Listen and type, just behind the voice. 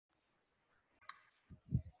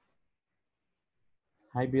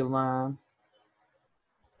Hi, Vilma.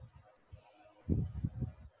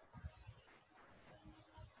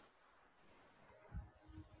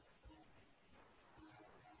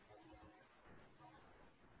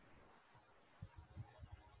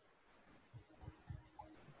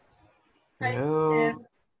 Hi, teacher. Hello.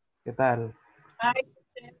 ¿Qué tal? Hi,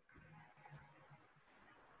 teacher.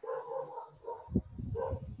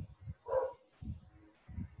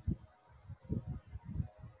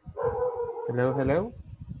 Hello, hello.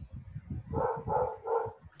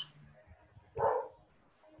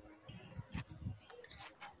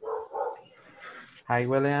 Hi,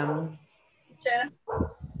 William. Teacher.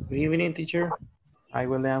 Good evening, teacher. Hi,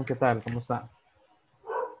 William. ¿Qué tal? ¿Cómo está?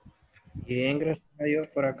 Bien, gracias a Dios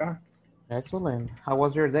por acá. Excellent. How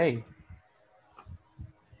was your day?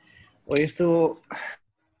 Hoy estuvo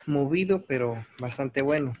movido, pero bastante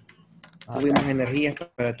bueno. Okay. Tuvimos energías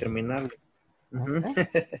para terminarlo. Ujú. Okay.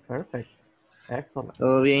 Perfect. Excellent.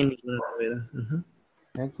 Todo bien, ninguna novedad. Ujú.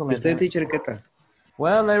 ¿Y Excellent. usted, teacher, qué tal?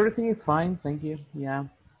 Well, everything is fine. Thank you. Yeah.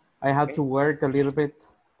 I had to Okay. work a little bit,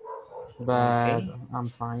 but Okay. I'm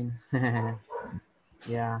fine.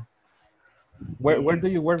 Yeah. Where do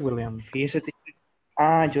you work, William? Fíjese,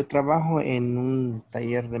 teacher. Yo trabajo en un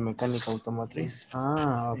taller de mecánica automotriz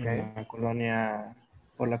Ah, en okay. la colonia,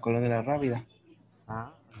 por la colonia La Rábida.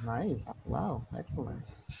 Ah, nice. Wow. Excellent.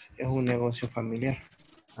 Es un negocio familiar.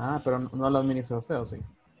 Ah, pero no lo administra usted, ¿o sí?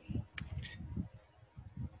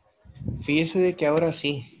 Fíjese de que ahora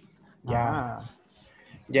sí, ya, Ah,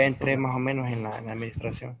 ya entré excellent. más o menos en la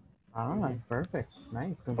administración. Ah, Ujú. perfect.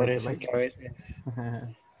 Nice. Por eso es que Congratulations.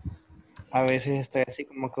 a veces estoy así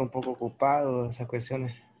como que un poco ocupado, esas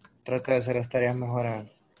cuestiones. Trato de hacer las tareas mejor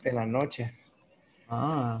en la noche,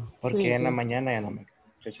 Ah, porque sí, ya en la sí. mañana ya no me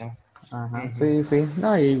da chance. Ajá. Ujú. Sí, sí.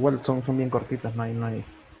 No, igual son bien cortitas, no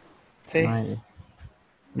Sí, hay,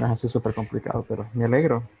 no es así súper complicado, pero me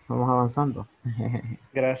alegro. Vamos avanzando.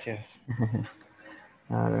 gracias.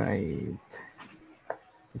 Alright.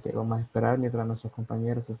 Ok, vamos a esperar mientras nuestros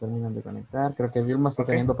compañeros se terminan de conectar. Creo que Vilma está Ok.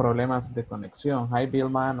 teniendo problemas de conexión. Hi,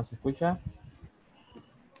 Vilma, ¿nos escucha?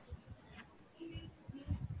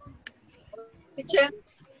 Teacher.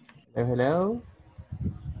 Hello, hello.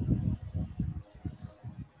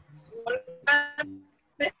 Hola,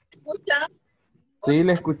 ¿me escucha? Sí,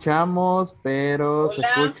 le escuchamos, pero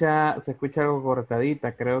Hola. se escucha algo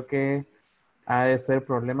cortadita. Creo que ha de ser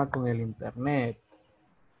problema con el internet.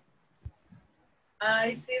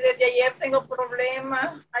 Ay, sí, desde ayer tengo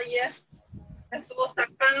problemas. Ayer me estuvo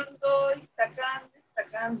sacando y sacando y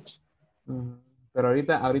sacando. Ujú. Pero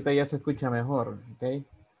ahorita ya se escucha mejor, ¿ok?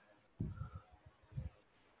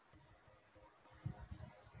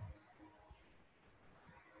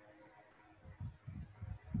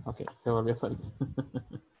 Ok, se volvió a salir.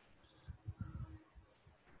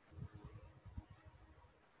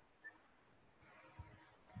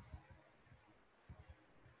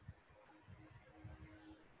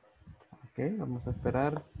 Ok, vamos a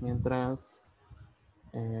esperar mientras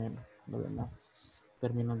los demás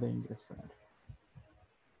terminan de ingresar.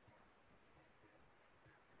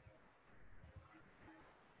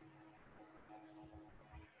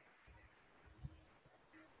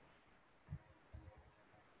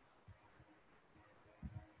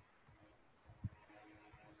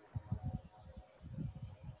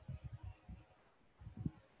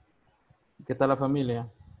 ¿Qué tal la familia,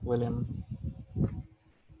 William?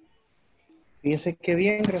 Fíjese que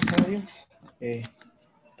bien, gracias a Dios. Eh,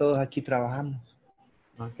 Todos aquí trabajamos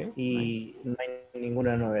Ok, y nice, no hay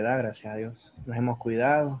ninguna novedad, gracias a Dios. Nos hemos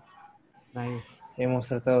cuidado, nice. hemos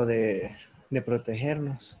tratado de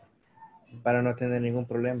protegernos para no tener ningún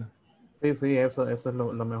problema. Sí, sí, eso es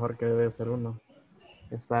lo mejor que debe hacer uno.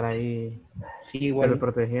 Estar ahí Sí, siempre igual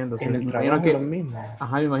protegiéndose. en Me el imagino trabajo lo que, mismo.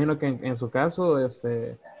 ajá, me imagino que en su caso,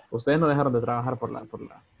 ustedes no dejaron de trabajar por la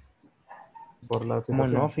Como no,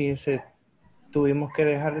 situación. fíjese, tuvimos que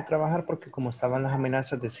dejar de trabajar porque como estaban las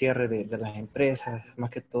amenazas de cierre de las empresas, más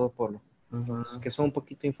que todo por Ujú, los que son un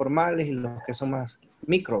poquito informales y los que son más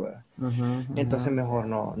micro, ¿verdad? ujú, ujú, Entonces mejor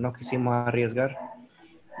no quisimos arriesgar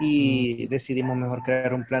ujú, y decidimos mejor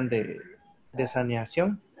crear un plan de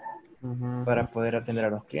saneación ujú, para poder atender a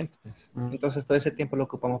los clientes. ujú. Entonces todo ese tiempo lo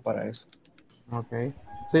ocupamos para eso. Ok.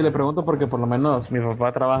 Sí, le pregunto porque por lo menos mi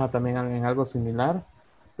papá trabaja también en algo similar,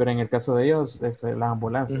 pero en el caso de ellos, las Ujú.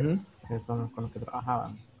 ambulancias, que son con los que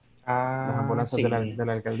trabajaban, las ambulancias Sí, de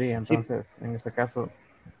la alcaldía. sí, Entonces, en ese caso,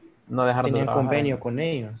 no dejaron de tenían trabajar en convenio eso. con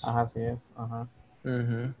ellos. Ajá, así es. Ajá.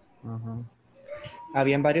 Ujú. Ujú.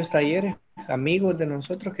 Habían varios talleres, amigos de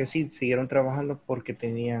nosotros que sí siguieron trabajando porque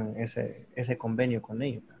tenían ese convenio con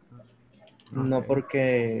ellos. Ok. No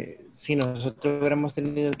porque si nosotros hubiéramos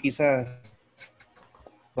tenido quizás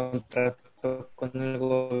contrato con el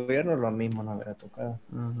gobierno, lo mismo no hubiera tocado.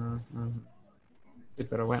 Ujú, ujú. Sí,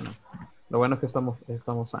 pero bueno, lo bueno es que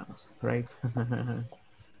estamos sanos, right?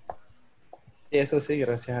 Sí, eso sí,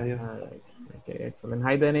 gracias a Dios. All right. Okay, excellent.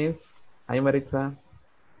 Hi, Dennis. Hi, Maritza.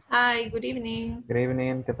 Hi, good evening. Good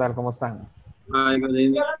evening. ¿Qué tal? ¿Cómo están? Hi, good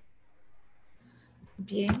evening.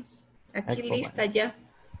 Bien, aquí Excellent. lista ya.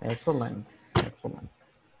 Excellent. Excellent.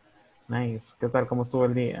 Nice. ¿Qué tal? ¿Cómo estuvo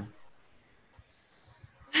el día?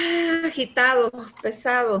 Agitado,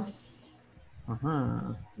 pesado,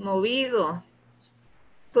 Ajá. movido,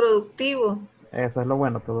 productivo. Eso es lo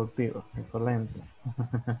bueno, productivo. Excelente.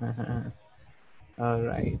 All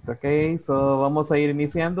right. Ok, so vamos a ir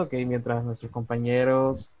iniciando, ok, mientras nuestros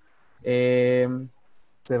compañeros eh,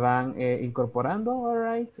 se van incorporando. All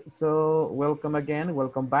right. So welcome again.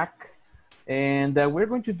 Welcome back. And we're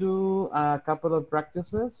going to do a couple of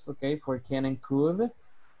practices, okay, for can and could.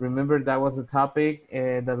 Remember that was the topic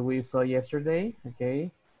that we saw yesterday,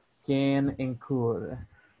 okay? Can and could.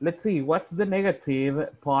 Let's see, what's the negative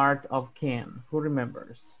part of can? Who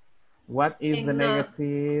remembers? What is the Cannot,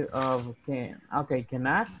 negative of can? Okay,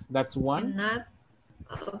 cannot, that's one. cannot,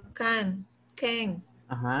 can.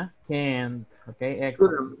 Ajá, can't, okay,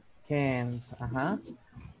 excellent. Couldn't. Can't, ajá.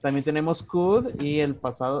 También tenemos could y el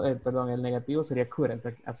pasado, perdón, el negativo sería couldn't,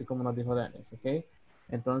 así como nos dijo Dennis, ¿ok?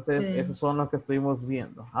 Entonces, Sí. esos son los que estuvimos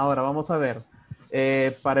viendo. Ahora, vamos a ver,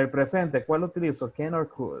 para el presente, ¿cuál utilizo? Can or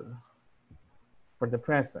could? For the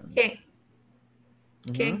present. Can,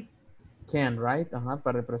 Ujú. can, Can, right? Ajá,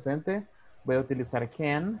 para el presente voy a utilizar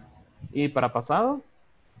can. Y para pasado,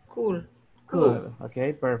 cool, cool. could,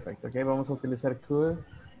 ok, perfect, ok, vamos a utilizar could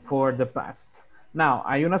for the past. Now,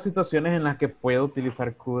 hay unas situaciones en las que puedo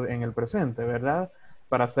utilizar could en el presente, ¿verdad?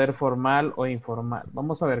 Para ser formal o informal.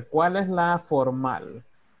 Vamos a ver, ¿cuál es la formal?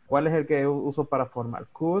 ¿Cuál es el que uso para formal?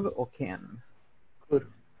 Could o can? Could.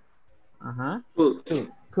 Ajá. Could.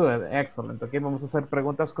 Could, excelente, ok, vamos a hacer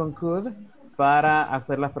preguntas con could para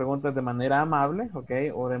hacer las preguntas de manera amable, ok,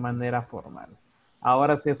 o de manera formal.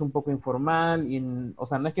 Ahora sí es un poco informal, y, o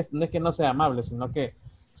sea, no es que no sea amable, sino que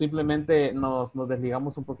simplemente nos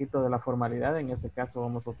desligamos un poquito de la formalidad. En ese caso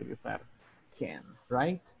vamos a utilizar can,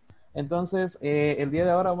 right? Entonces, el día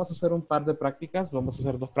de ahora vamos a hacer un par de prácticas, vamos a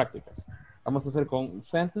hacer dos prácticas. Vamos a hacer con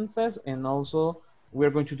sentences and also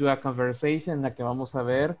we're going to do a conversation en la que vamos a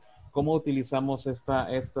ver cómo utilizamos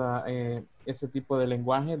ese tipo de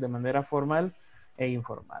lenguaje de manera formal e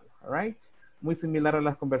informal, all right? Muy similar a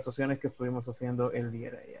las conversaciones que estuvimos haciendo el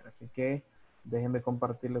día de ayer. Así que déjenme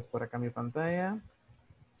compartirles por acá mi pantalla.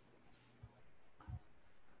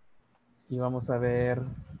 Y vamos a ver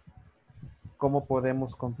cómo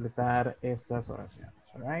podemos completar estas oraciones,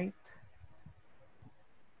 all right?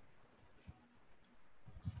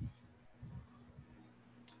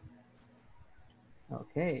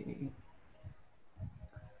 Okay.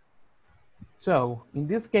 So, in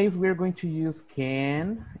this case, we're going to use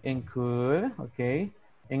can and could, okay?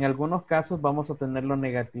 En algunos casos vamos a tener lo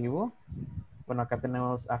negativo. Bueno, acá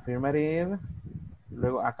tenemos affirmative.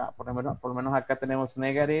 Luego acá, por lo menos acá tenemos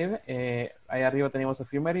negative. Ahí arriba tenemos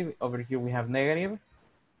affirmative. Over here we have negative.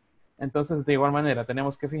 Entonces, de igual manera,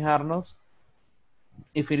 tenemos que fijarnos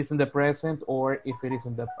if it is in the present or if it is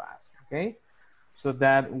in the past, okay? So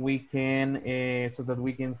that we can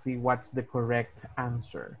see what's the correct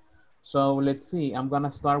answer. So let's see. I'm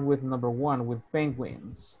gonna start with number one, with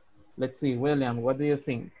penguins. Let's see, William, what do you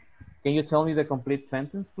think? Can you tell me the complete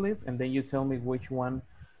sentence, please? And then you tell me which one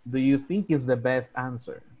do you think is the best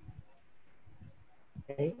answer?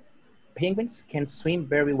 Okay. Penguins can swim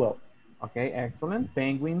very well. Okay, excellent.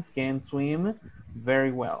 Penguins can swim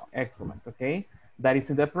very well. Excellent, okay? That is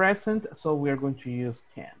in the present, so we are going to use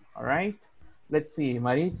can, all right? Let's see,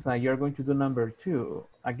 Maritza, you're going to do number two.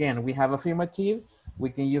 Again, we have affirmative. We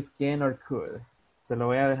can use can or could. Se lo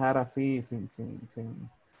voy a dejar así sin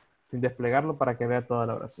desplegarlo para que vea toda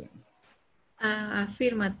la oración.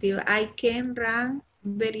 Affirmative. I can run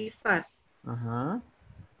very fast. Ajá.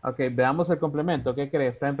 Ok, veamos el complemento. ¿Qué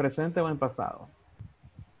crees? ¿Está en presente o en pasado?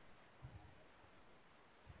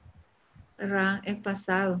 Run en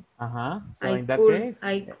pasado. Ajá. So in that case,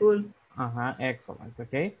 I could. uh-huh, excellent.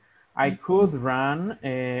 Okay. I could run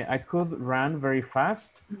very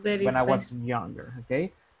fast Very when I was fast. younger.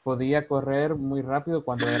 Okay. Podía correr muy rápido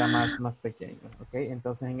cuando era más pequeño. Okay.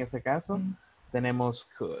 Entonces en ese caso tenemos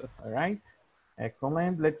could. All right.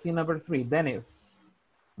 Excellent. Let's see number three. Dennis.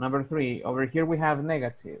 Number three. Over here we have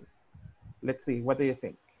negative. Let's see. What do you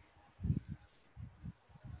think?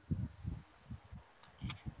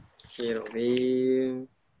 Quiero ver.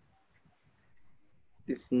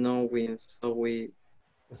 It's snowing, so we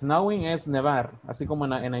Snowing es nevar, así como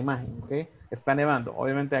en la imagen, ¿ok? Está nevando.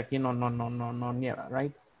 Obviamente aquí no nieva,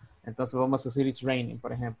 right? Entonces vamos a decir it's raining,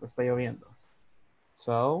 por ejemplo, está lloviendo.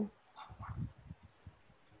 So,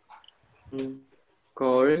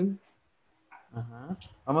 Corn. ajá.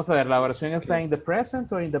 Vamos a ver, ¿la oración está Okay. in the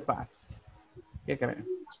present o in the past? ¿Qué creen?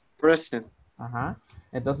 Present. Ajá.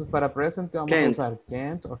 Entonces para present, ¿qué vamos a Can't. usar?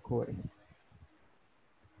 Can't or couldn't.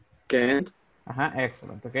 Can't. Ajá,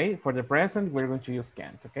 excellent, okay. For the present, we're going to use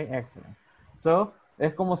can't, okay, excellent. So,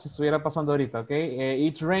 es como si estuviera pasando ahorita, okay.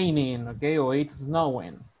 It's raining, okay, o it's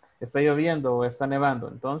snowing. Está lloviendo o está nevando.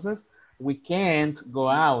 Entonces, we can't go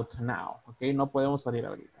out now, okay. No podemos salir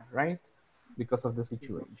ahorita, right? Because of the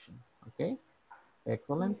situation, okay.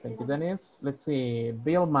 Excellent, thank you, Dennis. Let's see,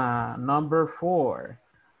 Vilma, number 4.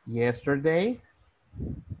 Yesterday,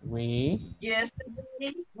 we,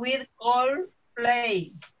 Yesterday we all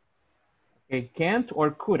play. okay, can't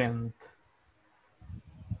or couldn't.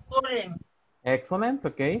 Couldn't. Excellent,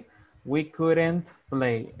 ok. We couldn't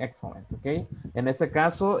play. Excellent, ok. En ese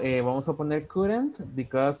caso, vamos a poner couldn't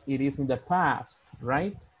because it is in the past,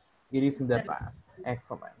 right? It is in the past.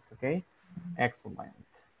 Excellent, ok. Excellent.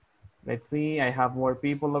 Let's see, I have more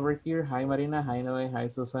people over here. Hi, Marina. Hi, Noe. Hi,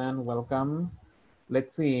 Susan. Welcome.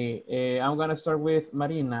 Let's see, I'm gonna start with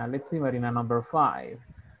Marina. Let's see, Marina, number 5.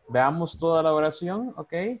 Veamos toda la oración,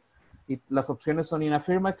 ok. Y las opciones son in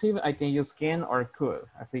affirmative, I can use can or could.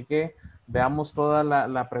 Así que veamos toda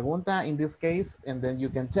la pregunta in this case, and then you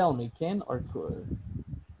can tell me can or could.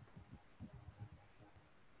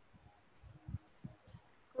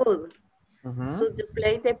 Could. Mhm. Could you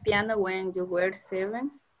play the piano when you were 7?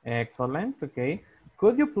 Excellent, okay.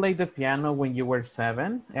 Could you play the piano when you were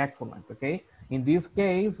 7? Excellent, okay. In this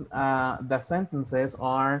case, the sentences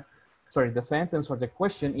are, sorry, the sentence or the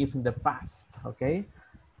question is in the past, okay.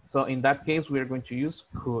 So in that case, we're going to use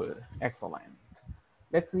could. Excellent.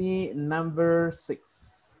 Let's see, number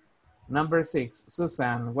 6. Number 6,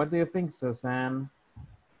 Susan. What do you think, Susan?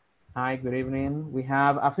 Hi, good evening. We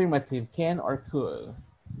have affirmative, can or could.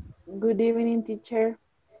 Good evening, teacher.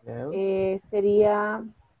 Hello.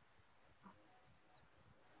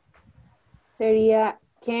 Sería,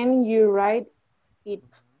 can you write it?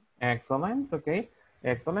 Excellent, okay.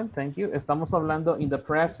 Excellent, thank you. Estamos hablando in the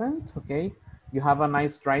present, okay. You have a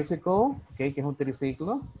nice tricycle, okay, que es un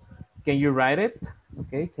triciclo. Can you ride it?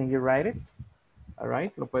 Okay, can you ride it? All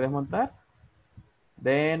right, ¿lo puedes montar?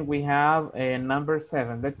 Then we have number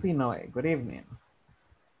 7. Let's see, Noe, good evening.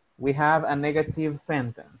 We have a negative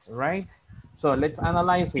sentence, right? So let's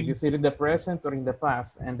analyze it. Is it in the present or in the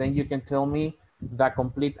past? And then you can tell me the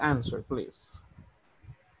complete answer, please.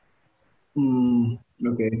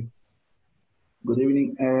 Okay. Good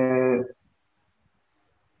evening.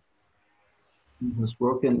 He has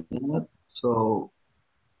broken leg, so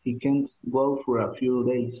he can't go for a few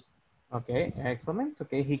days. Okay, excellent.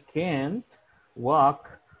 Okay, he can't walk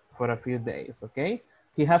for a few days, okay?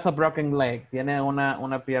 He has a broken leg. Tiene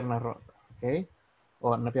una pierna rota, okay?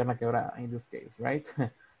 Or una pierna quebrada in this case, right?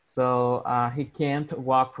 So he can't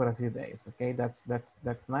walk for a few days, okay? That's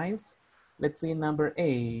nice. Let's see number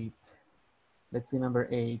 8. Let's see number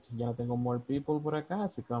 8. Ya no tengo more people por acá,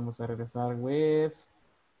 así que vamos a regresar with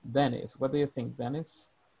Dennis. What do you think, Dennis?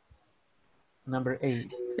 Number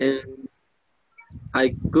 8.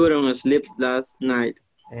 I couldn't sleep last night.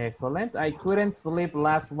 Excellent. I couldn't sleep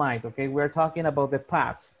last night. Okay, we're talking about the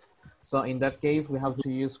past. So in that case, we have to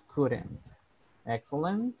use couldn't.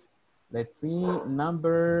 Excellent. Let's see,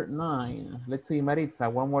 number 9. Let's see, Maritza,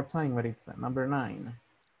 one more time, Maritza. Number 9.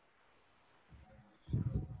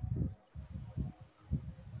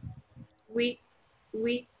 We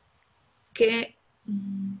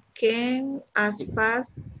came as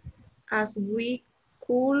fast as we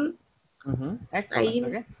could. Excellent, Ahí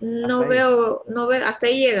okay. no veo, hasta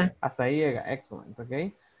ahí llega. Hasta ahí llega, excellent,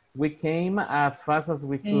 okay. We came as fast as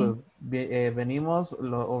we could. Vinimos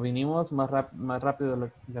más rápido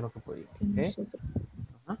de lo que pudimos, okay.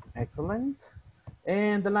 Excellent.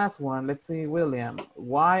 And the last one, let's see, William.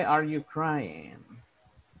 Why are you crying?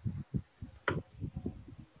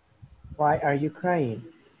 Why are you crying?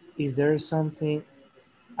 Is there something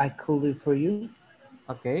I could do for you?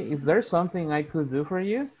 Okay, is there something I could do for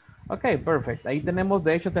you? Okay, perfect. Ahí tenemos,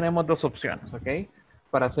 de hecho, tenemos dos opciones, okay.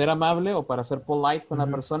 Para ser amable o para ser polite con la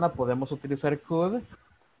persona podemos utilizar could,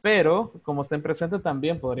 pero como está en presente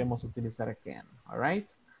también podríamos utilizar can, all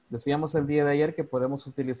right? Decíamos el día de ayer que podemos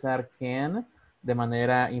utilizar can de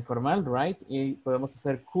manera informal, right? Y podemos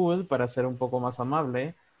hacer could para ser un poco más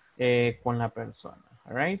amable con la persona,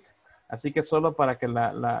 all right? Así que solo para que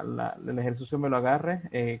el ejercicio me lo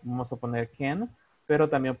agarre, vamos a poner can, pero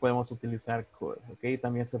también podemos utilizar could, ¿ok?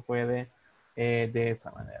 También se puede de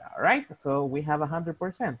esa manera. All right, so we have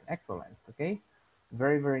 100%. Excellent, okay?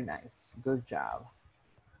 Very, very nice. Good job.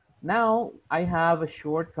 Now I have a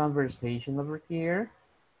short conversation over here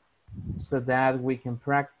so that we can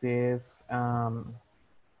practice,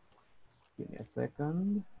 give me a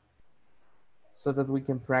second, so that we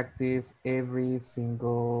can practice every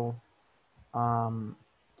single,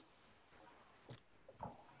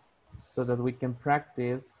 so that we can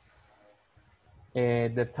practice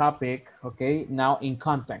the topic, okay, now in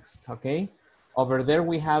context, okay? Over there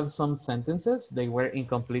we have some sentences, they were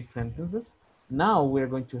incomplete sentences. Now we're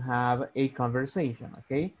going to have a conversation,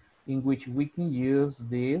 okay, in which we can use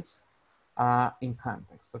this in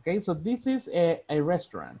context, okay? So this is a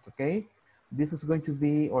restaurant, okay? This is going to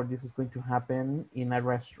be, or this is going to happen in a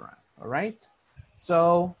restaurant, all right?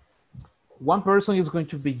 So one person is going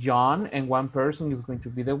to be John and one person is going to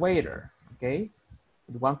be the waiter, okay?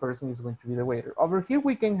 One person is going to be the waiter. Over here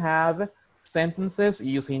we can have sentences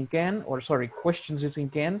using can, or sorry, questions using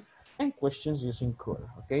can and questions using could,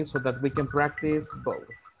 okay? So that we can practice both.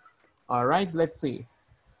 All right, let's see.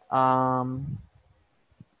 Quiero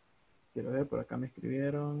ver, por acá me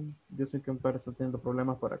escribieron. Yo sé que un par está teniendo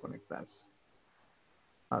problemas para conectarse.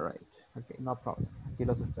 All right, okay, no problem. Aquí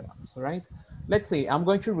los esperamos, all right? Let's see, I'm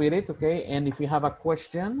going to read it, okay? And if you have a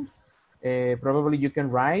question, probably you can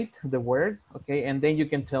write the word, okay? And then you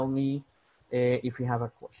can tell me if you have a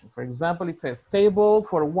question. For example, it says, table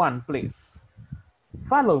for one, please.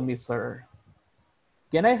 Follow me, sir.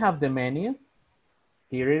 Can I have the menu?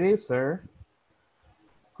 Here it is, sir.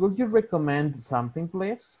 Could you recommend something,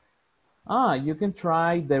 please? You can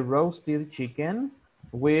try the roasted chicken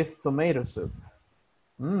with tomato soup.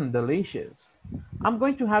 Delicious. I'm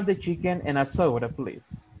going to have the chicken and a soda,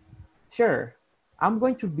 please. Sure. I'm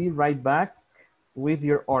going to be right back with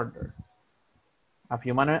your order. A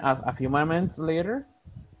few moments later,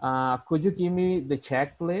 could you give me the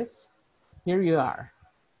check, please? Here you are.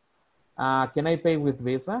 Can I pay with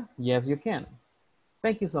Visa? Yes, you can.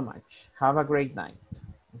 Thank you so much. Have a great night.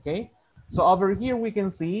 Okay. So over here we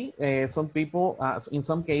can see some people, in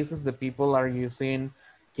some cases, the people are using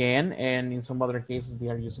can, and in some other cases they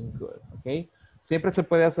are using could, okay? Siempre se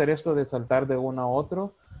puede hacer esto de saltar de uno a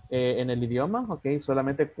otro en el idioma, ok?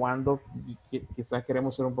 Solamente cuando quizás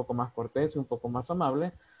queremos ser un poco más cortés y un poco más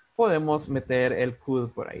amable, podemos meter el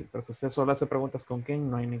could por ahí. Pero si usted solo hace preguntas con can,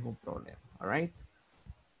 no hay ningún problema, all right?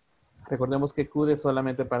 Recordemos que could es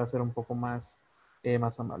solamente para ser un poco más,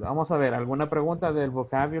 más amable. Vamos a ver, ¿alguna pregunta del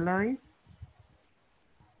vocabulary?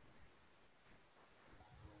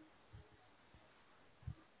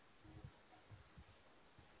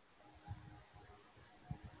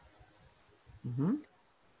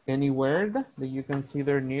 Any word that you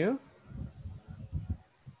consider new?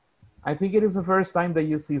 I think it is the first time that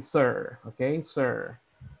you see sir, okay? Sir,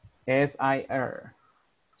 S-I-R,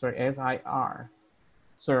 sorry, S-I-R,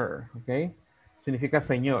 sir, okay? Significa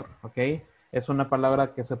señor, okay? Es una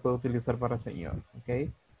palabra que se puede utilizar para señor,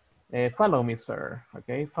 okay? Follow me, sir,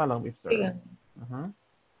 okay? Follow me, sir. Síganme.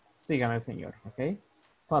 Sígame, señor, okay?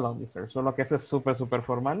 Follow me, sir. Solo que ese es súper, súper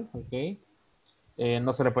formal, okay?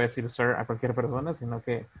 No se le puede decir sir a cualquier persona, sino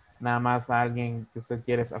que nada más a alguien que usted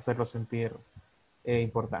quiere hacerlo sentir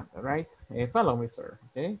importante, right? Follow me, sir,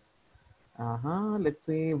 okay? Let's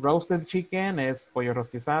see. Roasted chicken es pollo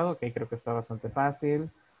rostizado, ok, creo que está bastante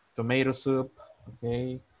fácil. Tomato soup,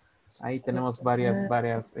 ok. Ahí tenemos varias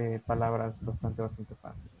palabras bastante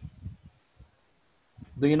fáciles.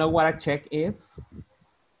 Do you know what a check is?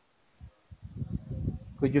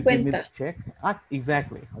 Could you give me the check?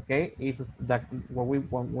 Exactly. Okay, it's that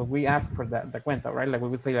when we ask for the cuenta, right? Like we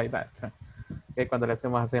would say like that. Okay, cuando le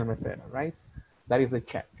hacemos así al mesero, right? That is a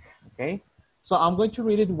check. Okay. So I'm going to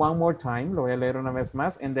read it one more time. Lo voy a leer una vez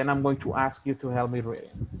más, and then I'm going to ask you to help me read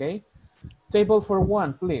it. Okay. Table for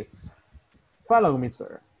one, please. Follow me,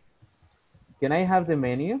 sir. Can I have the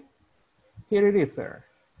menu? Here it is, sir.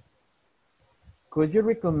 Could you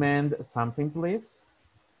recommend something, please?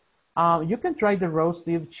 You can try the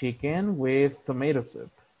roasted chicken with tomato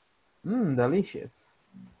soup. Delicious.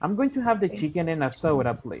 I'm going to have the chicken and a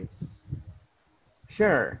soda, please.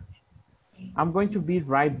 Sure. I'm going to be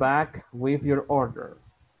right back with your order.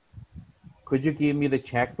 Could you give me the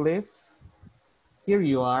check, please? Here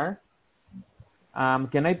you are.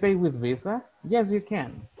 Can I pay with Visa? Yes, you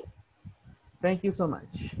can. Thank you so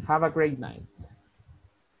much. Have a great night.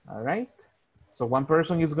 All right. So one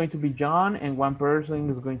person is going to be John and one person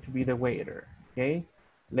is going to be the waiter, okay?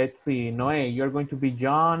 Let's see, Noe, you're going to be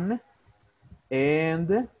John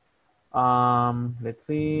and let's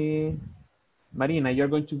see, Marina, you're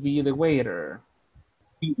going to be the waiter.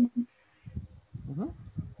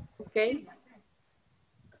 Okay.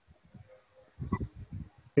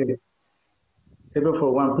 Okay. Table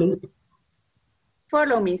for one, please.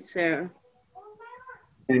 Follow me, sir.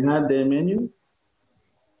 And have the menu.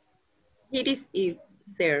 Here is it,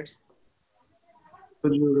 sir.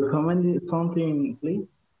 Could you recommend something, please?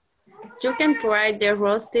 You can try the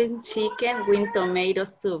roasted chicken with tomato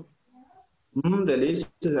soup. Delicious.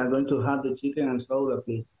 I'm going to have the chicken and soda,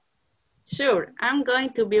 please. Sure, I'm going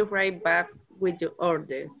to be right back with your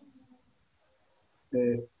order.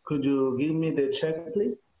 Could you give me the check,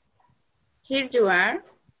 please? Here you are.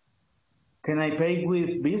 Can I pay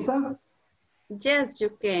with Visa? Yes, you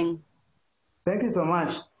can. Thank you so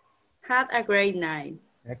much. Have a great night.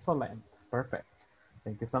 Excellent. Perfect.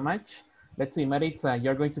 Thank you so much. Let's see, Maritza,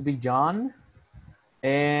 you're going to be John.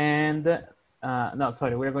 And no,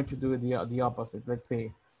 sorry, we're going to do the opposite. Let's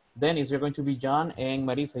see. Dennis, you're going to be John, and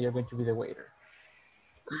Maritza, you're going to be the waiter.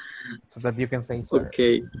 So that you can say sir.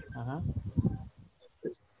 Okay. Uh-huh.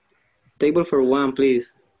 Table for one,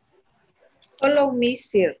 please. Follow me,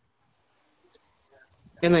 sir.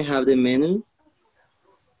 Can I have the menu?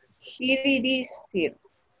 Here it is, sir.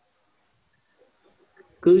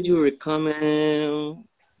 Could you recommend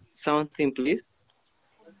something, please?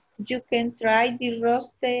 You can try the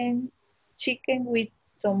roasted chicken with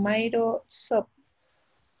tomato soup.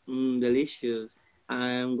 Delicious.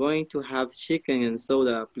 I'm going to have chicken and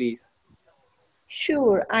soda, please.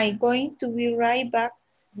 Sure, I'm going to be right back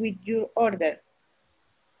with your order.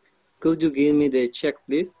 Could you give me the check,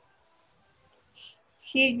 please?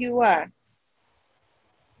 Here you are.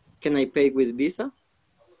 Can I pay with Visa?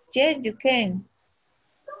 Yes, you can.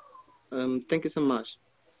 Thank you so much.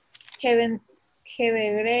 Have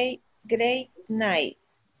a great night.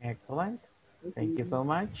 Excellent. Thank you so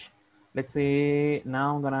much. Let's see.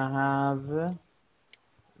 Now I'm gonna have,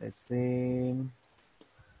 let's see,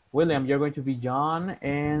 William, you're going to be John,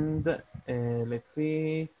 and let's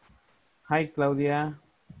see. Hi, Claudia.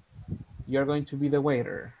 You're going to be the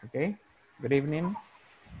waiter, okay? Good evening.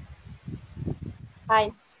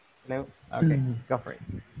 Hi. Hello. Okay, go for it.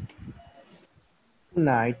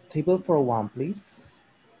 Night, table for one, please.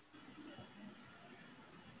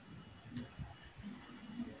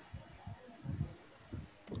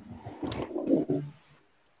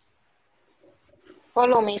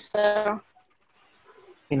 Follow me, sir.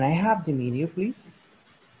 Can I have the menu, please?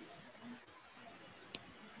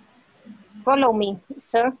 Follow me,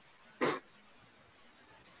 sir.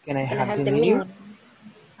 Can I Can I have have the the menu? menu?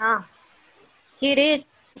 Ah, here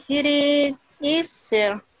it is,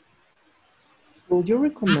 sir. Would you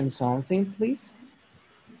recommend something, please?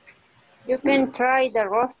 You can try the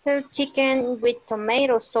roasted chicken with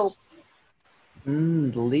tomato soup.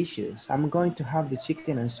 Delicious. I'm going to have the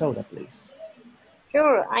chicken and soda, please.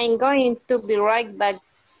 Sure, I'm going to be right back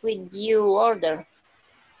with your order.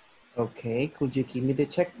 Okay, could you give me the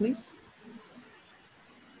check, please?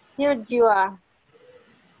 Here you are.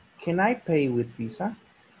 Can I pay with Visa?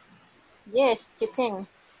 Yes, you can.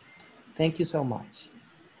 Thank you so much.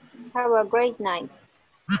 Have a great night.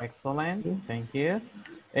 Excellent. Thank you.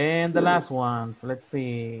 And the last one. So let's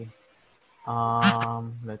see.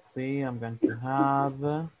 Let's see. I'm going to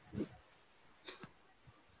have.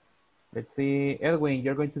 Let's see. Edwin,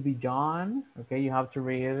 you're going to be John. Okay, you have to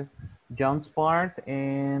read John's part,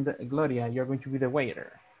 and Gloria, you're going to be the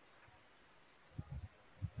waiter.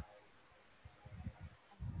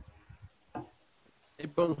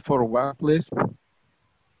 Table for one, please.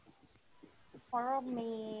 Follow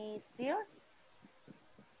me, sir.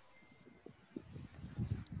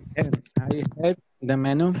 And I have the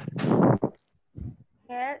menu.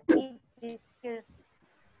 Here it is, sir.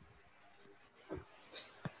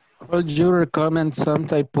 Could you recommend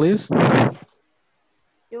something, please?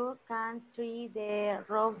 You can try the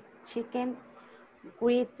roast chicken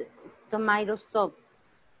with tomato soup.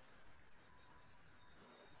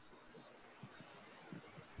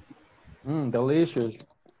 Delicious.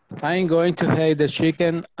 I'm going to have the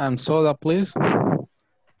chicken and soda, please.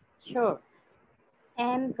 Sure.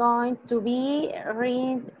 I'm going to be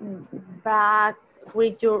right back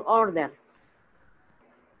with your order.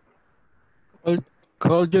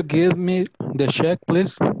 Could you give me the check,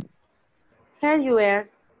 please? Here you are.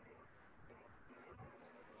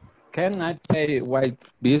 Can I pay with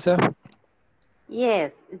Visa?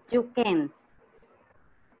 Yes, you can.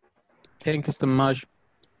 Thank you so much.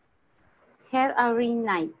 Have a great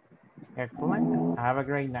night. Excellent. Have a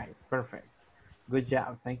great night. Perfect. Good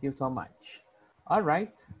job. Thank you so much. All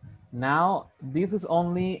right. Now, this is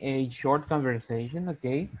only a short conversation,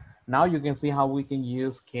 okay? Now you can see how we can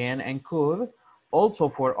use can and could also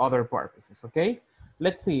for other purposes, okay?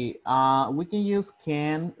 Let's see. We can use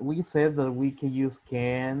can. We said that we can use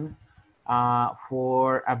can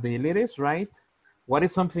For abilities, right? What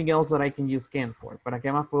is something else that I can use can for? ¿Para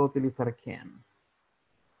qué más puedo utilizar can?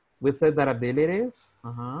 We said that abilities.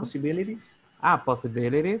 Possibilities.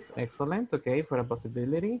 Possibilities. Excellent. Okay, for a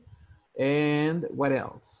possibility. And what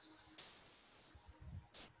else?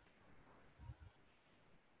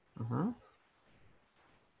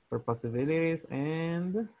 For possibilities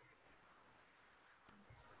and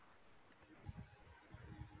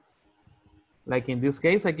like in this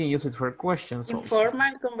case, I can use it for questions.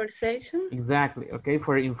 Informal conversation. Exactly. Okay,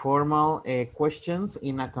 for informal questions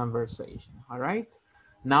in a conversation. All right.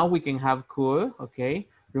 Now we can have could. Okay.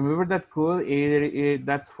 Remember that could,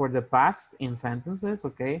 that's for the past in sentences.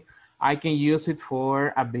 Okay. I can use it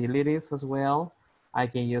for abilities as well. I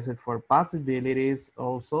can use it for possibilities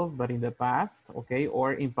also, but in the past. Okay.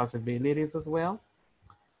 Or impossibilities as well.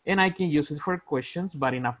 And I can use it for questions,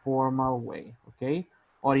 but in a formal way. Okay.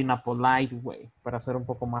 Or in a polite way, para ser un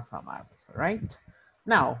poco más amables, all right?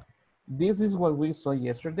 Now, this is what we saw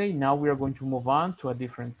yesterday. Now we are going to move on to a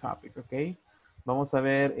different topic, okay? Vamos a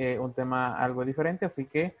ver un tema algo diferente, así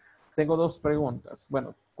que tengo dos preguntas,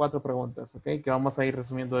 bueno, 4 preguntas, okay? Que vamos a ir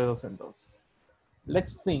resumiendo de 2 en 2.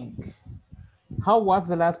 Let's think. How was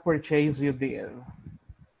the last purchase you did?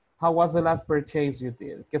 How was the last purchase you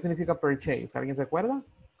did? ¿Qué significa purchase? ¿Alguien se acuerda?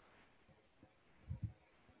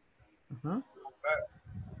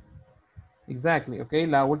 Exactly, okay,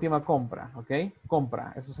 la última compra, okay,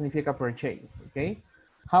 compra, eso significa purchase, okay.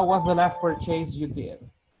 How was the last purchase you did?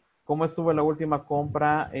 ¿Cómo estuvo la última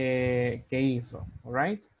compra que hizo? All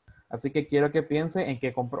right. Así que quiero que piense en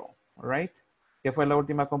qué compró, all right. ¿Qué fue la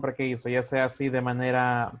última compra que hizo? Ya sea así de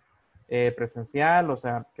manera presencial, o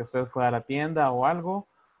sea, que usted fue a la tienda o algo,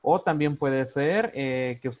 o también puede ser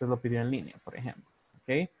que usted lo pidió en línea, por ejemplo,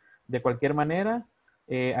 ok. De cualquier manera,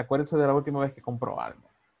 acuérdese de la última vez que compró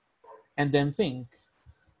algo. And then think,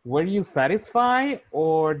 were you satisfied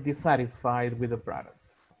or dissatisfied with the product?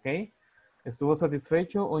 Okay. ¿Estuvo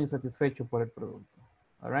satisfecho o insatisfecho por el producto?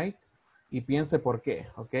 All right. Y piense por qué,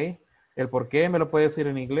 ok. El por qué me lo puede decir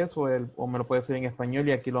en inglés o me lo puede decir en español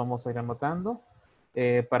y aquí lo vamos a ir anotando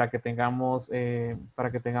para que tengamos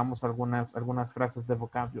algunas frases de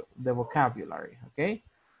vocabulary, ok.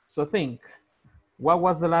 So think, what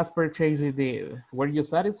was the last purchase you did? Were you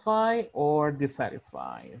satisfied or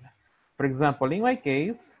dissatisfied? For example, in my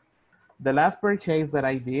case, the last purchase that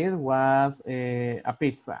I did was a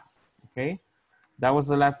pizza, okay? That was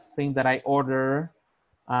the last thing that I ordered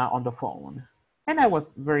on the phone. And I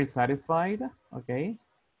was very satisfied, okay?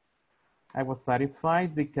 I was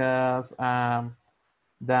satisfied because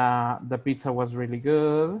the pizza was really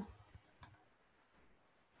good.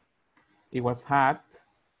 It was hot.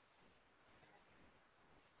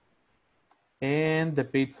 And the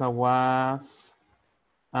pizza was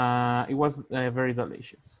very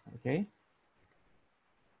delicious, okay?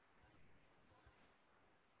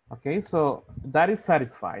 Okay, so that is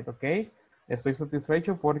satisfied, okay? Estoy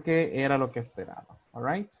satisfecho porque era lo que esperaba, all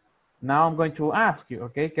right? Now I'm going to ask you,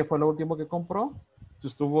 okay? ¿Qué fue lo último que compró? Si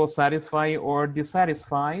estuvo satisfied or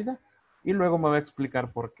dissatisfied. Y luego me va a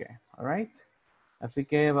explicar por qué, all right? Así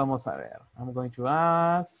que vamos a ver. I'm going to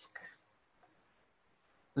ask.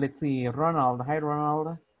 Let's see, Ronald. Hi,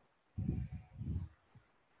 Ronald.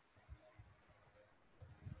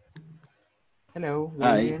 Hello.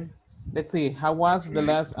 Hi. Let's see. How was the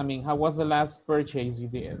last purchase you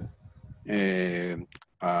did?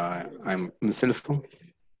 I'm on cell phone.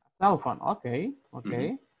 Cell phone. Okay.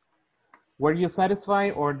 Okay. Were you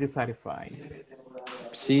satisfied or dissatisfied?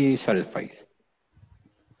 Sí, satisfied.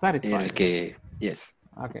 Satisfied. Yes.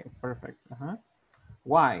 Okay. Perfect.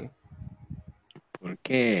 Why?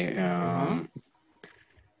 Porque,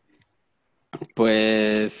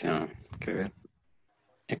 pues,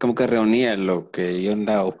 es como que reunía lo que yo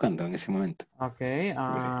andaba buscando en ese momento. Okay.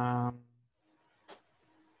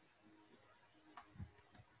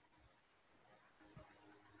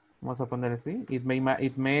 Vamos a poner así. It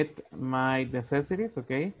met my necessities,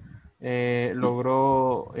 okay.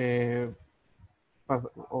 Logró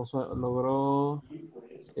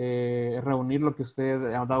reunir lo que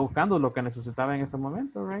usted andaba buscando, lo que necesitaba en ese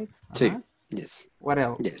momento, right? Sí. Yes. What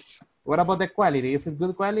else? Yes. What about the quality? Is it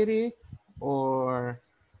good quality or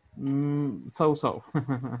so-so?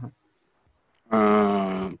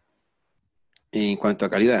 En cuanto a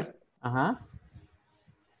calidad.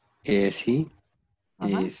 Sí.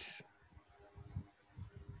 Es,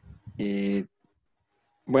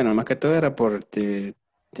 bueno, más que todo era por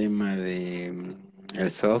tema de el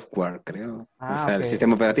software, creo. O sea, Okay. el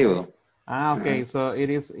sistema operativo. Okay. So it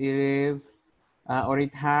is, or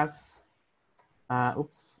it has,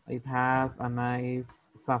 it has a nice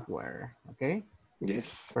software, okay?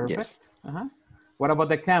 Yes. Perfect. Yes. What about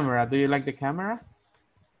the camera? Do you like the camera?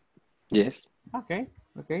 Yes. Okay.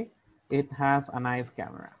 Okay. It has a nice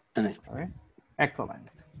camera. Nice. All right.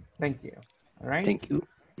 Excellent. Thank you. All right. Thank you.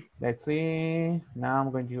 Let's see. Now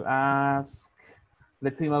I'm going to ask,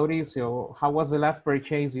 let's see, Mauricio, how was the last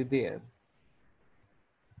purchase you did?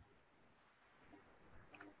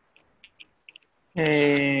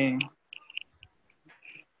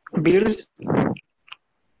 Beers.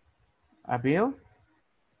 A bill?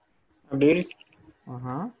 Beers.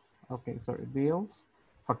 Okay, sorry, bills.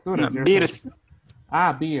 Facturas, you're Beers. saying.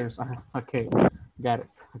 Ah, beers. Okay, got it.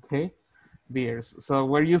 Okay, beers. So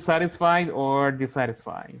were you satisfied or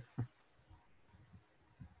dissatisfied?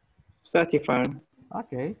 Satisfied.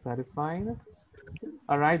 Okay, satisfied.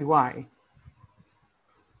 All right, why?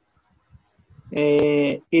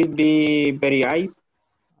 It be very ice.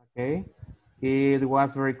 Okay, it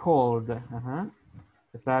was very cold.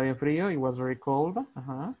 Estaba bien frío, it was very cold.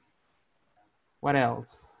 What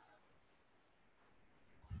else?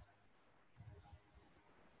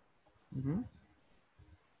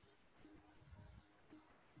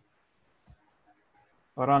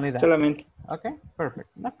 Or only that? Solamente. Okay, perfect,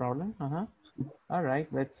 no problem. All right,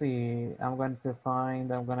 let's see. I'm going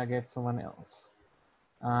to get someone else.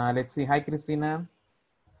 Let's see. Hi, Christina.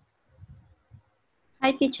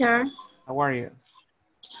 Hi, teacher. How are you?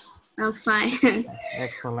 I'm fine.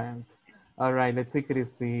 Excellent. All right, let's see,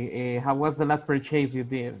 Christy. How was the last purchase you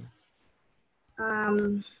did?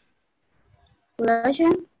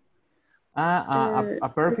 Lotion. A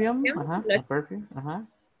perfume? A perfume?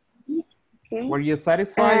 Okay. Were you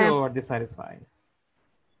satisfied or dissatisfied?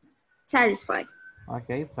 Satisfied.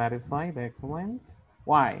 Okay, satisfied. Excellent.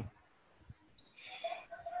 Why?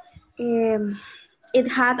 It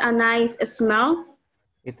had a nice smell.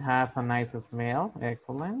 It has a nice smell.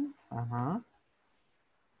 Excellent.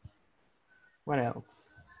 What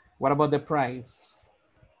else? What about the price?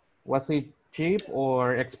 Was it cheap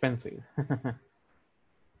or expensive?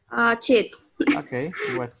 Cheap. Okay,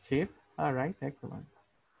 it was cheap. All right, excellent.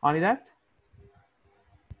 Only that?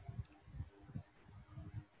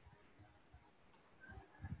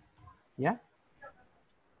 Yeah?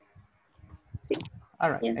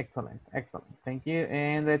 All right, yeah. Excellent, excellent. Thank you.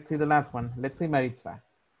 And let's see the last one. Let's see, Maritza.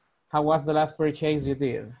 How was the last purchase you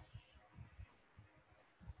did?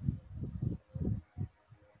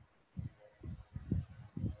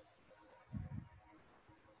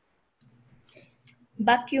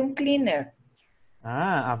 Vacuum cleaner.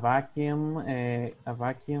 A vacuum,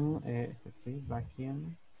 let's see,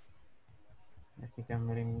 vacuum. I think I'm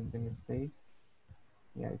reading the mistake.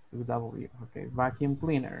 Yeah, it's with W, okay, vacuum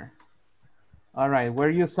cleaner. All right, were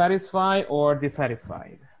you satisfied or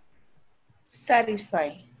dissatisfied?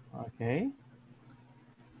 Satisfied. Okay.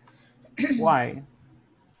 Why?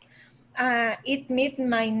 It met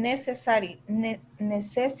my necessities.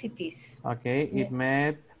 Okay, it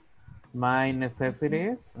met my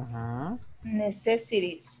necessities.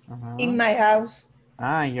 Necessities in my house.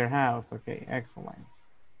 In your house. Okay, excellent.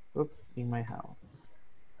 Oops, in my house.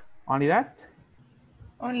 Only that?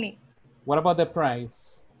 Only. What about the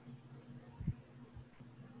price?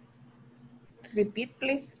 Repeat,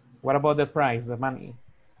 please. What about the price, the money?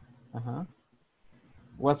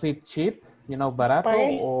 Was it cheap, you know,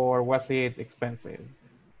 barato, or was it expensive?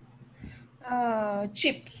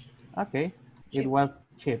 Cheap. Okay, cheap. It was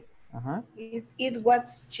cheap. It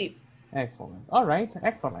was cheap. Excellent. All right,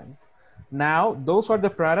 excellent. Now, those are the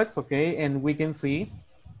products, okay, and we can see,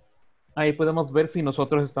 ahí podemos ver si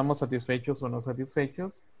nosotros estamos satisfechos o no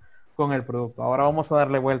satisfechos con el producto. Ahora vamos a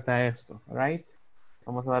darle vuelta a esto, right?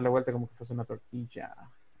 Vamos a darle vuelta como que fuese una tortilla.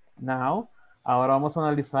 Now, ahora vamos a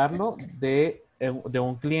analizarlo de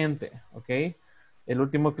un cliente, ¿ok? El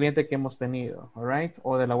último cliente que hemos tenido, all right?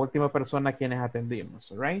 O de la última persona a quienes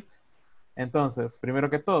atendimos, all right? Entonces, primero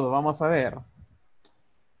que todo, vamos a ver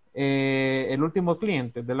el último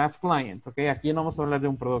cliente, the last client, ¿ok? Aquí no vamos a hablar de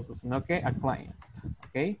un producto, sino que a client,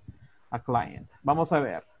 ¿ok? A client. Vamos a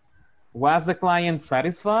ver. Was the client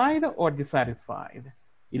satisfied or dissatisfied?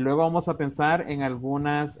 Y luego vamos a pensar en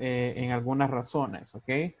algunas razones, ¿ok?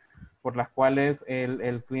 Por las cuales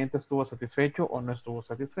el cliente estuvo satisfecho o no estuvo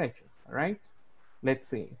satisfecho, all right? Let's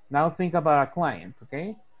see. Now think about a client,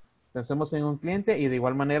 ¿ok? Pensemos en un cliente y de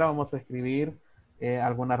igual manera vamos a escribir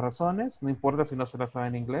algunas razones. No importa si no se las sabe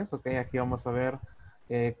en inglés, ¿ok? Aquí vamos a ver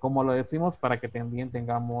cómo lo decimos para que también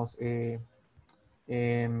tengamos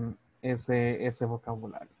ese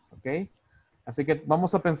vocabulario, ¿ok? Así que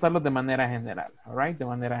vamos a pensarlo de manera general, all right? De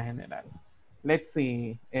manera general. Let's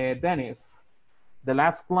see. Dennis, the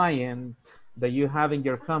last client that you have in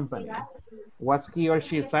your company, was he or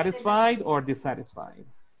she satisfied or dissatisfied?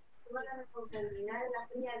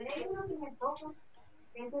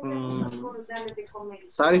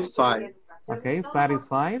 Satisfied. Okay,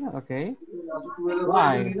 satisfied. Okay.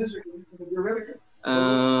 Why?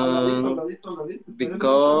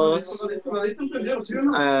 Because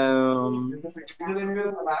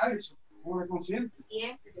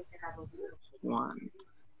one.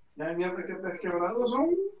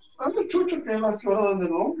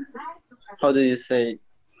 How do you say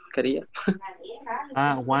quería?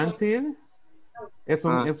 Wanted. ¿Es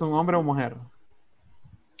un hombre o mujer?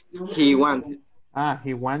 He wanted.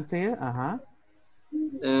 He wanted. Ajá.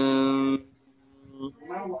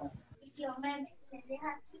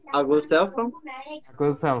 A good cell phone. A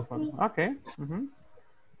good cell phone. Okay.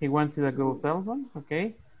 He wanted a good cell phone.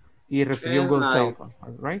 Okay. Y recibió un good cell phone.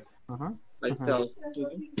 Right? I sell.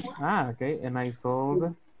 Okay. And I sold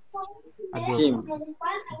a good Him. one.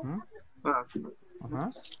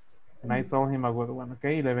 And I sold him a good one.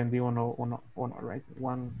 Okay. Y le vendí uno, right?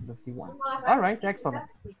 One that he wants. All right. Excellent.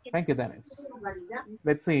 Thank you, Dennis.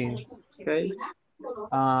 Let's see. Okay.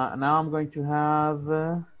 Now I'm going to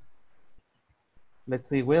have, let's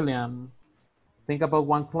see, William. Think about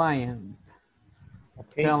one client.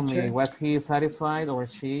 Okay, Tell teacher. me, was he satisfied or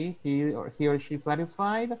he or she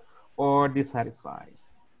satisfied or dissatisfied?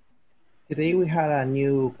 Today we had a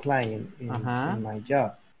new client in my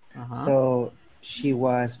job. So she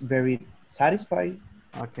was very satisfied.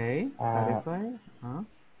 Okay, satisfied.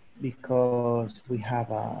 Because we have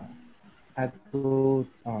a good,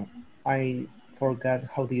 I forgot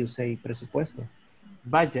how do you say presupuesto?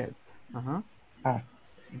 Budget.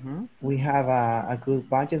 We have a good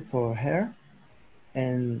budget for her,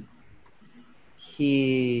 and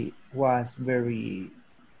he was very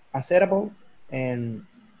acceptable and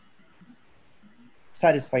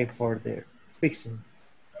satisfied for the fixing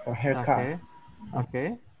for her car.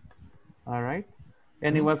 Okay. All right.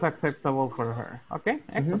 And it was acceptable for her. Okay,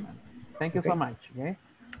 excellent. Thank you so much. Okay,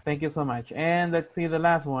 thank you so much. And let's see the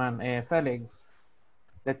last one, Felix.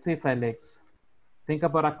 Let's see, Felix. Think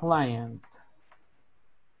about a client.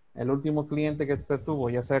 El último cliente que usted tuvo,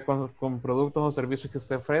 ya sea con productos o servicios que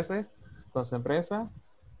usted ofrece con su empresa.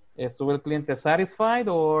 ¿Estuvo el cliente satisfied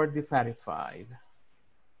or dissatisfied?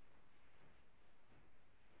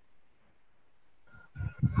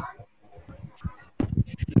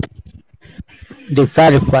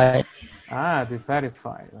 Dissatisfied.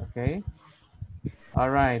 Dissatisfied. Okay. All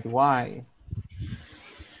right. Why?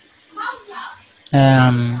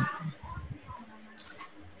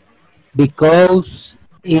 Because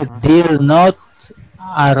it did not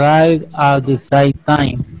arrive at the same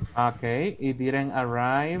time. Okay. It didn't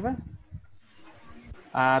arrive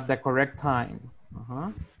at the correct time.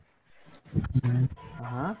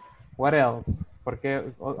 What else? ¿Por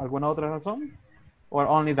qué? ¿Alguna otra razón? Or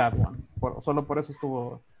only that one? Solo por eso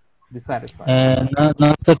estuvo dissatisfied.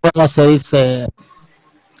 No sé cómo se dice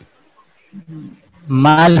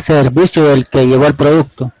mal servicio del que llevó el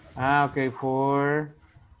producto. Okay, for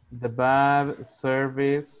the bad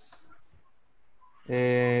service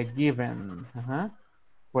given.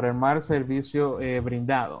 Por el mal servicio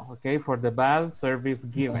brindado. Okay, for the bad service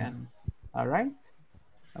given. All right.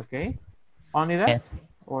 Okay. Only that?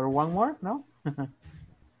 Or one more? No?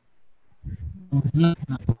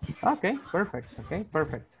 Okay, perfect. Okay,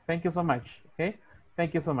 perfect. Thank you so much. Okay,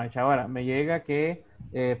 thank you so much. Ahora, me llega que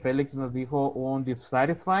Félix nos dijo un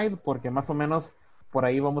dissatisfied porque más o menos por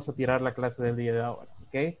ahí vamos a tirar la clase del día de ahora.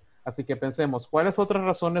 Okay, así que pensemos, ¿cuáles otras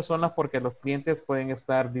razones son las por qué los clientes pueden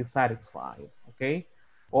estar dissatisfied? Okay,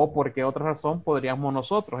 o por qué otra razón podríamos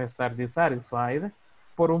nosotros estar dissatisfied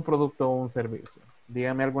por un producto o un servicio.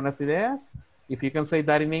 Díganme algunas ideas. If you can say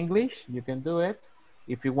that in English, you can do it.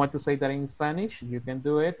 If you want to say that in Spanish, you can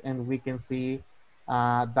do it, and we can see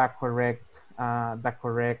the correct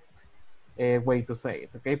way to say it,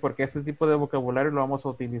 okay? Porque ese tipo de vocabulario lo vamos a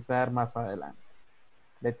utilizar más adelante.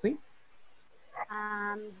 Let's see.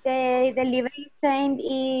 The delivery time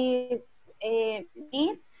is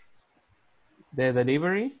meet. The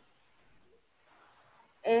delivery.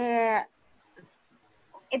 Que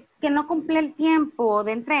no cumple el tiempo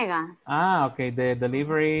de entrega. Okay. The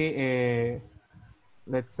delivery.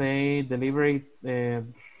 Let's say delivery.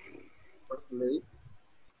 Was late.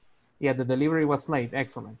 Yeah, the delivery was late.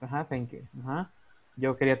 Excellent. Thank you.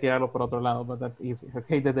 Yo quería tirarlo por otro lado, but that's easy.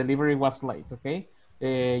 Okay, the delivery was late. Okay,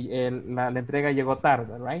 la entrega llegó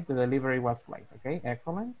tarde, right? The delivery was late. Okay,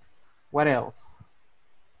 excellent. What else?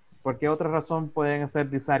 ¿Por qué otra razón pueden ser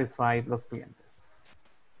dissatisfied los clientes?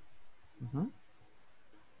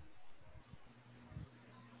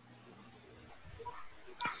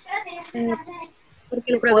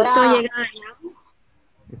 Porque el producto llega dañado.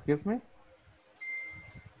 Excuse me.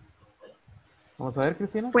 Vamos a ver,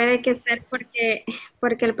 Cristina. Puede que ser porque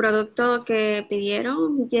el producto que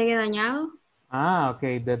pidieron llegue dañado. Ah,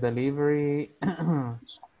 okay. The delivery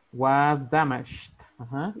was damaged.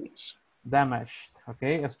 Damaged,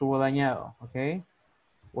 okay. Estuvo dañado, okay.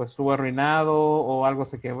 O estuvo arruinado o algo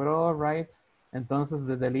se quebró, right? Entonces,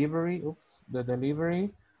 the delivery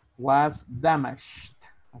was damaged.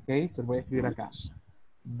 Okay, se lo voy a escribir acá.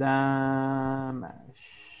 Damaged.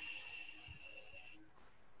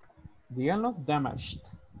 Díganlo, damaged.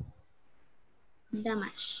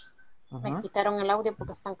 Damaged. Me quitaron el audio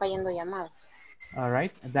porque están cayendo llamadas. All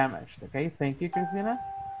right, damaged. Okay, thank you, Cristina.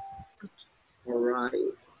 All right.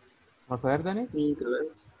 Vamos a ver, Dennis.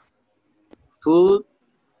 Food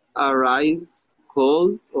arrives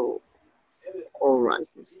cold or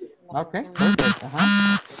rice. Okay, perfect.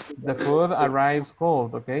 The food arrives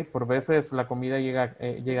cold, okay. Por veces la comida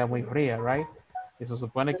llega muy fría, right? Y se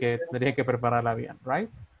supone que tendría que prepararla bien,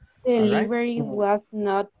 right? Delivery was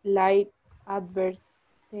not like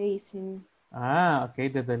advertising. Ah, okay.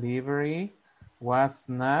 The delivery was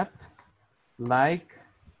not like,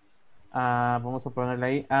 vamos a ponerle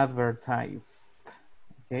ahí, advertised.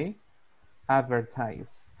 Okay.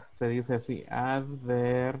 Advertised. Se dice así,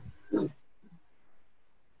 advertised.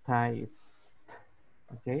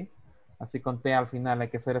 Ok. Así con T al final, hay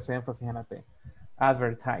que hacer ese énfasis en la T.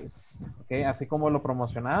 Advertised. Ok. Así como lo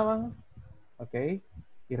promocionaban. Ok.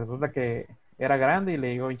 Y resulta que era grande y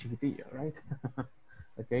le llegó en chiquitillo, right?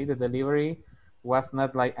 Ok. The delivery was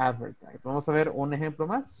not like advertised. Vamos a ver un ejemplo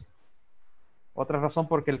más. Otra razón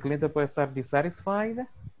por que el cliente puede estar dissatisfied.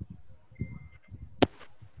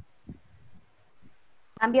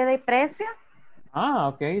 ¿Cambio de precio? Ah,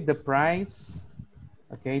 ok. The price.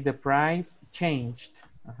 Ok. The price changed.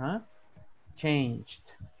 Ajá. Changed.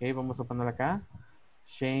 Ok. Vamos a poner acá.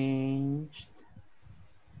 Changed.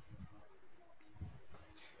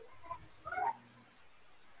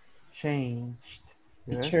 Changed.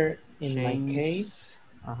 Teacher, in my Changed. case,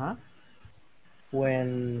 Uh-huh.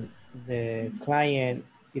 when the client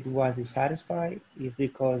it was dissatisfied is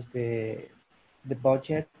because the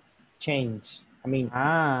budget changed. I mean,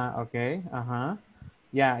 okay.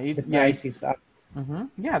 Yeah, the price is up.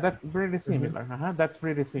 Yeah, that's pretty similar. That's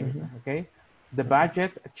pretty similar. Okay, the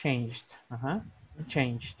budget changed.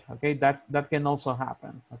 Changed. Okay, that can also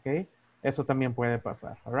happen. Okay, eso también puede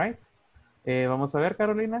pasar. All right. Vamos a ver,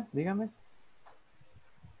 Carolina, dígame.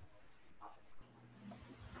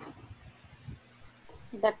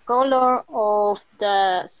 The color of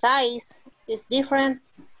the size is different.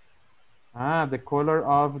 The color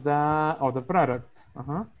of the product.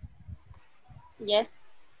 Yes.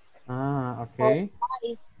 Okay.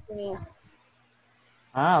 Size,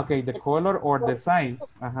 okay, the color or the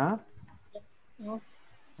size.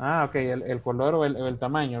 Okay, el color o el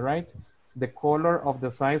tamaño, right? The color of the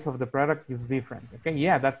size of the product is different. Okay,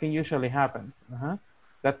 yeah, that can usually happen.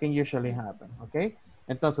 That can usually happen, okay?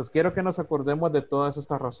 Entonces, quiero que nos acordemos de todas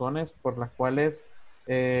estas razones por las cuales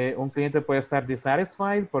un cliente puede estar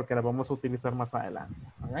dissatisfied porque las vamos a utilizar más adelante,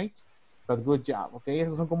 all right? But good job, okay?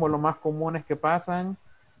 Esos son como los más comunes que pasan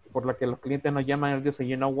por la que los clientes nos llaman y dicen,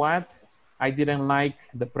 you know what? I didn't like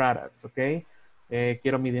the product, okay?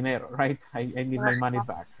 Quiero mi dinero, right? I need my money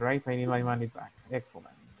back, right? I need my money back.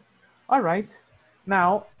 Excellent. All right.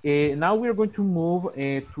 Now we're going to move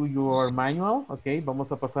to your manual, okay?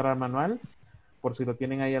 Vamos a pasar al manual. Por si lo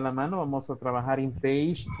tienen ahí a la mano, vamos a trabajar en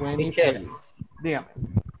page 23. Dígame.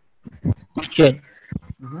 Teacher,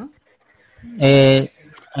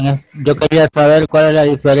 yo quería saber cuál es la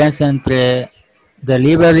diferencia entre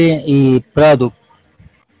delivery y product.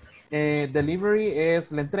 Delivery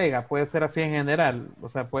es la entrega, puede ser así en general, o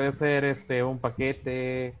sea, puede ser un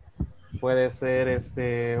paquete, puede ser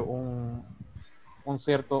un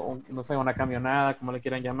cierto, no sé, una camionada, como le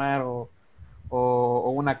quieran llamar, o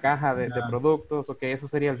una caja de productos, ok, eso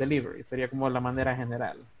sería el delivery, sería como la manera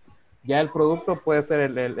general. Ya el producto puede ser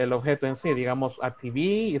el objeto en sí, digamos, a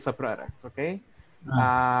TV is a product, ok,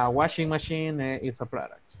 a washing machine is a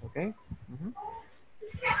product, ok.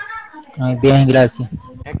 Bien, gracias.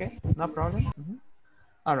 Okay, no problem.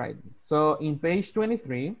 All right, so in page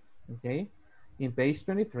 23, okay, in page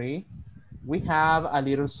 23, we have a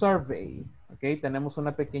little survey, okay, tenemos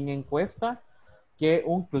una pequeña encuesta que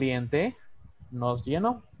un cliente nos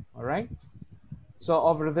llenó, all right? So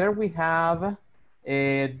over there we have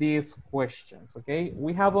these questions, okay?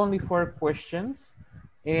 We have only 4 questions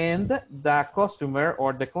and the customer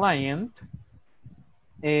or the client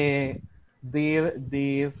did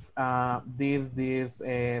this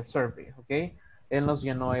survey, okay? Él nos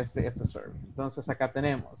llenó este survey. Entonces acá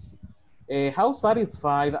tenemos, how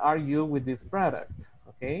satisfied are you with this product?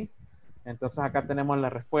 Okay. Entonces acá tenemos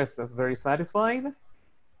las respuestas. Very satisfied.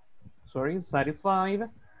 Sorry, satisfied.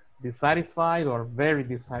 Dissatisfied or very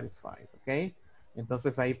dissatisfied. ¿Ok?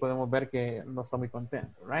 Entonces ahí podemos ver que no está muy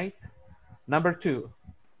contento. Right? Number 2.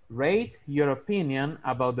 Rate your opinion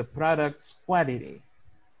about the product's quality.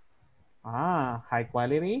 High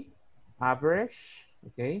quality, average,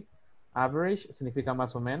 ok. Average significa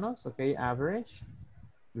más o menos, ok, average.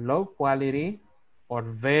 Low quality or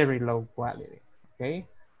very low quality, ok.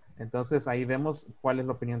 Entonces ahí vemos cuál es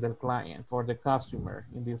la opinión del client or the customer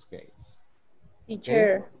in this case.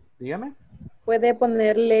 Teacher, Dígame. ¿puede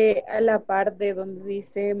ponerle a la par de donde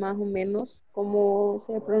dice más o menos cómo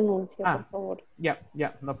se pronuncia, por favor? Yeah,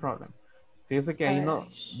 no problem. Fíjense que ahí no,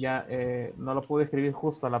 ya no lo pude escribir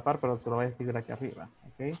justo a la par, pero se lo voy a escribir aquí arriba,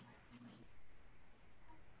 ok.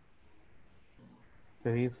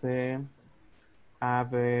 Se dice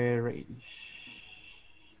average.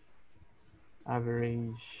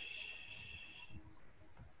 Average.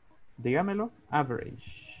 Dígamelo.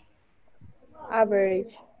 Average.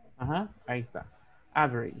 Average. Ajá, ahí está.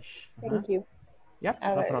 Average. Thank you. Yep,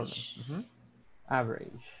 no problem.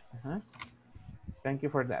 Average. Thank you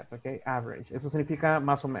for that, okay? Average. Eso significa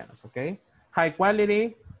más o menos, okay? High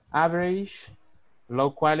quality, average,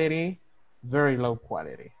 low quality, very low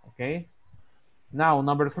quality, okay? Now,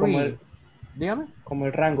 number 3. Dígame. Como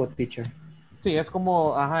el rango, teacher. Sí, es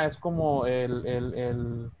como, es como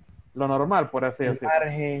lo normal, por así decirlo. El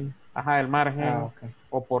margen. Ajá, el margen. Okay.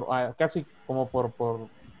 O por, casi como por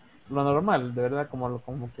lo normal, de verdad,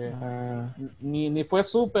 como que ni fue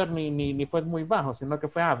súper ni fue muy bajo, sino que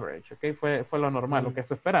fue average, ¿ok? Fue lo normal, lo que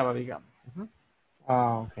se esperaba, digamos.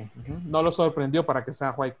 Ok. No lo sorprendió para que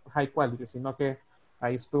sea high quality, sino que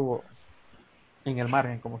ahí estuvo en el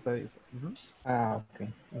margen, como se dice. Ok.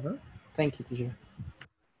 Thank you, teacher.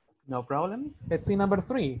 No problem. Let's see number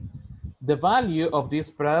 3. The value of this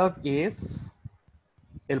product is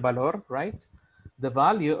el valor, right? The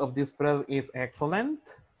value of this product is excellent.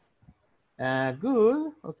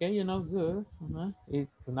 Good, okay, good.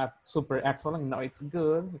 It's not super excellent, no, it's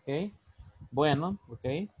good, okay. Bueno,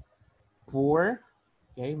 okay. Poor,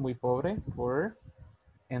 okay, muy pobre, poor.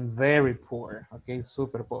 And very poor, okay,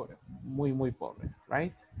 super pobre, muy pobre,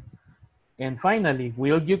 right? And finally,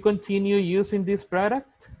 will you continue using this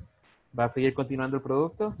product? ¿Va a seguir continuando el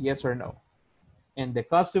producto? Yes or no? And the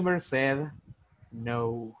customer said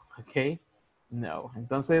no, okay, no.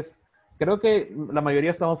 Entonces, creo que la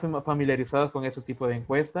mayoría estamos familiarizados con ese tipo de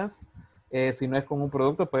encuestas. Si no es con un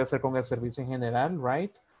producto, puede ser con el servicio en general,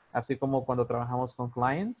 right? Así como cuando trabajamos con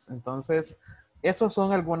clients. Entonces, esas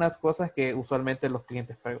son algunas cosas que usualmente los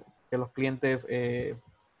clientes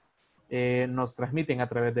nos transmiten a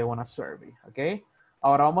través de una survey, ¿ok?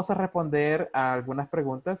 Ahora vamos a responder a algunas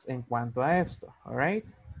preguntas en cuanto a esto, all right?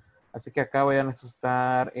 Así que acá voy a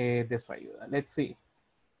necesitar de su ayuda. Let's see.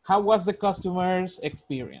 How was the customer's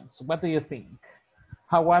experience? What do you think?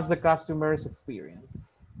 How was the customer's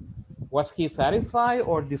experience? Was he satisfied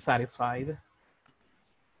or dissatisfied?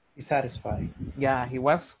 Dissatisfied. Yeah, he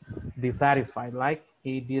was dissatisfied, like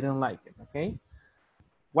he didn't like it, okay?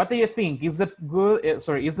 What do you think? Is the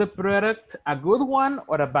product a good one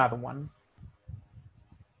or a bad one?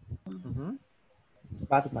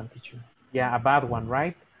 Bad one, teacher. Yeah, a bad one,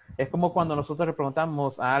 right? Es como cuando nosotros le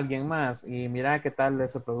preguntamos a alguien más y mira qué tal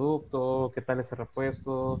ese producto, qué tal ese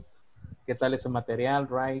repuesto, qué tal ese material,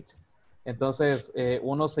 right? Entonces,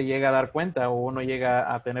 uno se llega a dar cuenta o uno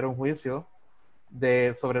llega a tener un juicio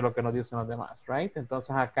sobre lo que nos dicen los demás, right?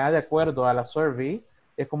 Entonces, acá de acuerdo a la survey,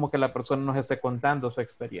 es como que la persona nos esté contando su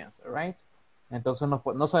experiencia, right? Entonces,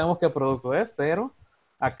 no sabemos qué producto es, pero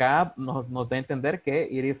acá nos da a entender que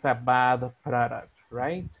it is a bad product,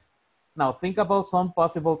 right? Now, think about some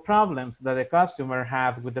possible problems that the customer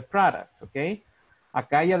had with the product, ¿ok?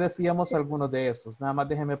 Acá ya decíamos algunos de estos. Nada más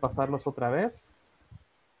déjenme pasarlos otra vez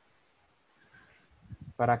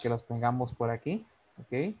para que los tengamos por aquí,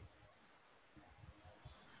 ¿ok?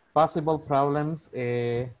 Possible problems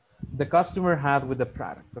the customer had with the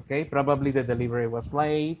product, ¿ok? Probably the delivery was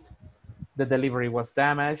late, the delivery was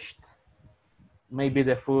damaged, maybe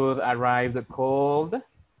the food arrived cold,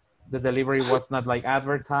 the delivery was not like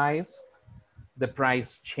advertised, the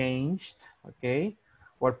price changed, okay?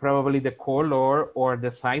 Or probably the color or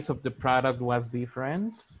the size of the product was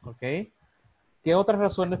different, okay? ¿Qué otras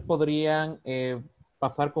razones podrían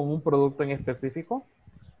pasar con un producto en específico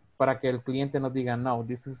para que el cliente nos diga, no,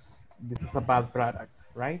 this is a bad product,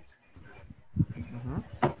 right?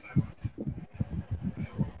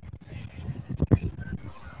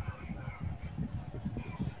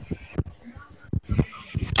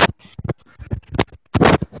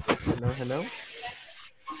 Hello.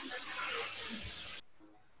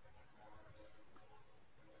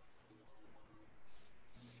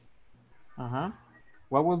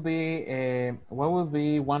 what would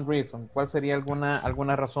be one reason? ¿Cuál sería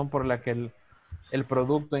alguna razón por la que el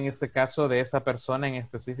producto en este caso de esa persona en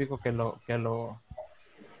específico que lo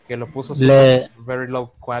puso super Le, very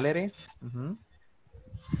low quality? Ujú.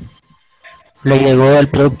 le llegó el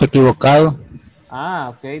producto equivocado. Ah,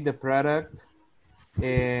 ok, the product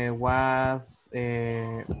was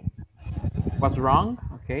wrong,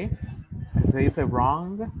 ok. Así se dice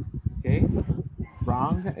wrong, ok.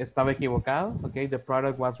 Wrong, estaba equivocado, ok. The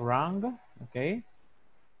product was wrong, ok.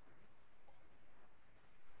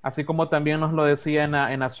 Así como también nos lo decía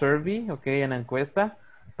en la survey, ok, en la encuesta.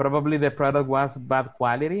 Probably the product was bad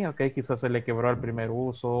quality, ok. Quizás se le quebró al primer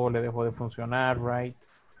uso, le dejó de funcionar, right.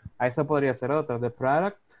 A eso podría ser otra. The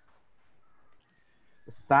product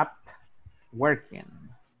stopped working,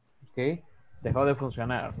 ok. Dejó de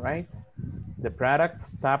funcionar, right. The product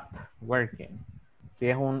stopped working. Si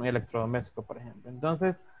es un electrodoméstico, por ejemplo.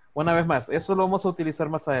 Entonces, una vez más, eso lo vamos a utilizar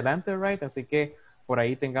más adelante, right? Así que por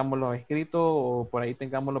ahí tengámoslo escrito o por ahí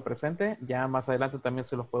tengámoslo presente. Ya más adelante también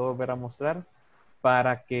se los puedo volver a mostrar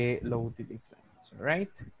para que lo utilicemos, right?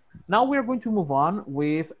 Now we're going to move on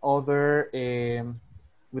with other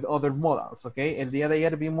modals, ¿ok? El día de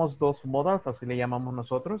ayer vimos dos modals, así le llamamos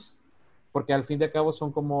nosotros, porque al fin de cabo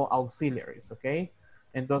son como auxiliaries, ¿ok?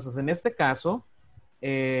 Entonces, en este caso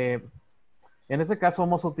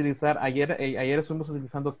vamos a utilizar, ayer estuvimos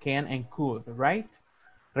utilizando can and could, right?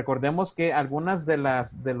 Recordemos que algunas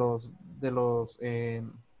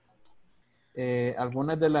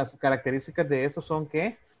algunas de las características de eso son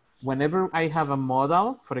que whenever I have a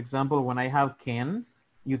modal, for example, when I have can,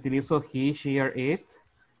 y utilizo he, she, or it,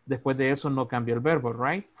 después de eso no cambio el verbo,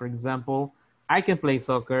 right? For example, I can play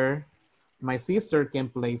soccer, my sister can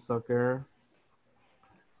play soccer,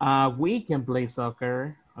 we can play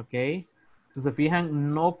soccer, ¿ok? Si se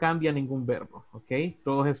fijan, no cambia ningún verbo, ¿ok?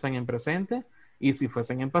 Todos están en presente. Y si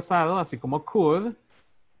fuesen en pasado, así como could,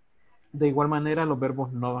 de igual manera los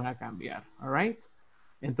verbos no van a cambiar, all right?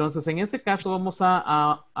 Entonces, en ese caso vamos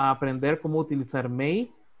a aprender cómo utilizar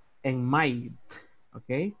may and might,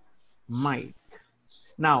 ¿ok? Might.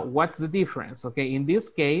 Now, what's the difference? Okay, in this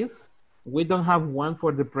case, we don't have one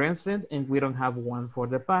for the present and we don't have one for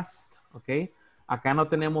the past, ¿ok? Acá no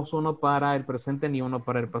tenemos uno para el presente ni uno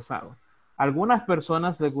para el pasado. Algunas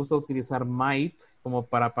personas les gusta utilizar might como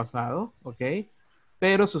para pasado, ¿ok?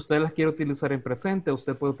 Pero si usted las quiere utilizar en presente,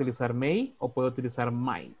 usted puede utilizar may o puede utilizar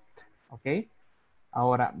might, ¿ok?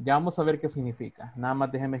 Ahora, ya vamos a ver qué significa. Nada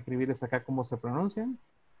más déjenme escribirles acá cómo se pronuncian.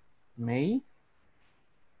 May,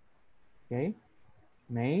 ¿ok?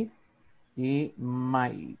 May y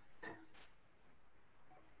might,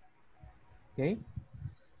 ¿ok?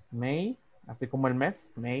 May, así como el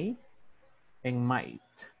mes, may, and might,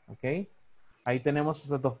 ¿ok? Ahí tenemos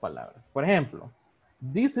esas dos palabras. Por ejemplo,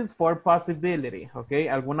 this is for possibility, ¿ok?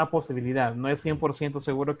 Alguna posibilidad. No es 100%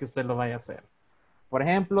 seguro que usted lo vaya a hacer. Por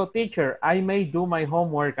ejemplo, teacher, I may do my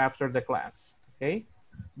homework after the class, ¿ok?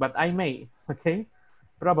 But I may, ¿ok?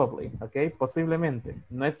 Probably, ¿ok? Posiblemente.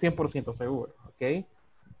 No es 100% seguro, ¿ok?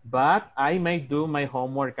 But I may do my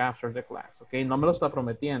homework after the class, ¿ok? No me lo está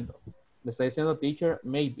prometiendo. Le está diciendo teacher,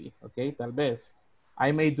 maybe, ¿ok? Tal vez.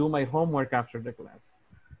 I may do my homework after the class.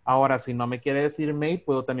 Ahora, si no me quiere decir may,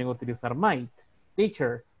 puedo también utilizar might.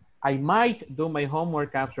 Teacher, I might do my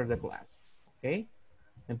homework after the class. ¿Ok?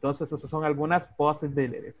 Entonces, esas son algunas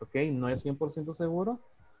possibilities. ¿Ok? No es 100% seguro,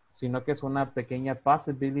 sino que es una pequeña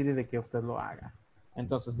possibility de que usted lo haga.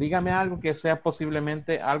 Entonces, dígame algo que sea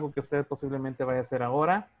posiblemente, algo que usted posiblemente vaya a hacer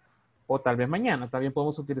ahora o tal vez mañana. También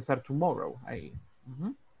podemos utilizar tomorrow ahí.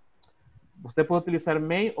 Usted puede utilizar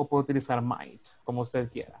may o puede utilizar might, como usted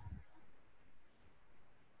quiera.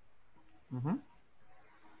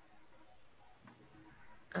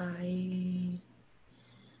 I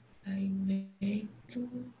may do.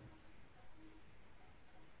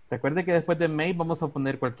 Recuerde que después de may vamos a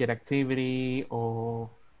poner cualquier activity o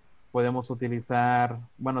podemos utilizar,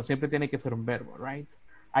 bueno, siempre tiene que ser un verbo, right?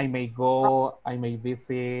 I may go, I may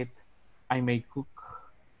visit, I may cook,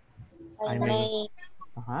 I may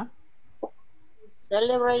Ajá.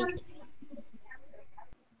 celebrate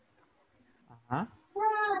Ajá.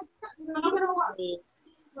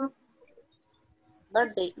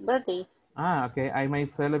 the birthday Ah, okay. I may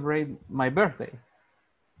celebrate my birthday.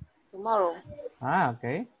 tomorrow. Ah,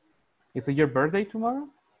 okay. Is it your birthday tomorrow?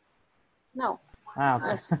 No. Ah,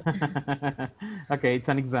 okay. Okay, it's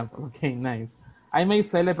an example. Okay, nice. I may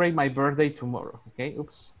celebrate my birthday tomorrow. Okay,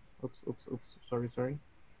 oops. Sorry.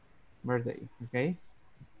 Birthday, okay.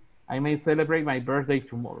 I may celebrate my birthday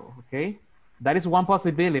tomorrow, okay. That is one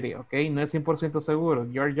possibility, okay. No es 100% seguro.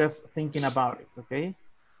 You're just thinking about it, okay.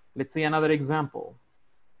 Let's see another example.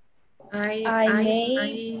 I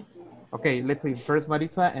may, Okay, let's see. First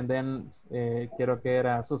Maritza and then quiero que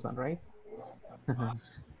era Susan, right?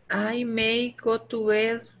 I may go to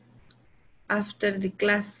bed after the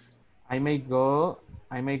class. I may go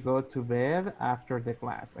to bed after the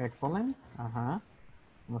class. Excellent. Ajá.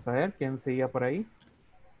 Vamos a ver, ¿quién seguía por ahí?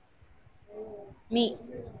 Me.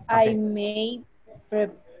 I Okay. may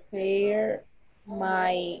prepare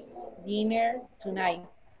my dinner tonight.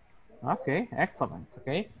 Okay, excellent.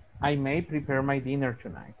 Okay. I may prepare my dinner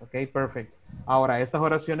tonight. Okay, perfect. Ahora, estas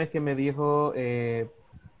oraciones que me dijo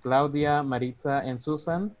Claudia, Maritza y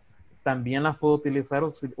Susan, también las puedo utilizar,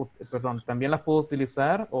 también las puedo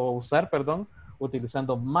utilizar o usar, perdón,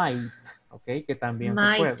 utilizando might, ok, que también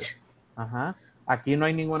se puede. Might. Ajá. Aquí no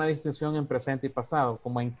hay ninguna distinción en presente y pasado,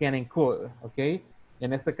 como en can and could, ok.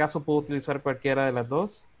 En este caso puedo utilizar cualquiera de las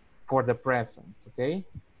dos for the present, ok.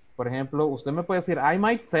 Por ejemplo, usted me puede decir, I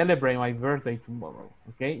might celebrate my birthday tomorrow,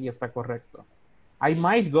 ok, y está correcto. I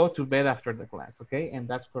might go to bed after the class, ok, and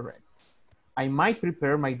that's correct. I might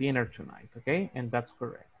prepare my dinner tonight, okay? And that's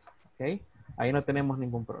correct, okay? Ahí no tenemos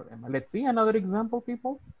ningún problema. Let's see another example,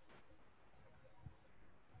 people.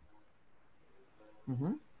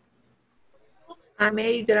 I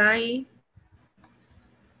may drive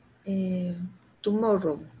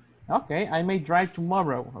tomorrow. Okay, I may drive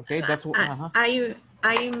tomorrow, okay? That's what,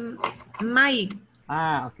 I might.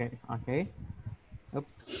 Okay, okay.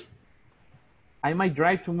 Oops. I might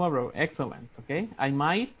drive tomorrow. Excellent, okay? I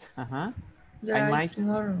might, I might.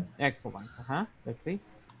 Tomorrow. Excellent, Let's see.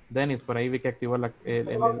 Dennis, por ahí vi que activó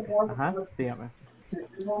dígame.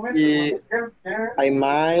 I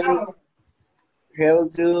might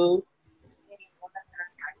help you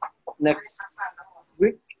next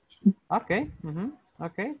week. Okay,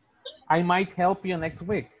 okay. I might help you next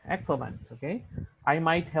week. Excellent, okay. I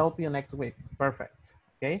might help you next week. Perfect,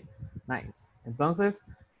 okay. Nice. Entonces,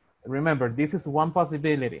 remember, this is one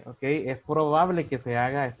possibility, okay. Es probable que se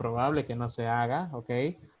haga, es probable que no se haga,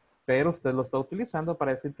 okay. Pero usted lo está utilizando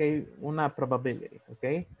para decir que hay una probability,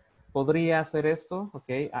 okay. Podría hacer esto,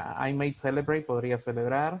 okay. I may celebrate, podría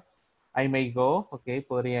celebrar. I may go, okay,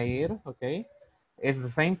 podría ir, okay. It's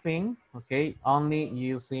the same thing, okay, only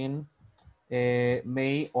using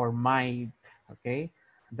may or might, okay?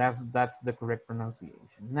 That's the correct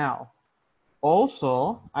pronunciation. Now,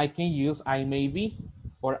 also, I can use I may be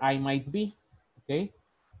or I might be, okay?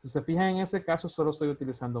 Si se fijan en ese caso, solo estoy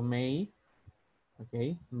utilizando may,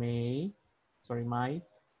 okay? May, sorry, might,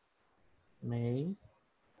 may,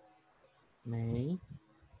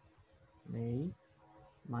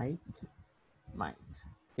 might,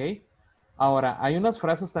 okay? Ahora, hay unas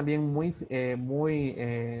frases también muy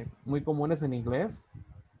comunes en inglés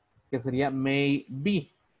que sería may be,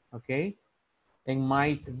 ¿ok? En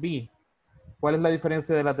might be. ¿Cuál es la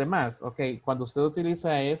diferencia de las demás? Ok, cuando usted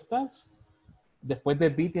utiliza estas, después de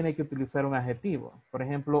be tiene que utilizar un adjetivo. Por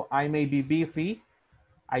ejemplo, I may be busy,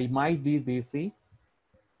 I might be busy,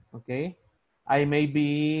 ¿ok? I may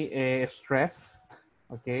be stressed,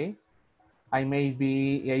 ¿ok? I may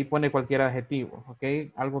be, y ahí pone cualquier adjetivo, ¿ok?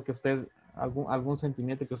 Algo que usted, algún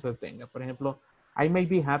sentimiento que usted tenga. Por ejemplo, I may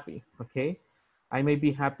be happy, ¿ok? I may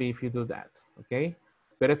be happy if you do that, ¿ok?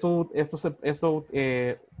 Pero eso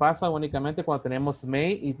pasa únicamente cuando tenemos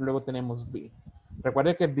may y luego tenemos be.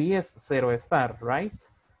 Recuerde que be es cero estar, right?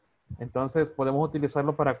 Entonces podemos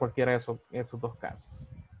utilizarlo para cualquiera de esos dos casos.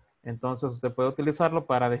 Entonces usted puede utilizarlo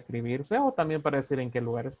para describirse o también para decir en qué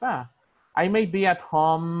lugar está. I may be at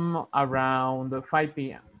home around 5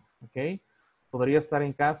 p.m. ¿Ok? Podría estar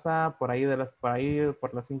en casa por ahí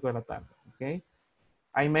por las 5 de la tarde. ¿Ok?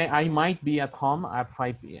 I might be at home at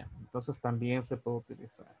 5 p.m. Entonces también se puede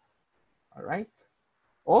utilizar. All right.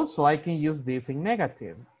 Also, I can use this in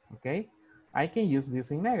negative. Okay. I can use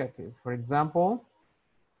this in negative. For example,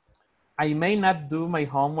 I may not do my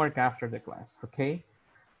homework after the class. Okay.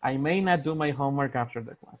 I may not do my homework after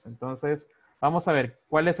the class. Entonces, vamos a ver,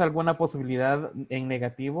 ¿cuál es alguna posibilidad en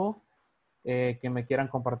negativo que me quieran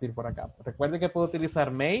compartir por acá? Recuerde que puedo utilizar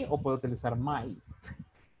may o puedo utilizar might.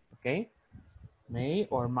 Ok. May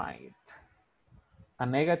or might. A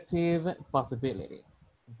negative possibility.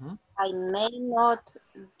 I may not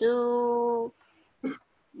do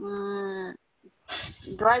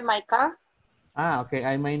drive my car. Ok.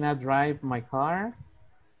 I may not drive my car.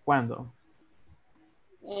 ¿Cuándo?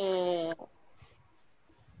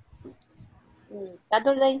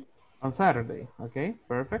 Saturday. On Saturday. Okay,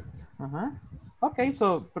 perfect. Okay,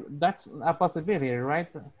 so that's a possibility, right?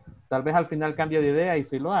 Tal vez al final cambia de idea y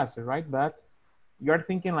sí lo hace, right? But you're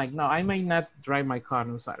thinking like, no, I may not drive my car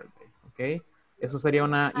on Saturday. Okay, eso sería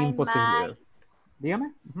una imposibilidad.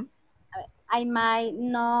 Dígame. I might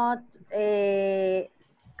not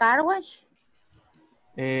car wash.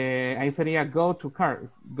 Ahí sería go to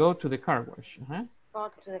the car wash. Ajá. Go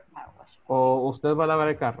to the car wash. O usted va a lavar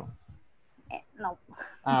el carro. No.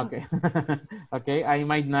 Ah, ok. Ok, I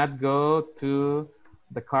might not go to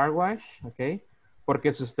the car wash, ok.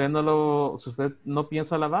 Porque si usted no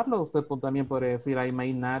piensa lavarlo, usted también puede decir I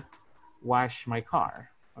might not wash my car,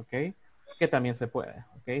 ok. Que también se puede,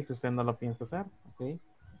 ok. Si usted no lo piensa hacer, ok.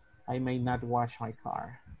 I may not wash my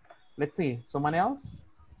car. Let's see, someone else?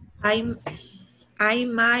 I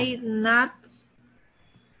might not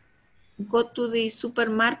go to the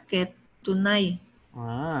supermarket tonight.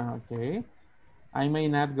 Ah, ok. I may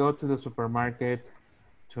not go to the supermarket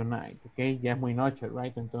tonight, ok. Ya es muy noche,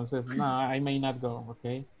 right? Entonces, no, I may not go,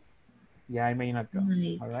 ok. Yeah, I may not go,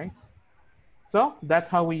 all right? So, that's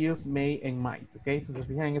how we use may and might, ok. Si se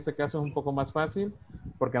fijan, en ese caso es un poco más fácil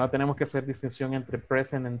porque no tenemos que hacer distinción entre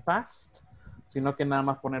present and past, sino que nada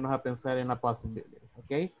más ponernos a pensar en la possibility,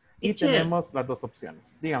 ok. Y tenemos las dos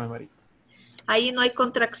opciones. Dígame, Marisa. Ahí no hay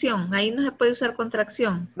contracción, ahí no se puede usar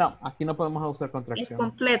contracción. No, aquí no podemos usar contracción. Es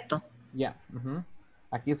completo. Ya,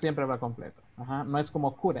 aquí siempre va completo. Ajá. No es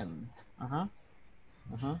como couldn't. Ajá.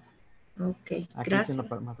 Ajá. Ok, Aquí gracias. sí no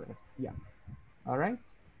podemos hacer eso. Ya. All right.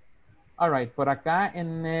 All right. Por acá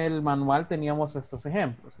en el manual teníamos estos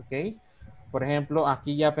ejemplos, ¿ok? Por ejemplo,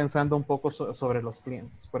 aquí ya pensando un poco sobre los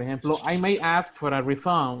clientes. Por ejemplo, I may ask for a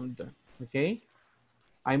refund, ¿ok?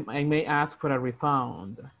 I may ask for a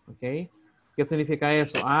refund, ¿ok? ¿Qué significa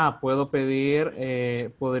eso? Ah, puedo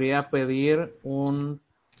pedir, podría pedir un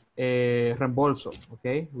reembolso, ¿ok?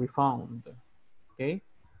 Refund, ¿ok?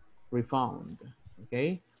 Refund, ¿ok?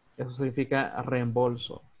 Eso significa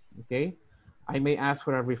reembolso, ¿ok? I may ask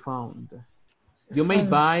for a refund. You may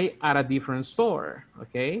buy at a different store,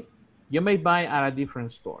 ¿ok? You may buy at a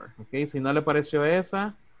different store, ¿ok? Si no le pareció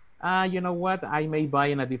esa, you know what? I may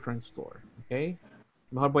buy in a different store, ¿ok?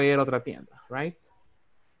 Mejor voy a ir a otra tienda, right?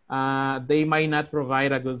 They might not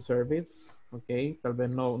provide a good service, ¿ok? Tal vez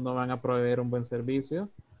no van a proveer un buen servicio.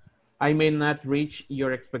 I may not reach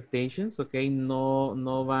your expectations, ¿ok?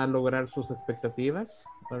 No va a lograr sus expectativas,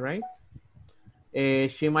 all right?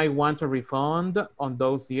 She might want a refund on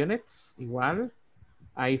those units, igual.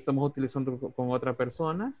 Ahí estamos utilizando con otra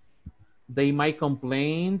persona. They might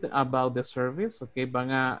complain about the service, ¿ok?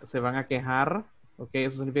 Se van a quejar, ¿ok?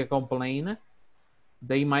 Eso significa complain.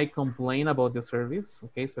 They might complain about the service,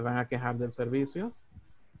 ¿ok? Se van a quejar del servicio.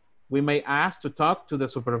 We may ask to talk to the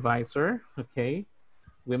supervisor, ¿ok?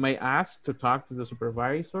 We may ask to talk to the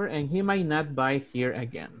supervisor and he might not buy here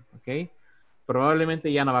again, ¿ok?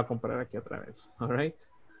 Probablemente ya no va a comprar aquí otra vez, all right?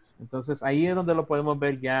 Entonces ahí es donde lo podemos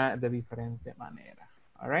ver ya de diferente manera,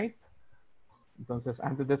 all right? Entonces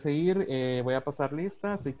antes de seguir voy a pasar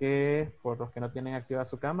lista, así que por los que no tienen activada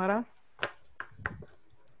su cámara,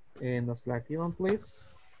 nos la activan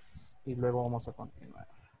please y luego vamos a continuar.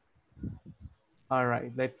 All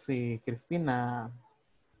right, let's see, Cristina.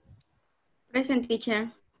 Present,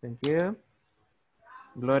 teacher. Thank you.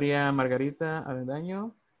 Gloria Margarita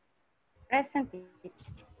Avendaño. Present,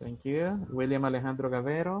 teacher. Thank you. William Alejandro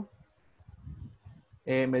Gavero.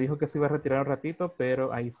 Me dijo que se iba a retirar un ratito,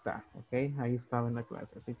 pero ahí está, ¿ok? Ahí estaba en la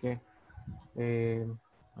clase, así que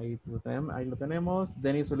ahí lo tenemos.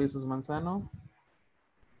 Denis Ulises Manzano.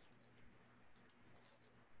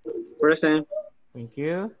 Present. Thank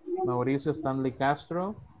you. Mauricio Stanley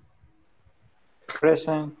Castro.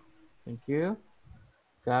 Present. Thank you.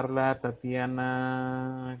 Carla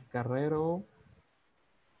Tatiana Carrero.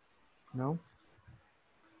 No.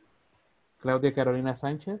 Claudia Carolina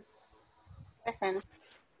Sánchez. Present.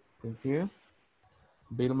 Thank you.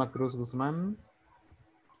 Vilma Cruz Guzmán.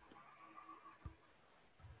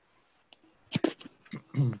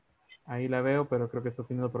 Ahí la veo, pero creo que está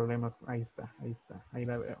teniendo problemas. Ahí está. Ahí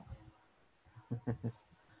la veo.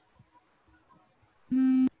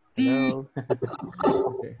 Hello.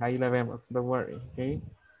 Okay, ahí la vemos. Don't worry. Okay.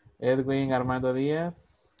 Edwin Armando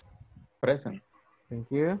Díaz. Present. Thank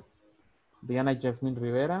you. Diana Jasmine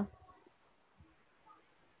Rivera.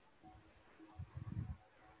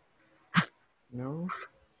 No.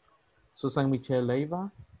 Susan Michelle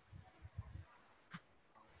Leiva.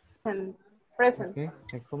 Present. Okay,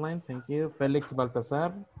 excellent. Thank you. Felix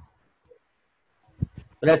Baltazar.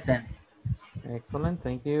 Present. Excellent.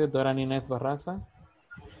 Thank you. Dora Ninez Barraza.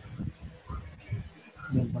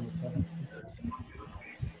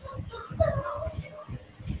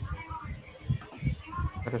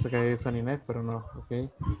 Parece que es Ninez, pero no. Okay.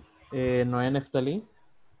 Noé Neftali.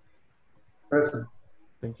 Present.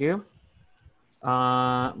 Thank you.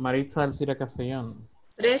 Maritza Alcira Castellón.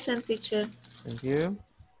 Present, teacher. Thank you.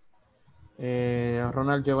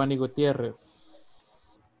 Ronald Giovanni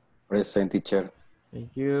Gutiérrez. Present, teacher.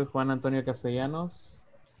 Thank you. Juan Antonio Castellanos.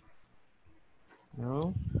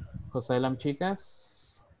 No. José Lam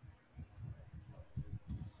Chicas.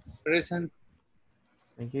 Present.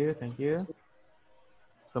 Thank you, thank you.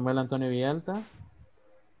 Samuel Antonio Villalta.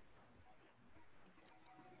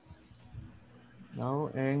 No.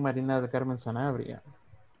 En Marina del Carmen Sanabria.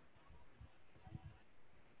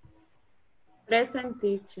 Present,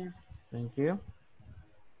 teacher. Thank you.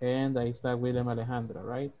 And ahí está William Alejandro,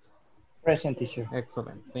 right? Present, teacher.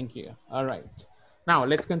 Excellent, thank you. All right. Now,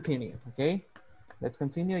 let's continue, okay? Let's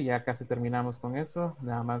continue. Ya casi terminamos con eso.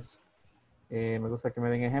 Nada más me gusta que me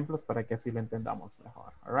den ejemplos para que así lo entendamos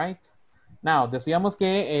mejor. All right. Now, decíamos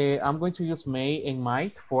que I'm going to use may and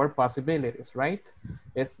might for possibilities, right?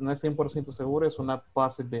 No es 100% seguro, es una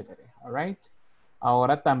possibility, all right?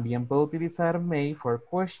 Ahora también puedo utilizar may for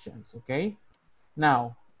questions, okay?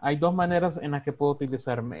 Now, hay dos maneras en las que puedo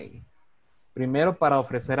utilizar may. Primero, para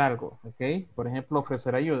ofrecer algo, ¿ok? Por ejemplo,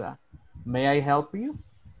 ofrecer ayuda. May I help you?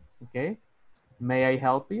 ¿Ok? May I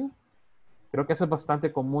help you? Creo que eso es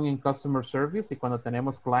bastante común en customer service y cuando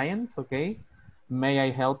tenemos clients, ¿ok? May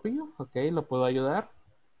I help you? ¿Ok? ¿Lo puedo ayudar?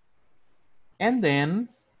 And then,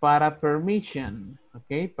 para permission,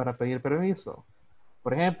 ¿ok? Para pedir permiso.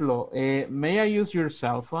 Por ejemplo, may I use your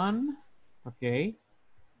cell phone? ¿Ok?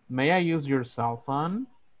 May I use your cell phone?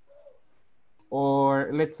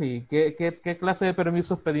 Or, let's see, ¿qué clase de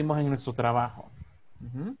permisos pedimos en nuestro trabajo?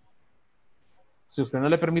 Si usted no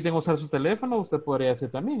le permiten usar su teléfono, usted podría decir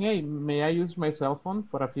también, hey, may I use my cell phone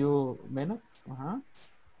for a few minutes? Ajá.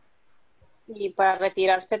 Y para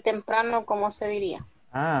retirarse temprano, ¿cómo se diría?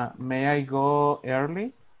 May I go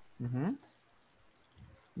early?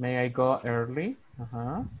 May I go early?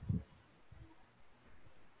 Ajá.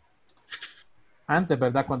 Antes,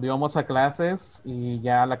 ¿verdad? Cuando íbamos a clases y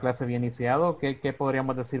ya la clase había iniciado, ¿qué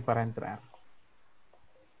podríamos decir para entrar?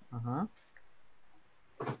 Ajá.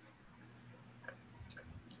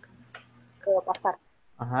 Puedo pasar.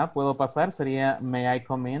 Ajá, puedo pasar. Sería, may I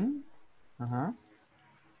come in? Ajá.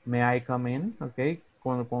 May I come in? Ok.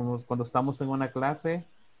 Cuando estamos en una clase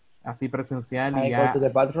así presencial y I ya. go to the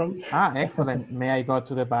bathroom. Excellent. May I go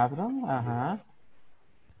to the bathroom? Ajá.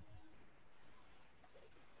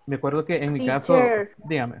 Me acuerdo que en mi caso, Teacher.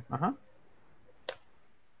 dígame. Ajá.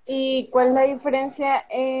 ¿Y cuál es la diferencia?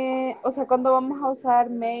 O sea, cuando vamos a usar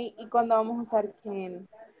may y cuando vamos a usar can.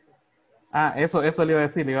 Eso le iba a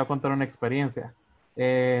decir, le iba a contar una experiencia.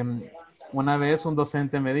 Una vez un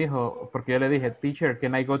docente me dijo, porque yo le dije, teacher,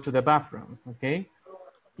 can I go to the bathroom? ¿Ok?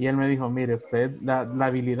 Y él me dijo, mire, usted la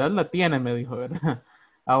habilidad la tiene, me dijo, ¿verdad?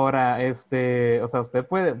 Ahora, o sea, usted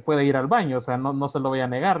puede ir al baño, o sea, no se lo voy a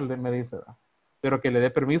negar, me dice, ¿verdad? Pero que le dé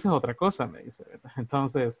permiso es otra cosa, me dice, ¿verdad?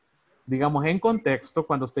 Entonces, digamos, en contexto,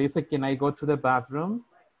 cuando usted dice, can I go to the bathroom?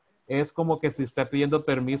 Es como que si está pidiendo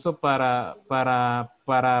permiso para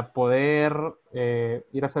poder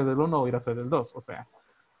ir a hacer del 1 o ir a hacer del 2. O sea,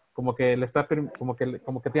 como que le está, como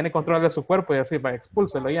que tiene control de su cuerpo y así, va,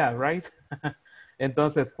 expúlselo ya, right?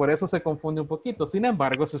 Entonces, por eso se confunde un poquito. Sin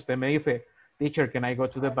embargo, si usted me dice, teacher, can I go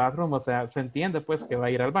to the bathroom? O sea, se entiende pues que va a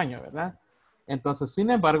ir al baño, ¿verdad? Entonces, sin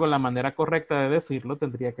embargo, la manera correcta de decirlo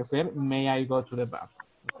tendría que ser, may I go to the bathroom?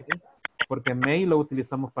 ¿Okay? Porque may lo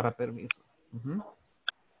utilizamos para permiso.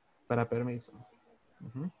 Para permiso.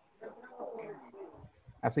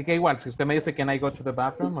 Así que igual, si usted me dice, can I go to the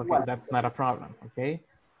bathroom? Okay, that's not a problem, ok.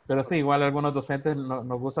 Pero sí, igual algunos docentes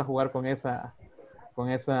nos gusta jugar con eso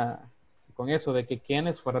de que can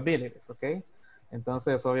es for abilities, ok.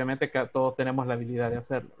 Entonces, obviamente que todos tenemos la habilidad de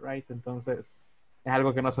hacerlo, right? Entonces, es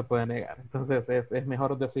algo que no se puede negar. Entonces, es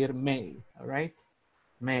mejor decir may, all right?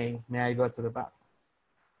 May I go to the bathroom?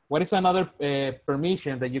 What is another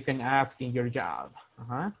permission that you can ask in your job?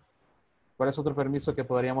 ¿Cuál es otro permiso que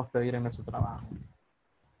podríamos pedir en nuestro trabajo?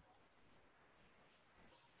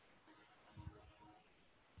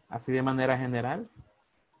 Así de manera general.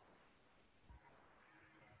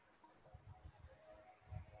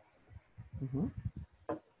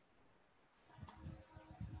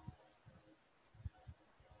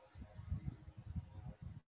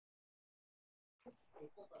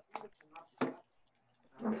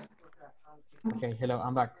 Okay, hello,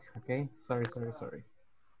 I'm back. Okay, sorry.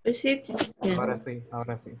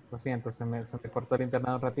 Ahora sí. Lo siento, se me cortó el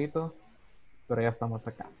internet un ratito, pero ya estamos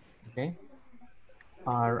acá. Okay.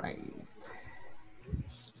 All right.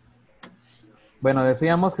 Bueno,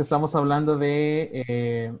 decíamos que estamos hablando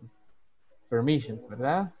de permissions,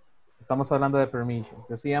 ¿verdad? Estamos hablando de permissions.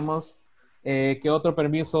 Decíamos ¿qué otro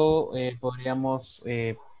permiso podríamos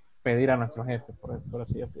pedir a nuestro jefe, por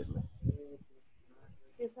así decirlo?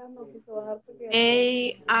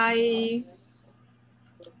 May I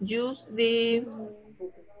use the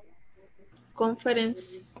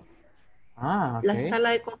conference, Ah, la okay. sala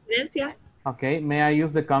de conferencia. Okay, may I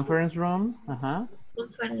use the conference room?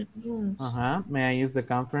 Conference rooms. May I use the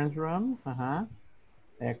conference room?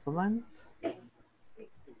 Excellent.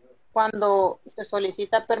 Cuando se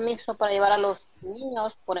solicita permiso para llevar a los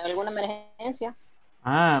niños por alguna emergencia.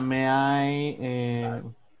 May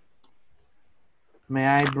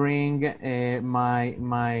I bring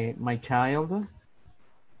my child?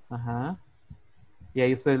 Y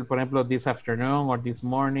ahí usted, por ejemplo, this afternoon or this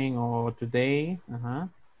morning or today.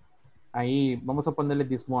 Ahí vamos a ponerle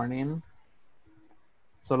this morning.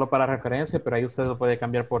 Solo para referencia, pero ahí usted lo puede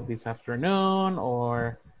cambiar por this afternoon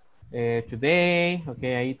or today. Ok,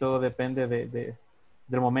 ahí todo depende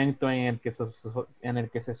del momento en el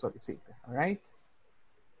que se solicite. All right.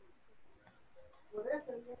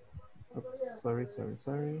 Oops, sorry.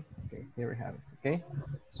 Okay, here we have it. Okay.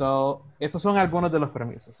 So, estos son algunos de los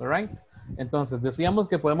permisos. All right. Entonces, decíamos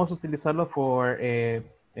que podemos utilizarlo for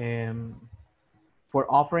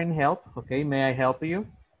offering help. Okay, may I help you?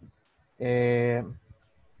 Yeah,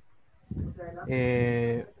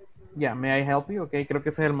 may I help you? Okay, creo que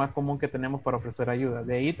ese es el más común que tenemos para ofrecer ayuda.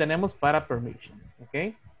 De ahí tenemos para permission.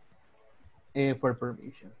 Okay. For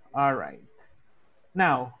permission. All right.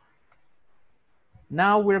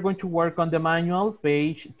 Now we're going to work on the manual,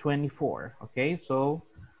 page 24. Okay, so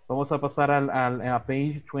vamos a pasar a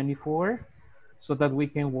page 24 so that we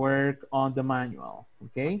can work on the manual.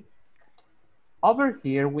 Okay. Over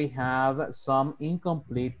here we have some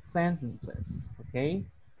incomplete sentences. Okay.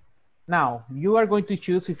 Now, you are going to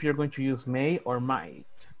choose if you're going to use may or might.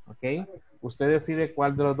 Okay. Usted decide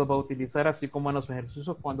cuál de los dos va a utilizar, así como en los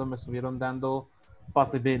ejercicios cuando me estuvieron dando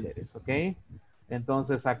possibilities. Okay.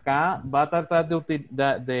 Entonces acá va a tratar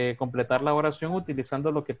de completar la oración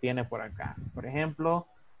utilizando lo que tiene por acá. Por ejemplo,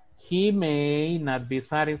 he may not be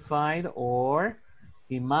satisfied or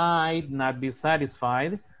he might not be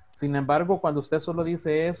satisfied. Sin embargo, cuando usted solo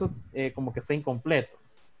dice eso, como que está incompleto.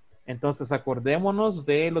 Entonces acordémonos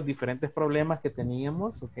de los diferentes problemas que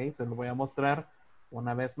teníamos. Ok, se los voy a mostrar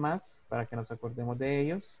una vez más para que nos acordemos de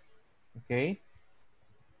ellos. Ok.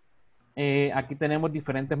 Aquí tenemos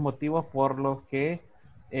diferentes motivos por los que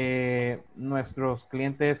nuestros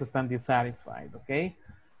clientes están dissatisfied, ¿ok?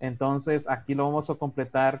 Entonces, aquí lo vamos a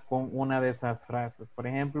completar con una de esas frases. Por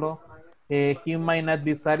ejemplo, he might not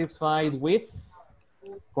be satisfied with.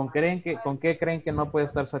 ¿Con qué creen que no puede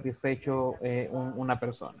estar satisfecho una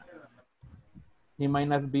persona? He might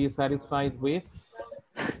not be satisfied with.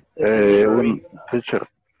 Teacher,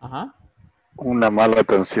 Ajá. una mala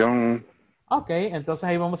atención. Ok, entonces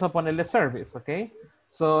ahí vamos a ponerle service, ok?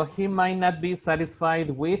 So he might not be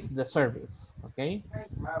satisfied with the service, ok?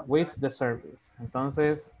 With the service.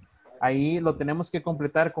 Entonces ahí lo tenemos que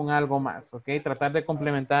completar con algo más, ok? Tratar de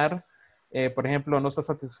complementar, por ejemplo, no está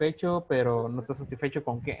satisfecho, pero no está satisfecho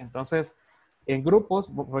con qué. Entonces, en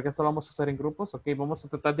grupos, porque esto lo vamos a hacer en grupos, ok? Vamos a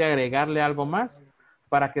tratar de agregarle algo más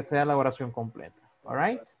para que sea la oración completa, all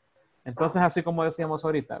right? Entonces, así como decíamos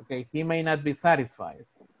ahorita, ok, he may not be satisfied,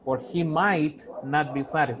 or he might not be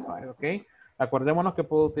satisfied, ok. Acordémonos que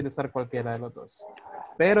puedo utilizar cualquiera de los dos,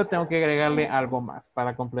 pero tengo que agregarle algo más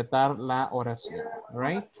para completar la oración,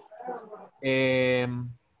 right?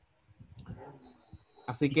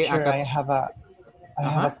 Así que Teacher, acá... I have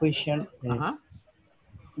a question.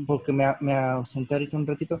 Porque me ausenté ahorita un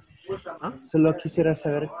ratito. Solo quisiera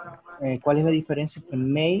saber cuál es la diferencia entre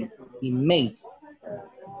may y mate.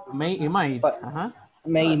 May y might.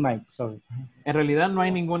 May y might, sorry. En realidad no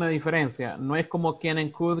hay ninguna diferencia. No es como can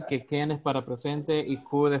and could, que can es para presente y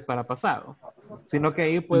could es para pasado. Sino que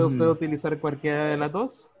ahí puede usted utilizar cualquiera de las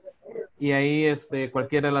dos. Y ahí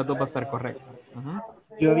cualquiera de las dos va a estar correcta.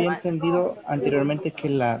 Yo había entendido anteriormente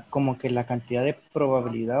que como que la cantidad de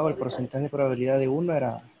probabilidad o el porcentaje de probabilidad de uno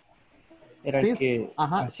era Sí, el que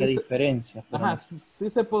hacía diferencia. Pero sí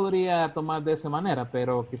se podría tomar de esa manera,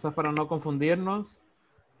 pero quizás para no confundirnos,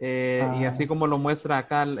 y así como lo muestra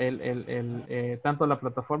acá tanto la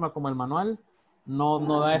plataforma como el manual,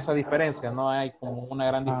 no da esa diferencia, no hay como una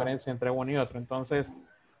gran diferencia entre uno y otro. Entonces,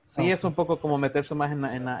 sí es un poco como meterse más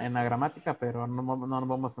en la gramática, pero no nos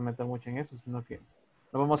vamos a meter mucho en eso, sino que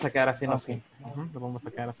lo vamos a quedar así en así. Lo vamos a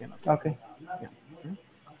quedar así en así. Ok.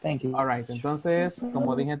 Thank you. All right, entonces,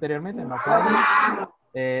 como dije anteriormente,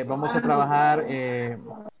 vamos a trabajar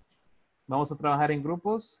en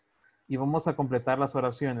grupos y vamos a completar las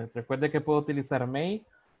oraciones. Recuerde que puedo utilizar may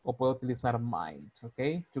o puedo utilizar might,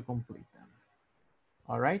 ¿ok? To complete them.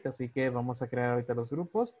 All right, así que vamos a crear ahorita los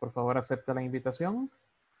grupos. Por favor, acepta la invitación.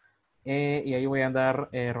 Y ahí voy a andar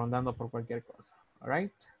rondando por cualquier cosa. All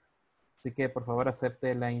right. Así que, por favor,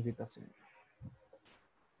 acepte la invitación.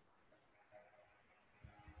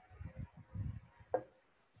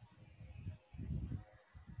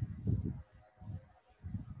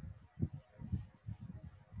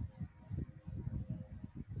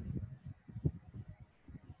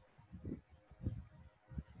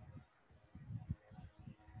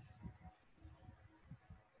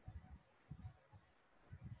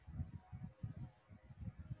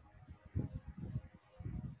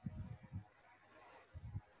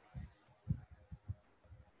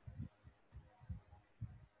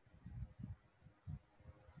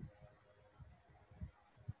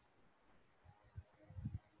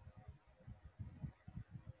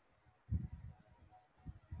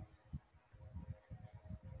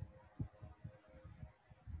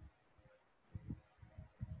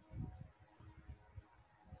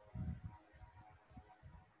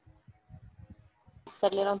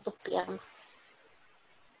 salieron tus piernas.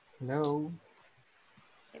 Hello.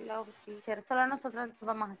 Hello, teacher. Solo nosotros lo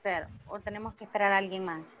vamos a hacer o tenemos que esperar a alguien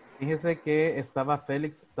más. Fíjese que estaba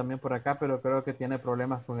Félix también por acá, pero creo que tiene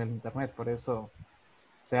problemas con el internet, por eso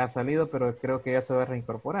se ha salido, pero creo que ya se va a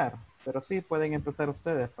reincorporar. Pero sí, pueden empezar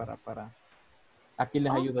ustedes para... Aquí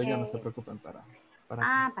les ayudo yo, no se preocupen para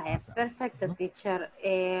Vaya, perfecto, teacher.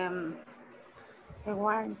 The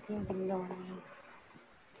warranty below.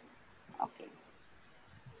 Ok.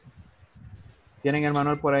 ¿Tienen el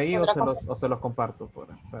manual por ahí o se los comparto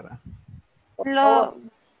para... Lo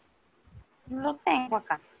tengo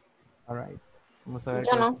acá. All right. Vamos a ver.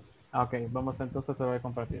 Yo no. Ok, vamos entonces se lo voy a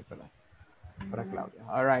compartir para Claudia.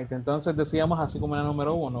 All right, entonces decíamos así como en la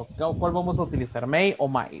número 1. ¿Cuál vamos a utilizar? ¿May o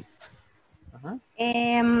might? Ajá.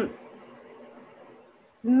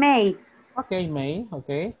 May. Ok, may,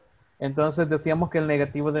 ok. Entonces decíamos que el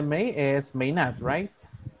negativo de may es may not, right?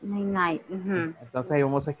 May not. Entonces ahí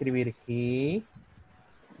vamos a escribir he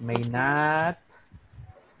may not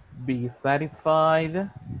be satisfied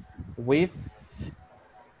with,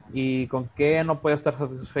 y con qué no puede estar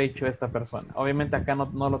satisfecho esta persona. Obviamente acá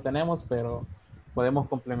no lo tenemos, pero podemos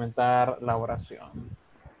complementar la oración.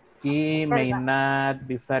 He may not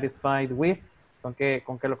be satisfied with, ¿con qué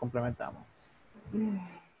lo complementamos?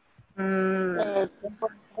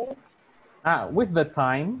 With the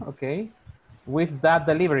time, ok. With that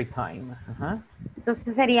delivery time. Ajá.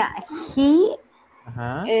 Entonces sería he.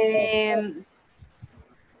 Ajá.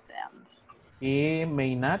 He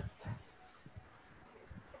may not.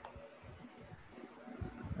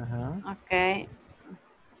 Ajá. Ok.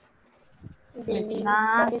 Be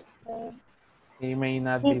satisfied. He may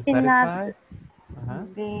not be satisfied. Ajá.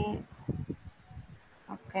 Ok.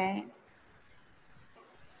 Okay.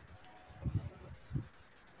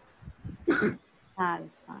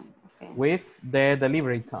 With the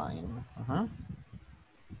delivery time. Ajá.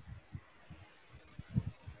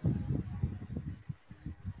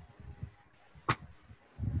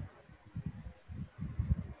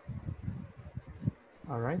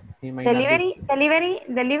 All right. He may Delivery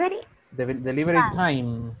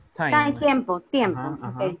time. Tiempo. Ajá,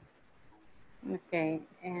 ajá. Ok.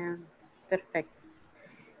 Perfecto.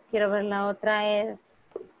 Quiero ver la otra es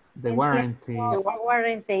The warranty.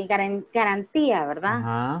 Warranty, garantía, ¿verdad?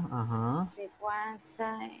 Ajá, ajá. The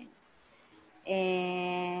warranty.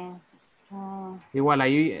 Igual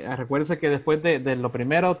ahí, recuérdese que después de lo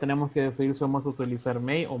primero tenemos que decidir si vamos a utilizar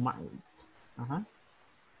may o might. Ajá.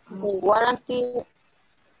 The warranty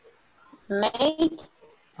made.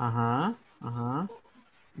 Ajá, ajá.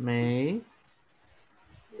 May.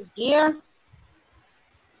 Year.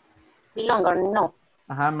 Be longer, no.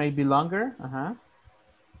 Ajá, may be longer. Ajá.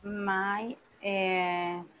 My,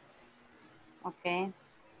 ok.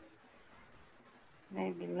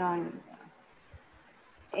 May be longer.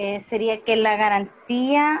 Sería que la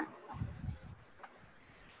garantía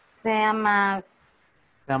sea más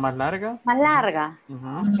larga. Más larga.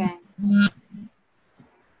 Okay.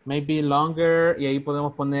 Maybe longer, y ahí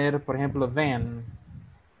podemos poner, por ejemplo, than.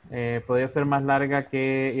 Podría ser más larga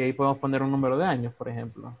que, y ahí podemos poner un número de años, por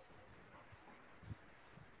ejemplo.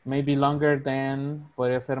 Maybe longer than,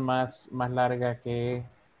 podría ser más larga que,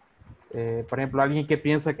 por ejemplo, alguien que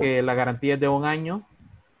piensa que la garantía es de un año.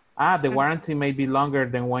 The warranty may be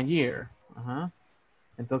longer than 1 year. Ajá.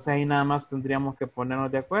 Entonces ahí nada más tendríamos que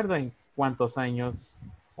ponernos de acuerdo en cuántos años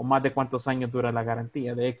o más de cuántos años dura la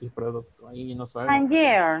garantía de X producto. Ahí no sabemos. 1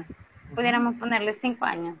 year. Pudiéramos ponerle 5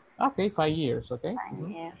 años. Ok, 5 years, ok. 5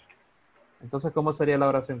 years. Entonces, ¿cómo sería la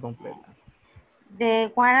oración completa?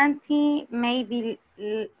 The warranty may be,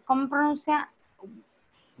 ¿cómo pronuncia?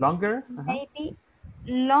 Longer. Maybe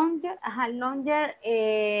longer, longer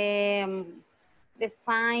the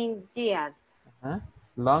 5 years. Ajá.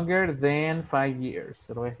 Longer than 5 years.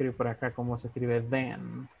 Se lo voy a escribir por acá como se escribe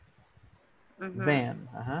than. Than,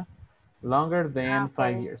 ajá. Longer than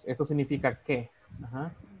 5 years. Esto significa que.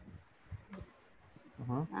 Ajá.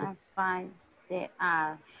 Ajá. 5 years,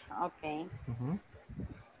 ok. Ajá.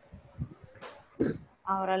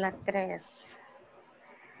 Ahora la 3.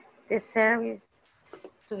 The service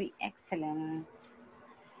to be excellent.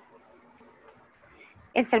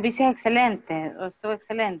 El servicio es excelente, o su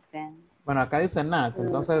excelente. Bueno, acá dice not,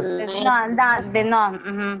 entonces... No.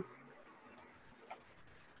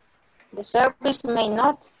 The service may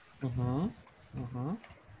not.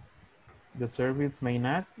 The service may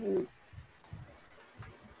not.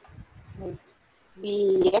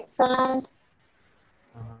 Be excellent.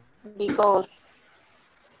 Because.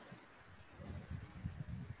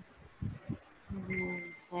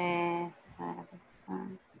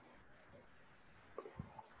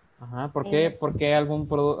 Ajá. ¿Por qué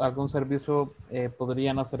algún servicio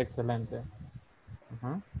podría no ser excelente?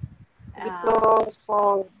 Ajá. Because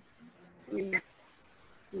for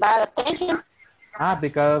bad attention.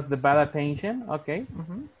 Because the bad attention. Ok.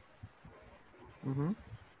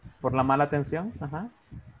 Por la mala atención. Ajá.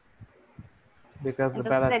 Because the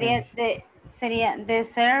bad Entonces attention. sería the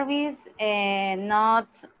service, not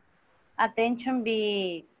attention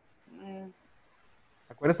be.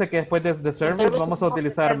 Acuérdese que después de the service vamos a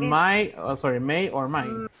utilizar may or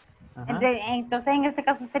might. Ajá. Entonces en este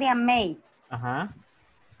caso sería may. Ajá.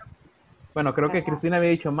 Bueno, creo que Cristina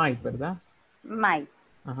había dicho might, ¿verdad? Might.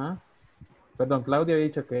 Ajá. Perdón, Claudia había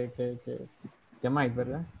dicho que might,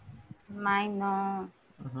 ¿verdad? Might no.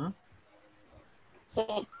 Ajá. Sí.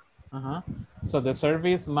 Ajá. So the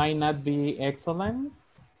service might not be excellent.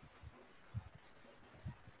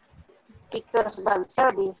 Because bad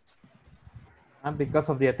service.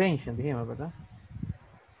 Because of the attention, dijimos, ¿verdad?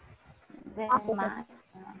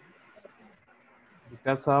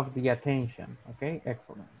 Because of the attention. Okay,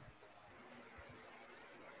 excellent.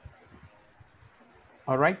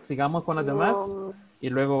 All right, sigamos con las demás y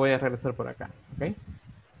luego voy a regresar por acá. Okay.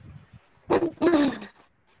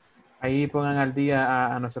 Ahí pongan al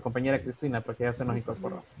día a nuestra compañera Cristina porque ya se nos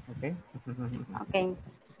incorporó. Okay. Okay.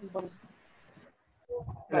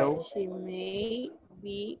 Hello. She may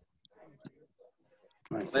be.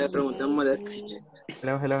 Vaya, preguntémosle.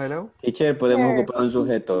 Hello. Teacher, podemos ocupar un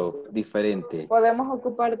sujeto diferente Podemos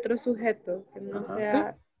ocupar otro sujeto que no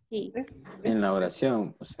sea he. en la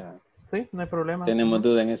oración, o sea. Sí, no hay problema. Tenemos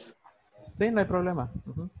duda en eso. Sí, no hay problema.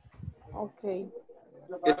 Ok.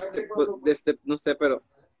 No sé, pero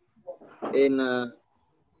en la,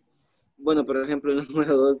 bueno, por ejemplo, en el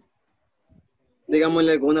número 2,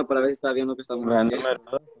 digámosle alguna para ver si está bien lo que estamos haciendo.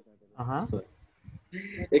 Ajá.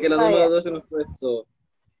 Es que la número 2 hemos puesto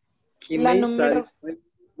he La may número... satisfy.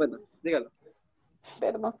 Bueno, dígalo.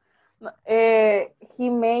 Perdón. No, he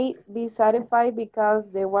may be satisfied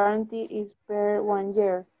because the warranty is per 1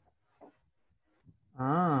 year.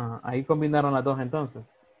 Ahí combinaron las dos entonces.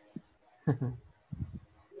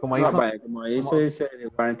 Como ahí, como ahí se dice the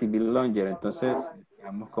warranty be longer, entonces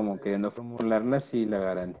estamos como queriendo formularla si la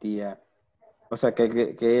garantía, o sea,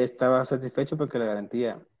 que estaba satisfecho porque la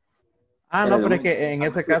garantía. No, pero es que en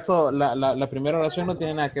ese caso la primera oración no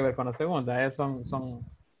tiene nada que ver con la segunda, son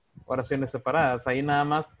oraciones separadas. Ahí nada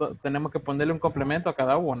más tenemos que ponerle un complemento a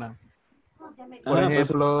cada una. Por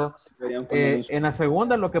ejemplo, en la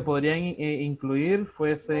segunda lo que podrían incluir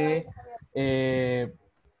fuese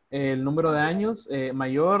el número de años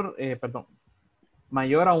mayor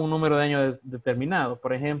a un número de años determinado.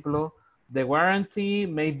 Por ejemplo, the warranty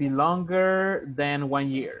may be longer than 1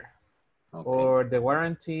 year. Or the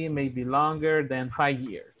warranty may be longer than 5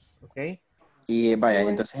 years. Okay. Y vaya,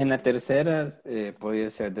 entonces en la tercera podría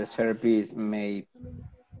ser the service may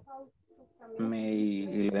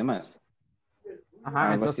y lo demás.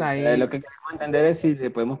 Ajá, algo entonces así. ahí... Lo que queremos entender es si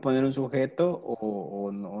le podemos poner un sujeto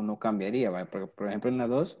o no cambiaría. ¿Vale? Por ejemplo, en la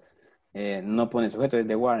 2 no pone sujeto, es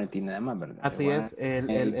de warranty nada más, ¿verdad? Así es,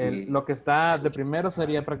 lo que está de primero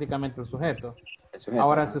sería prácticamente el sujeto.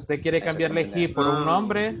 Ahora, si usted quiere cambiarle he por un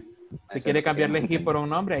nombre,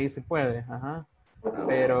 ahí se puede. Ajá.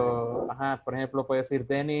 Pero, por ejemplo, puede decir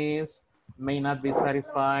Dennis may not be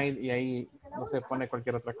satisfied y ahí no se pone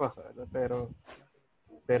cualquier otra cosa, ¿verdad?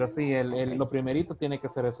 Pero sí, lo primerito tiene que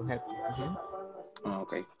ser el sujeto.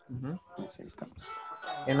 Ok. Así estamos.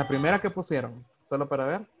 En la primera que pusieron, solo para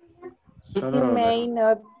ver. He may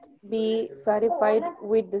not be satisfied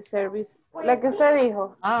with the service. La que usted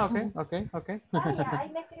dijo. Ok.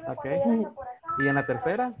 ¿Y en la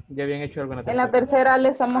tercera? ¿Ya habían hecho alguna tercera? En la tercera le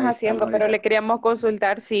estamos haciendo, pero le queríamos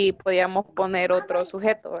consultar si podíamos poner otro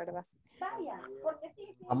sujeto, ¿verdad?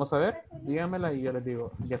 Vamos a ver, díganmela y yo les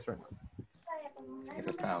digo yes or no.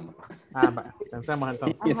 Eso estábamos. Pensemos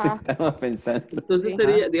entonces. Eso estábamos pensando. Entonces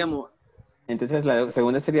sería, digamos. Entonces la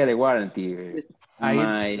segunda sería de warranty.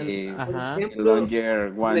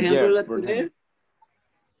 Longer 1 year. La 3.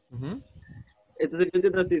 Entonces yo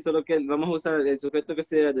entiendo así, solo que vamos a usar el sujeto que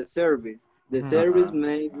sea the service. The service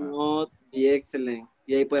may not be excellent.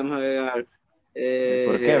 Y ahí podemos agregar. ¿Por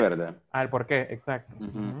qué, verdad? El por qué, exacto.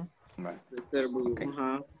 Vale. The service,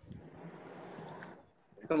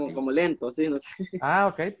 como lento, sí, no sé.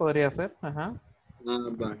 Ok, podría ser.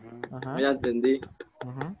 Ya entendí.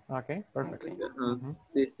 Ok, perfecto.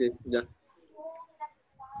 Sí, ya.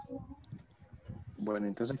 Bueno,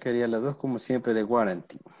 entonces quería las dos como siempre de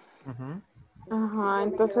warranty.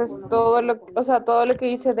 Entonces todo lo que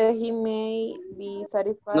dice de he may be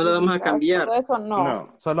satisfied. No lo vamos a cambiar. Todo eso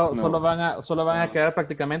no. Solo van a quedar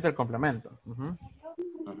prácticamente el complemento.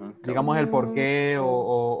 digamos el por qué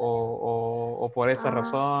o por esa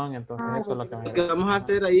razón, entonces eso es lo que me Lo que vamos a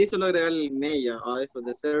hacer ahí es solo agregar el may a eso,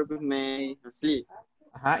 the service may, así.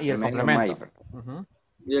 Ajá, y el May o complemento. may.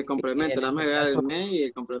 Y el complemento, En le vamos a ese agregar el caso, may y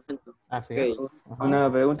el complemento. Así Okay. es.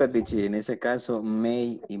 una pregunta, Tichi. En ese caso,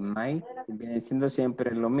 may y might vienen siendo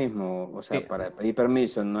siempre lo mismo. O sea, Sí. para pedir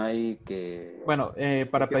permiso no hay que... Bueno,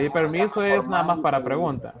 para que pedir uno sea permiso más es nada más formal para y uno sea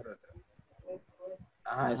pregunta. más otro.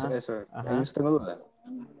 Ajá, Ajá, en ajá. eso tengo duda.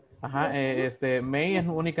 Ajá, may es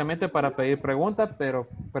únicamente para pedir pregunta, pero,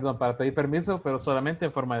 perdón, para pedir permiso, pero solamente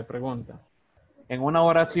en forma de pregunta. En una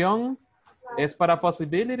oración es para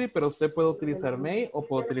possibility, pero usted puede utilizar may o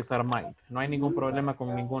puede utilizar might. No hay ningún problema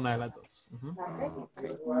con ninguna de las dos. Ujú.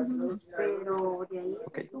 Pero de ahí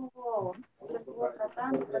Ok. estuvo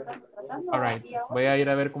tratando. All right. Voy a ir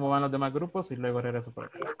a ver cómo van los demás grupos y luego regreso por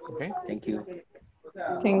acá. Ok. Thank you.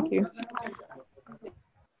 Thank you.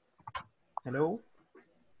 Hello.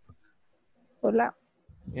 Hola.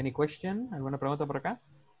 Any question? ¿Alguna pregunta por acá?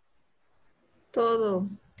 Todo,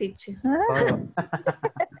 teacher. Todo.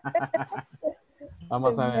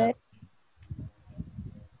 Vamos a ver.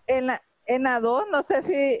 En la 2, no sé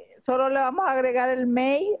si solo le vamos a agregar el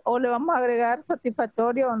may o le vamos a agregar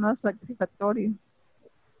satisfactorio o no satisfactorio.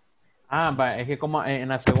 Va, es que como en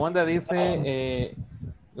la segunda dice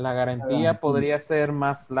la garantía podría ser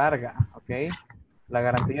más larga, ¿ok? La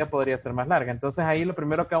garantía podría ser más larga. Entonces ahí lo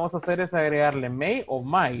primero que vamos a hacer es agregarle may o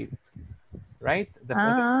might, right?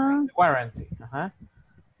 Después de warranty. Ajá.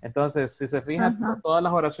 Entonces, si se fija, todas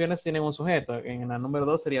las oraciones tienen un sujeto. En la número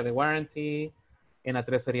 2 sería the warranty, en la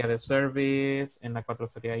 3 sería the service, en la 4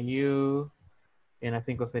 sería you, en la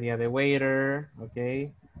 5 sería the waiter, ¿ok?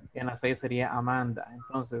 En la 6 sería Amanda.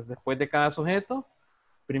 Entonces, después de cada sujeto,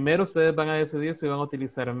 primero ustedes van a decidir si van a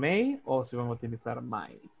utilizar may o si van a utilizar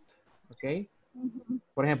might, ¿ok?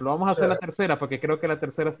 Por ejemplo, vamos a hacer la tercera porque creo que la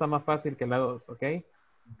tercera está más fácil que la 2, ¿ok?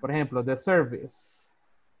 Por ejemplo, the service.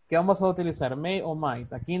 ¿Qué vamos a utilizar? May o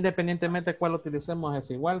might. Aquí independientemente de cuál utilicemos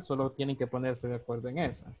es igual, solo tienen que ponerse de acuerdo en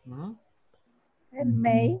esa. El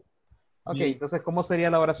may. Ok, entonces, ¿cómo sería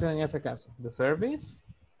la oración en ese caso? The service.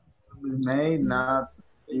 May not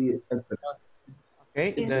be excellent.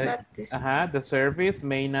 Okay, the service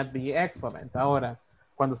may not be excellent. Ahora,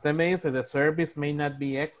 cuando usted me dice the service may not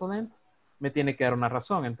be excellent, me tiene que dar una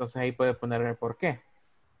razón. Entonces ahí puede poner el por qué.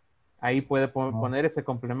 Ahí puede poner ese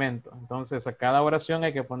complemento. Entonces a cada oración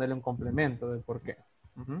hay que ponerle un complemento del por qué.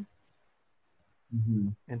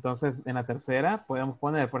 Entonces en la tercera podemos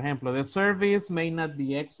poner, por ejemplo, the service may not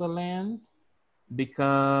be excellent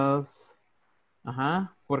because...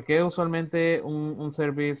 Ajá. ¿Por qué usualmente un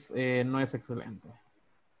service no es excelente?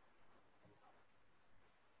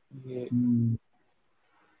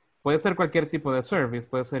 Puede ser cualquier tipo de service.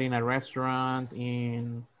 Puede ser in a restaurant,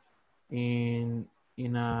 in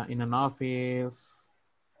an office,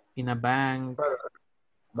 in a bank.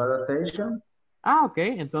 Validation. Ok.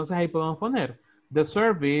 Entonces ahí podemos poner the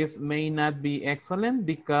service may not be excellent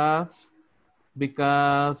because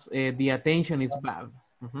the attention is bad.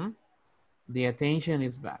 The attention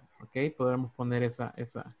is bad. Ok. Podemos poner esa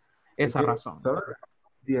razón. Sorry.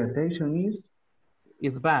 The attention is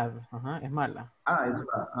bad. Ajá. Es mala. it's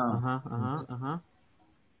bad. Ajá.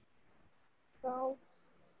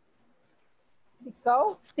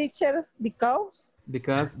 Because, teacher, because.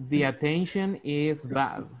 Because the attention is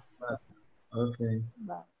bad. Okay.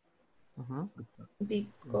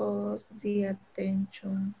 Because the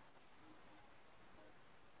attention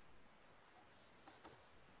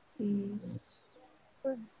is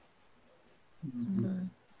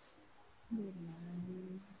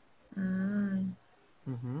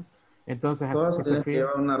Entonces, Todas si se tienen que fija,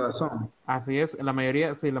 llevar una razón. así es, la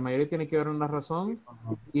mayoría tiene que haber una razón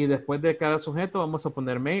y después de cada sujeto vamos a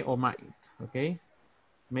poner may o might, ¿ok?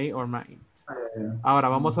 May or might. Ahora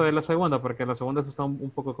vamos a ver la segunda porque la segunda está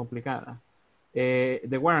un poco complicada.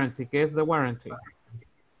 The warranty, ¿qué es the warranty?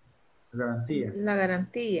 Garantía. La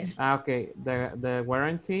garantía. Ok, the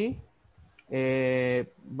warranty.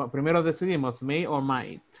 Primero decidimos may or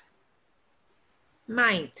might.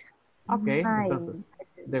 Might. Ok, entonces,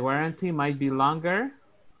 the warranty might be longer.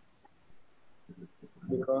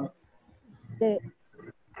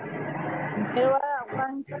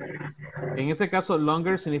 En este caso,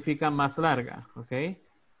 longer significa más larga, ¿ok?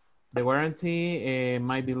 The warranty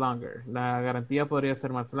might be longer. La garantía podría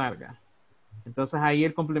ser más larga. Entonces ahí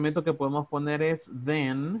el complemento que podemos poner es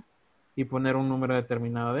then y poner un número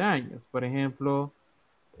determinado de años. Por ejemplo,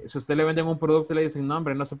 si usted le venden un producto y le dicen, no,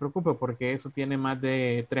 hombre, no se preocupe porque eso tiene más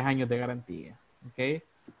de 3 años de garantía, ¿ok?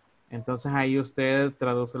 Entonces ahí usted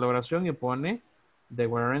traduce la oración y pone the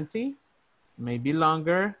warranty may be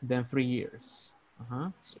longer than 3 years,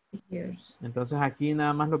 Ajá. 3 years. Entonces aquí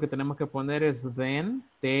nada más lo que tenemos que poner es then,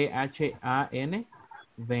 T-H-A-N,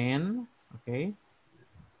 then, ok.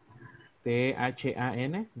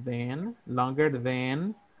 T-H-A-N, then, longer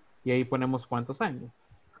than, y ahí ponemos cuántos años.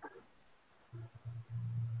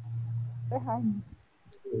 3 años.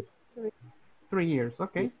 3 years,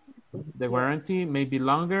 ok. The warranty may be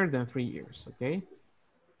longer than 3 years, ok.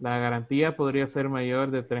 La garantía podría ser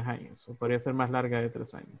mayor de 3 años, o podría ser más larga de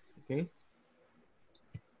 3 años, ok.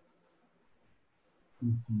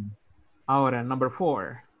 Ahora, number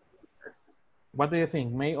 4. What do you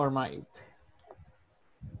think, may or might?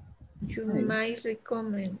 You might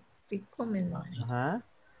recommend. Ajá.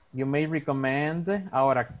 You may recommend.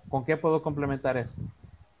 Ahora, ¿con qué puedo complementar esto?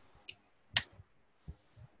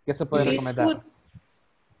 ¿Qué se puede This recomendar? food.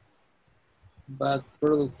 Bad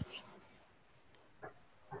products.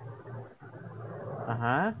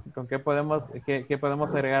 Ajá. ¿Con qué podemos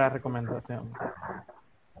agregar a recomendación?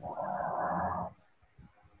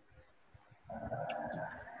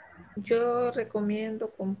 Yo recomiendo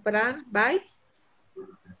comprar, buy.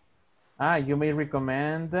 You may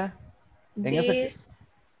recommend. This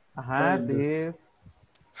Ajá,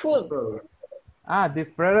 this. food.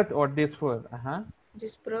 This product or this food. Ajá.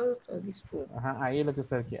 This product or this food. Ajá, ahí lo que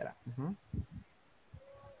usted quiera. Ujú.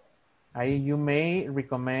 Ahí you may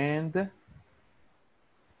recommend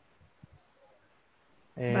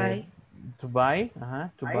Buy. to buy.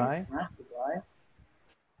 Ajá, to buy.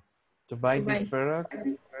 To buy To this buy. product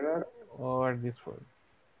or this food.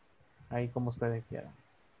 Ahí como ustedes quieran.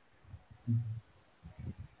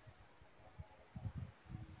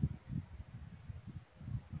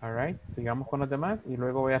 All right, sigamos con los demás y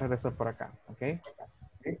luego voy a regresar por acá, ¿ok?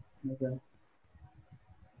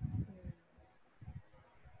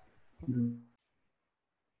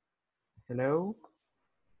 Hello.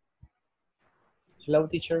 Hello,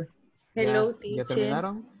 teacher. Hello, ¿Ya teacher.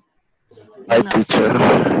 terminaron? Hi, No.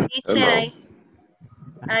 teacher. Teacher,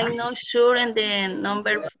 Hello. I'm not sure in the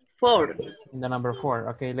number 4. In the number 4.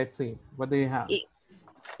 Okay, let's see. What do you have?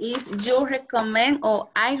 Is you recommend or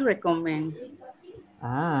I recommend?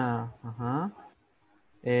 Ajá.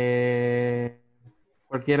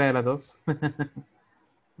 Cualquiera de las dos.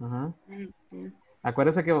 Ajá.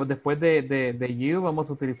 Acuérdense que después de you vamos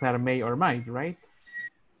a utilizar may or might, right?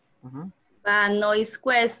 Ajá. But no is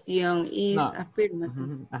question, is No.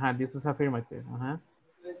 affirmative. Ajá, this is affirmative. Ajá.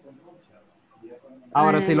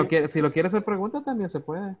 Ahora, si lo quiere hacer pregunta, también se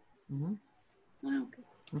puede. Ujú. Okay.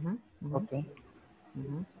 Ujú. Okay.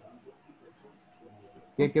 Ujú.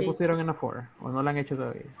 ¿Qué pusieron en la 4? ¿O no la han hecho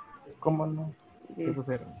todavía? ¿Cómo no? ¿Qué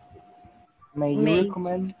pusieron? May you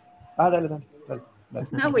recommend? Dale.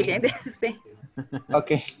 No, William, sí.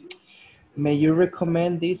 Okay. May you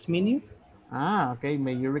recommend this menu? Okay.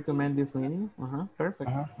 May you recommend this menu? Perfect.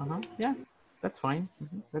 Yeah, that's fine.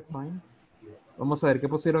 That's fine. Vamos a ver, ¿qué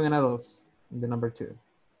pusieron en la 2? The number 2.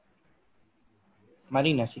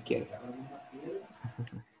 Marina, si quiere.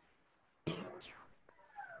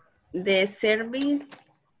 The service.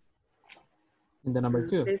 In the number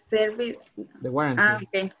 2. The service. The warranty.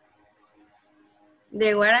 Okay.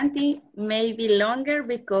 The warranty may be longer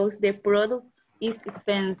because the product is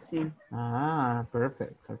expensive.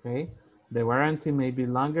 Perfect. Okay. The warranty may be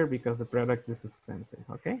longer because the product is expensive.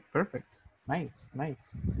 Okay, perfect. Nice.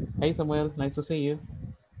 Hey, Samuel, nice to see you.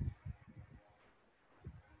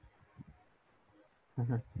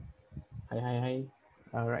 Hi.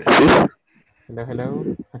 All right.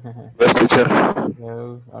 Hello. Yes, teacher.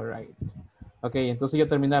 Hello. All right. Okay, entonces ya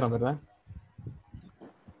terminaron, ¿verdad?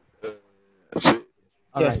 Sí.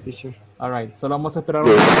 All Yes, right. teacher. All right. Solo vamos a esperar un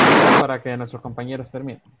momento para que nuestros compañeros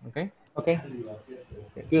terminen. Okay.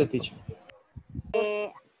 Good, teacher.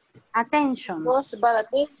 Attention.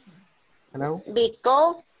 Hello.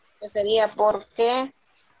 Because, que sería porque.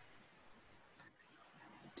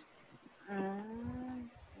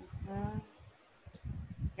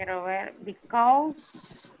 Quiero ver, because.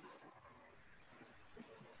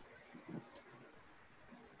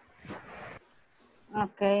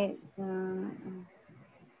 Ok.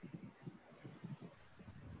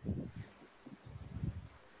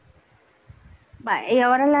 Vale, y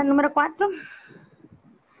ahora la número 4.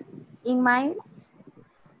 In my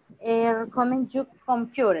recommend you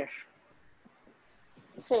computer.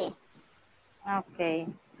 Sí. Ok.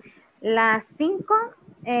 La 5.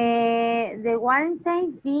 The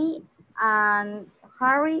warranty be and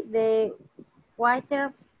hurry the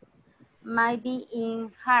waiter might be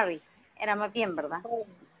in hurry. Era más bien, ¿verdad?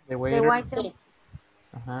 The waiter. Sí.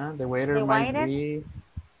 The waiter might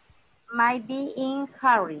be in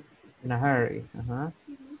hurry. in a hurry.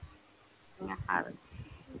 In a hurry.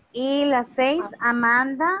 Y la 6,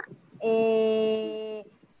 Amanda May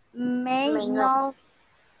not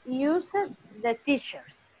use the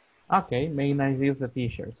teachers. Okay, may not use the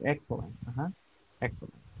t-shirts. Excellent.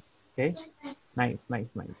 Excellent. Okay. Nice,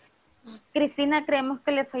 nice, nice. Cristina, creemos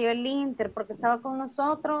que le falló el Inter porque estaba con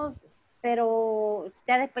nosotros, pero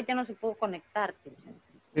ya después ya no se pudo conectar.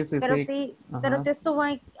 Sí, sí, Pero sí. sí, pero sí estuvo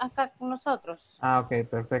ahí, acá con nosotros. Ah, ok,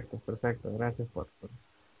 perfecto, perfecto. Gracias por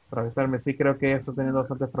avisarme. Sí, creo que está teniendo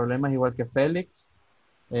bastantes problemas, igual que Félix.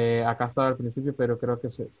 Acá estaba al principio, pero creo que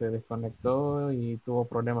se desconectó y tuvo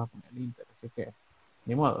problemas con el Inter. Así que,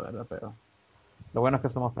 ni modo, ¿verdad? Pero lo bueno es que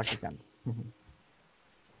estamos practicando.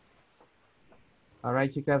 All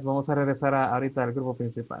right, chicas, vamos a regresar ahorita al grupo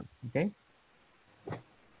principal, ¿ok?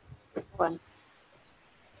 Bueno.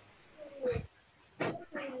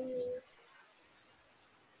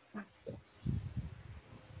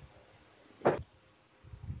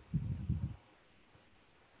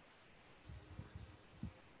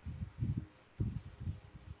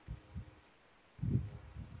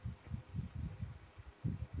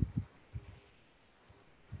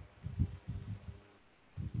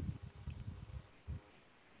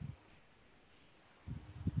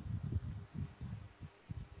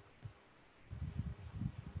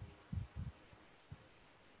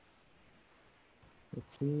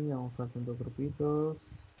 Sí, vamos faltando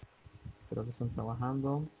grupitos. Creo que están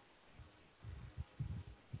trabajando.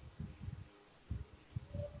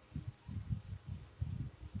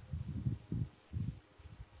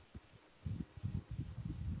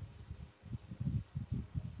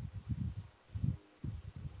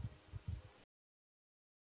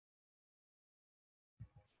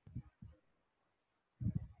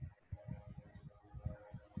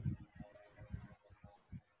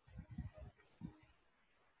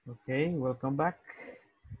 Okay, welcome back.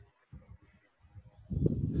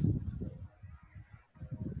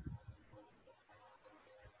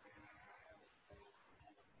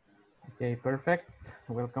 Okay, perfect.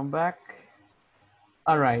 Welcome back.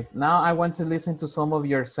 All right, now I want to listen to some of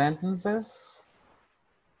your sentences.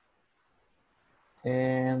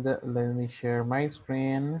 And let me share my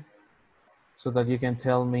screen so that you can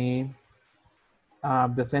tell me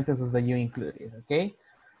the sentences that you included, okay?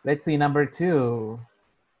 Let's see number 2.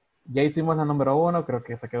 Ya hicimos la número 1, creo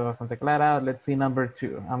que se quedó bastante clara. Let's see number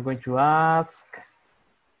 2. I'm going to ask,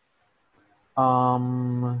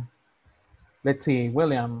 let's see,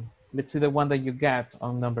 William, let's see the one that you got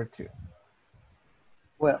on number 2.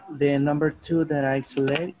 Well, the number 2 that I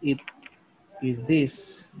select is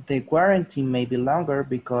this. The warranty may be longer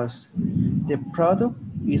because the product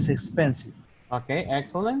is expensive. Okay,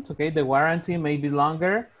 excellent. Okay, the warranty may be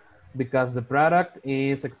longer because the product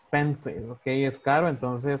is expensive. Okay, es caro,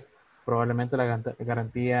 entonces probablemente la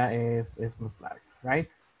garantía es más larga, right?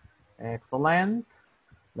 Excellent.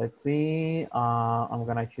 Let's see. I'm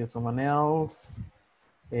gonna choose someone else.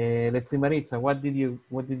 Let's see, Maritza. What did you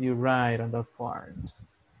write on that part?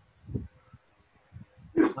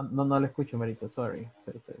 No le escucho, Maritza. Sorry.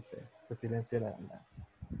 Se silenció la.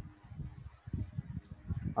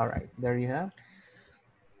 All right. There you have.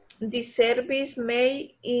 The service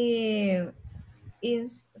may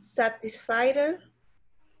is satisfied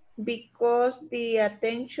because the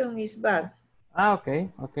attention is bad. Okay.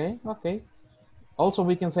 Also,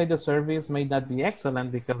 we can say the service may not be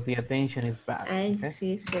excellent because the attention is bad. Okay?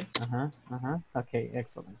 Sí. Okay,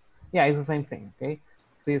 excellent. Yeah, it's the same thing, okay?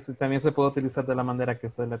 Sí, también se puede utilizar de la manera que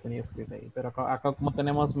usted la tenía escrita ahí. Pero acá como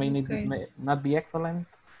tenemos may not be excellent,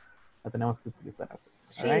 la tenemos que utilizar así.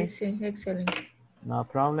 Sí, excelente. No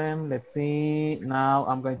problem. Let's see. Now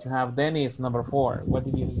I'm going to have Dennis, number 4. What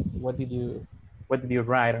did you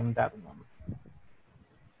write on that one?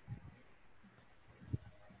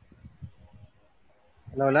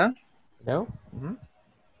 Hola. Hello?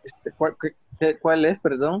 ¿Cuál es,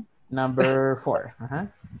 perdón? Number 4.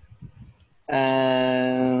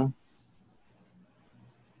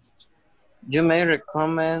 You may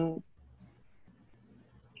recommend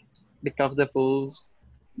because the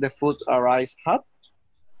food arrives hot.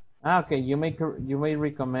 Okay, you may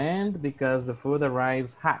recommend because the food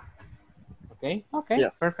arrives hot. Okay,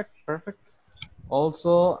 Yes. perfect.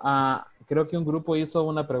 Also, creo que un grupo hizo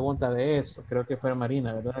una pregunta de eso. Creo que fue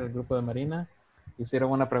Marina, ¿verdad? El grupo de Marina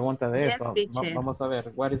hicieron una pregunta de eso. Teacher. Vamos a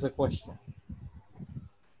ver, what is the question?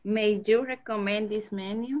 May you recommend this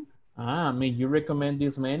menu? May you recommend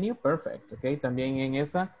this menu? Perfect, ok. También en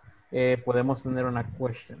esa podemos tener una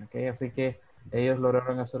question, ok. Así que ellos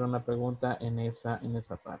lograron hacer una pregunta en esa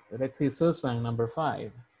parte. Let's see, Susan, number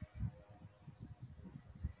 5.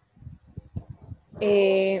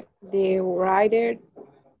 The writer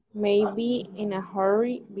may be in a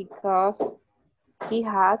hurry because He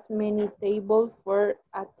has many tables for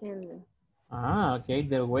attendance. Ah, okay.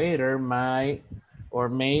 The waiter might or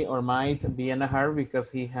may or might be in a hurry because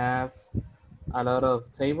he has a lot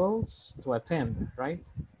of tables to attend, right?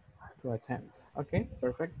 To attend. Okay,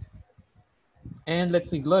 perfect. And let's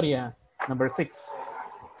see, Gloria, number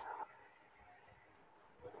 6.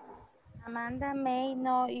 Amanda may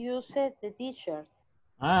not use the t-shirts.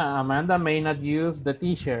 Ah, Amanda may not use the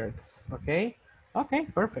t-shirts. Okay. Okay,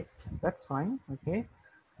 perfect. That's fine. Okay.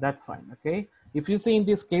 That's fine. Okay. If you see in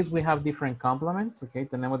this case, we have different complements. Okay.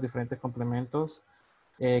 Tenemos diferentes complementos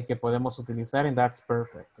que podemos utilizar, and that's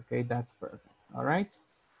perfect. Okay. That's perfect. All right.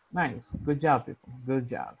 Nice. Good job, people. Good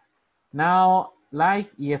job. Now,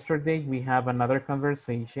 like yesterday, we have another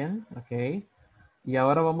conversation. Okay. Y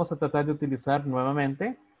ahora vamos a tratar de utilizar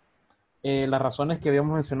nuevamente las razones que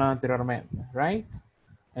habíamos mencionado anteriormente. Right.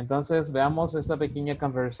 Entonces, veamos esta pequeña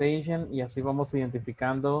conversation y así vamos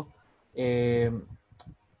identificando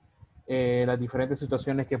las diferentes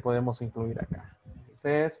situaciones que podemos incluir acá.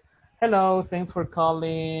 Entonces, hello, thanks for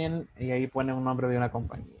calling. Y ahí pone un nombre de una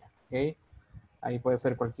compañía. ¿Ok? Ahí puede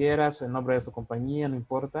ser cualquiera, el nombre de su compañía, no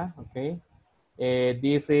importa. ¿Ok?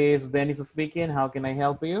 This is Dennis speaking. How can I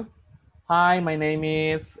help you? Hi, my name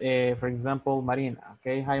is, for example, Marina.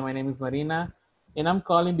 Okay, hi, my name is Marina. And I'm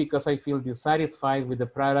calling because I feel dissatisfied with the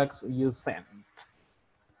products you sent.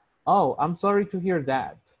 Oh, I'm sorry to hear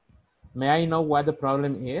that. May I know what the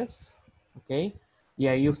problem is? Ok. Y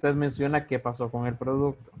ahí usted menciona qué pasó con el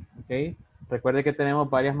producto. Ok. Recuerde que tenemos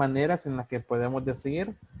varias maneras en las que podemos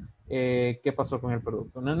decir qué pasó con el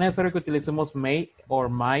producto. No es necesario que utilicemos may or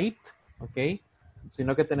might. Ok.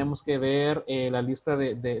 Sino que tenemos que ver la lista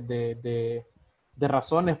de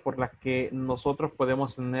razones por las que nosotros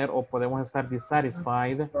podemos tener o podemos estar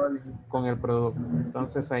dissatisfied con el producto.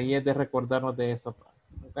 Entonces ahí es de recordarnos de esa parte.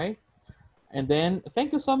 Ok. And then,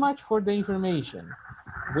 thank you so much for the information.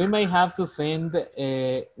 We may have to send,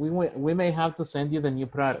 we may have to send you the new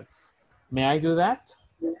products. May I do that?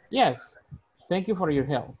 Yes. Thank you for your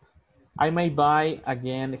help. I may buy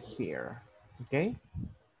again here. Okay.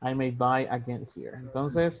 I may buy again here.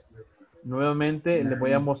 Entonces, nuevamente les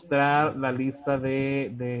voy a mostrar la lista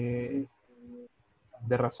de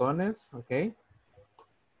razones. Ok.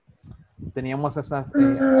 Teníamos esas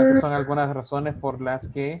son algunas razones por las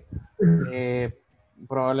que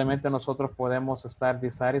probablemente nosotros podemos estar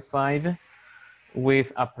dissatisfied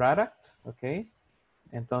with a product, ¿ok?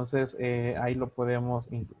 Entonces, ahí lo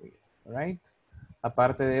podemos incluir, right?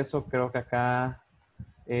 Aparte de eso, creo que acá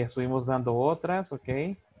estuvimos dando otras, ¿ok?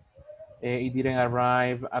 It didn't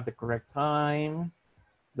arrive at the correct time.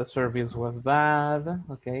 The service was bad,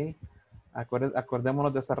 ¿ok?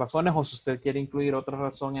 Acordémonos de esas razones, o si usted quiere incluir otra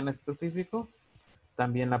razón en específico,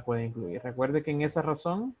 también la puede incluir. Recuerde que en esa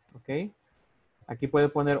razón, ¿ok? Aquí puede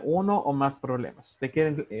poner uno o más problemas. Si usted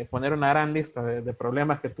quiere poner una gran lista de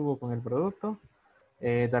problemas que tuvo con el producto,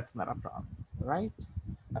 that's not a problem, right?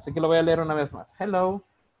 Así que lo voy a leer una vez más. Hello,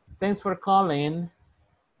 thanks for calling.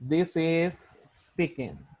 This is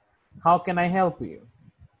speaking. How can I help you?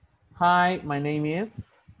 Hi, my name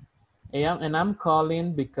is, and I'm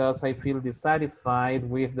calling because I feel dissatisfied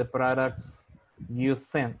with the products you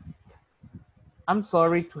sent. I'm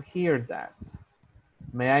sorry to hear that.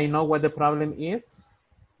 May I know what the problem is?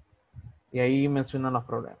 Y ahí mencionan los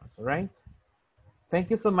problemas, right? Thank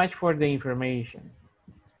you so much for the information.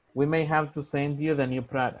 We may have to send you the new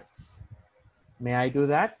products. May I do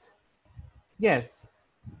that? Yes.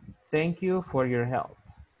 Thank you for your help.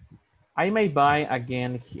 I may buy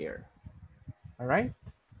again here. All right?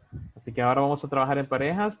 Así que ahora vamos a trabajar en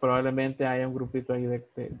parejas. Probablemente haya un grupito ahí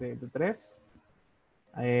de 3.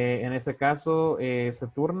 En ese caso, se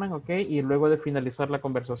turnan, ¿ok? Y luego de finalizar la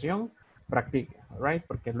conversación, practiquen, right?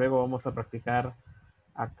 Porque luego vamos a practicar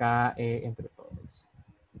acá entre todos.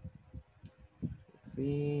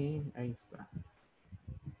 Sí, ahí está.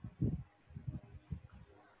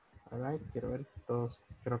 All right, quiero ver todos,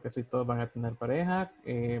 creo que sí, todos van a tener pareja.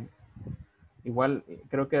 Igual,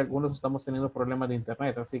 creo que algunos estamos teniendo problemas de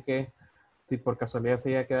internet, así que si por casualidad se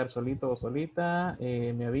llega a quedar solito o solita,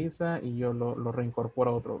 me avisa y yo lo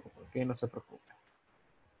reincorporo a otro grupo, ¿ok? No se preocupe.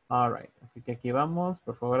 All right, así que aquí vamos.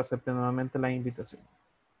 Por favor, acepten nuevamente la invitación.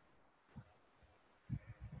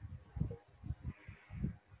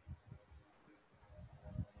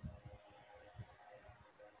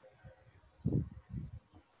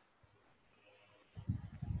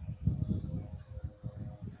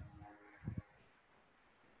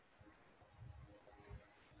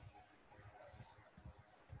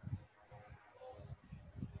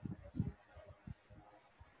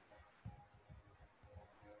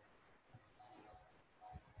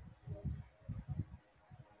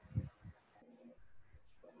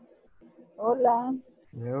 Hola.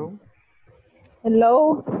 Hello.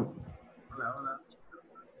 Hello. Hola, hola.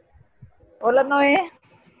 Hola, Noé.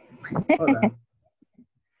 Hola.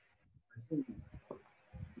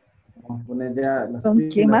 Vamos a poner ya las ¿Con quién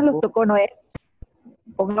pilas. más lo tocó Noé?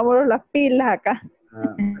 Pongámonos las pilas acá.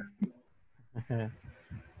 Ah,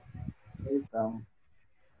 ahí estamos.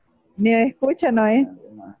 ¿Me escucha, Noé?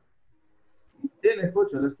 Sí, le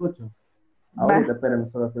escucho, le escucho. Va. Ahorita, espérenme,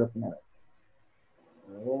 solo quiero poner.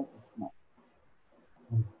 No.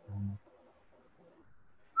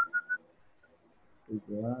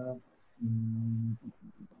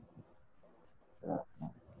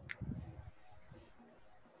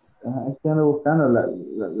 Ajá, es que ando buscando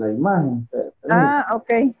la imagen. Ah, ok.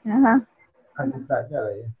 Ajá. Aquí está, ya la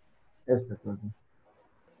vi. Esta cosa.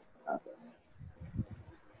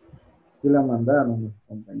 Aquí la mandaron mis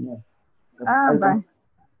compañeros. Ah, Ahí va. está.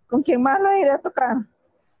 ¿Con quién más lo iré a tocar?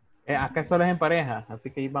 Acá solo es en pareja, así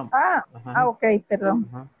que ahí vamos. Ah, Ajá. ok, perdón.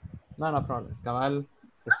 Ajá. No, no problem. Cabal,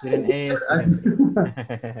 student A, student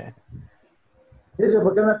B. Dice,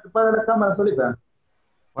 ¿por qué me apaga la cámara solita?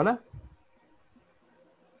 Hola.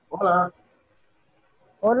 Hola.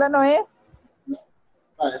 Hola, Noé.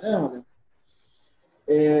 Vale, déjame.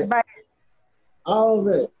 Va. A o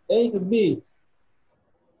B, A y B,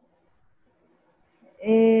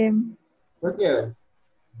 cualquiera.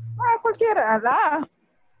 Cualquiera. Ah,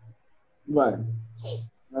 Vale.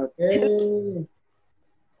 Ok.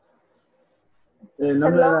 El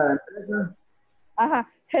nombre de hello. la empresa. Ajá.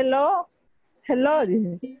 Hello. Hello.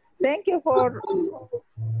 Dice. Thank you for...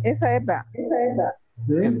 Esa es, va. Sí.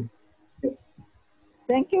 Yes.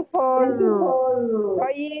 Thank you for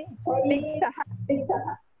buying Pizza Hut.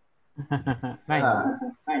 Nice.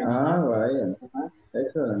 Vaya.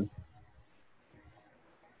 Excelente.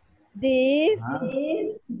 This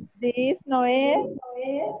Noé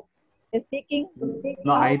speaking.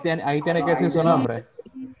 No, ahí tiene que decir su nombre.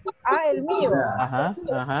 Ah, el mío. Ajá,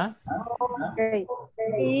 ajá. Okay.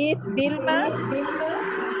 This Vilma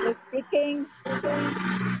speaking.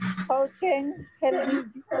 How can help me?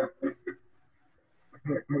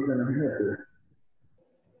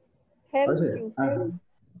 Help you.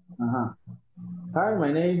 Hi,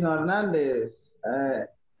 my name is Hernandez,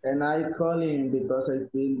 and I'm calling because I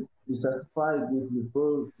feel dissatisfied with your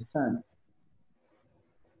product design.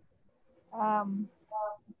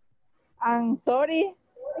 I'm sorry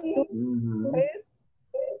to hear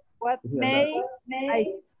what may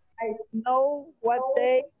I know what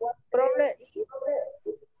the problem is.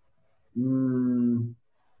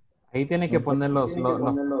 Ahí tiene que poner los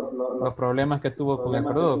problemas que tuvo con el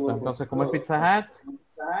producto. Entonces, como es Pizza Hut,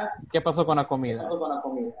 ¿qué pasó con la comida?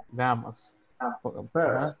 Veamos.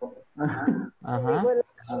 Ajá. Ajá.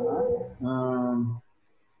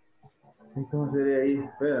 ¿Cómo sería ahí?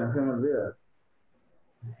 Espera, se me olvida.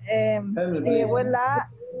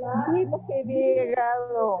 Dijimos que había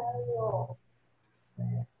llegado.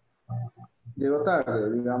 Llegó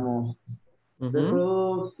tarde, digamos. The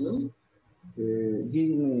products,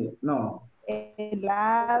 give me, no.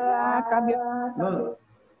 Helada, cambio. No,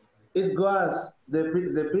 it was, the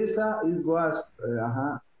pizza, it was,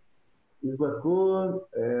 it was good,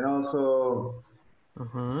 and also,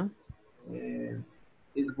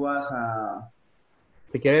 it was,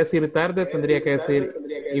 si quiere decir tarde, tendría que decir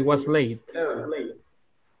it was late.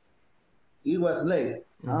 It was late.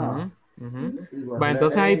 Va,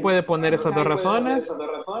 entonces ahí puede poner esas dos razones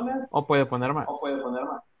o puede poner más.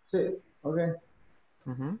 Sí, ok.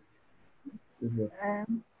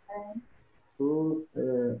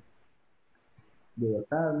 Llegó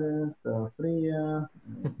tarde, estaba fría.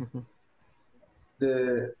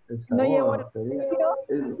 No llevó el cambio,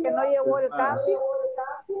 que no llevó el cambio.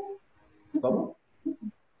 ¿Cómo?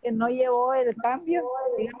 Que no llevó el cambio,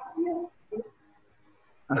 digamos.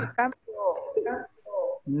 El cambio.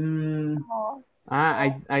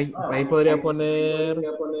 Ahí podría poner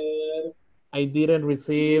I didn't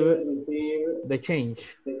receive the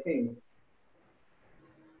change.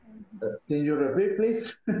 Can you repeat,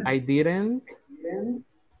 please? I didn't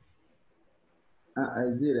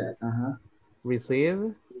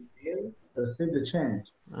receive the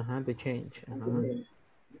change. The change.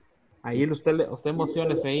 Ahí usted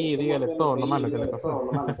emociones ahí y dígale todo lo malo que le pasó.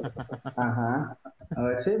 A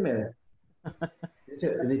ver, sí, mire.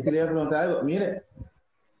 Le quería preguntar algo. Mire.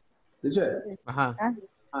 Dice.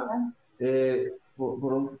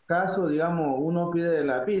 Por un caso, digamos, uno pide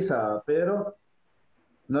la pizza, pero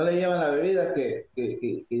no le llevan la bebida que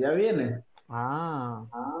ya viene.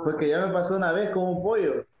 Porque ya me pasó una vez con un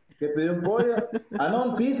pollo, que pedí un pollo. No,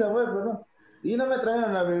 un pizza, pues, pero no. Y no me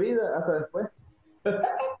trajeron la bebida hasta después.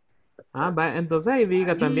 Entonces ahí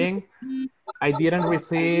diga también, I didn't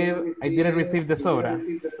receive the soda.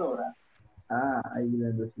 I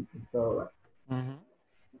didn't receive the soda.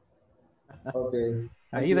 Okay.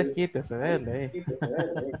 Ahí desquítese, dele.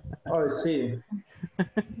 Oh, sí.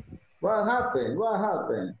 What happened? What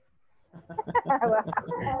happened?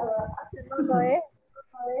 No, no es.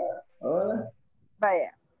 Hola.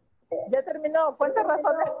 Vaya. Ya terminó. ¿Cuántas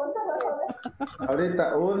razones?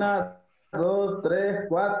 Ahorita, 1, 2, 3,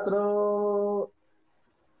 4.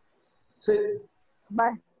 Sí.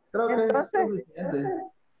 Vaya. Creo que Entonces, es suficiente.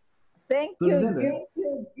 thank you.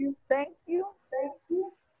 Thank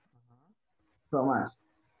you. So much.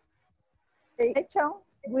 Action.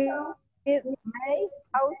 We may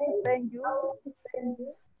how to send you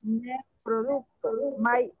next product.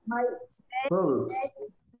 My Products.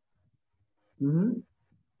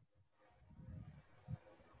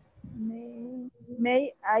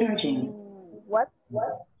 May I do what?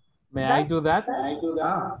 May I do that?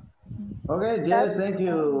 Okay, yes, thank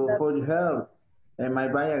you for your help. And my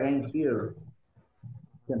buy again here.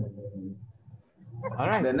 All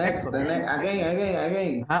right. The next,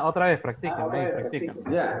 again. Otra vez, practiquen.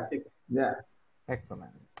 Yeah.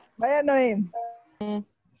 Excellent. Vaya, Noé.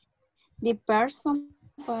 The person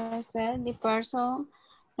puede ser the person,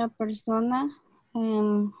 la persona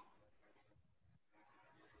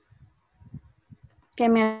que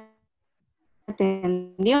me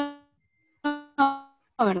atendió,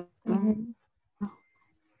 ¿verdad?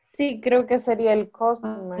 Sí, creo que sería el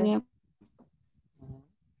customer.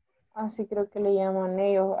 Así creo que le llaman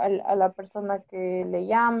ellos a la persona que le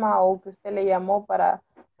llama o que usted le llamó para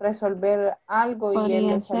resolver algo y él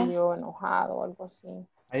le salió enojado o algo así.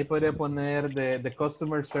 Ahí podría poner the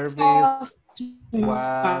customer service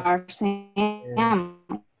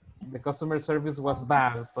was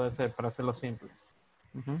bad, puede ser para hacerlo simple.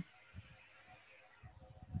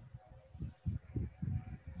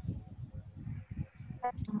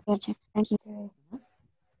 Thank you.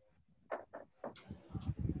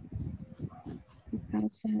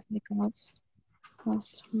 Because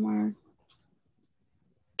customer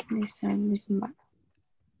service bad.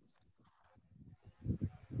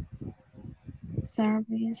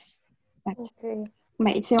 Service bad.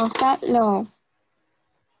 Okay. Si Oscar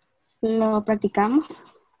lo practicamos.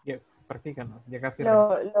 Yes, practícanos. Ya casi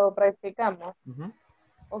lo practicamos.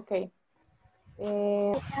 Ok.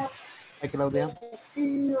 Hi, Claudia.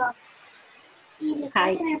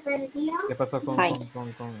 Hi. ¿Qué pasó con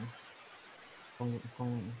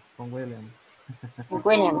William?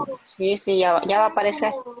 William, sí, ya va a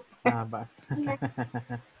aparecer. Va.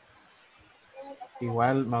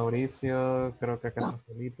 Igual Mauricio, creo que acá está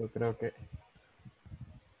solito, creo que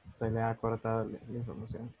se le ha cortado la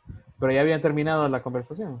información. Pero ya habían terminado la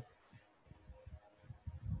conversación.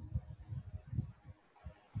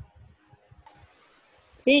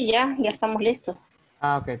 Sí, ya estamos listos.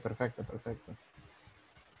 Ok, perfecto.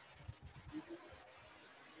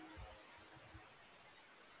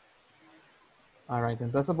 Alright,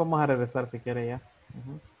 entonces vamos a regresar si quiere ya.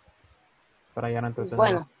 Para ya no entretener.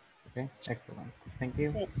 Bueno. Okay, excellent. Thank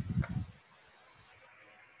you. Sí.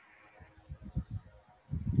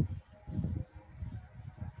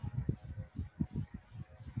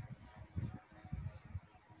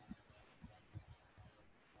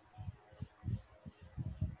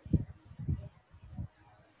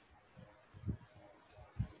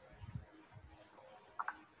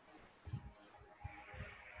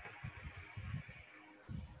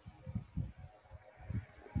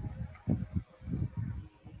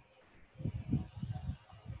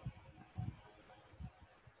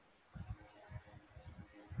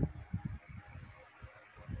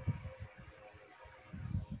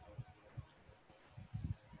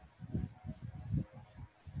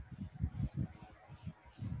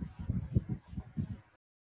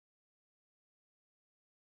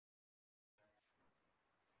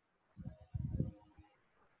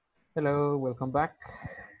 Hello, welcome back.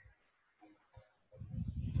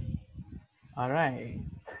 All right.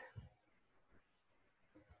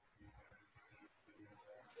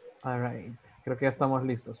 Creo que ya estamos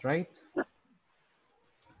listos, right?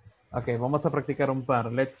 Ok, vamos a practicar un par.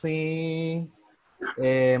 Let's see.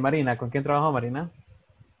 Marina, ¿con quién trabajó Marina?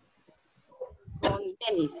 Con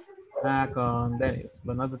Dennis. Con Dennis,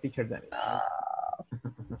 but not the teacher Dennis. Right?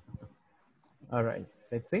 All right,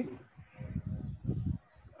 let's see.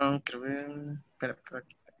 Okay.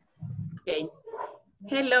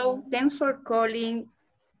 Hello, thanks for calling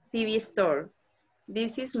TV store.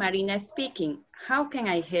 This is Marina speaking. How can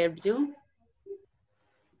I help you?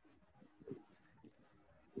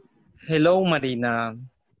 Hello, Marina.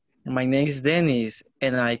 My name is Dennis,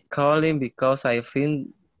 and I calling because I think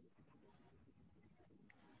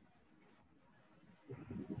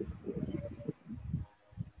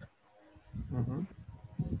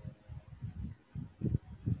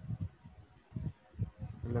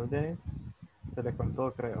Hello, Dennis. Se le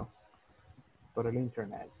cortó, creo, por el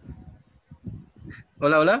internet.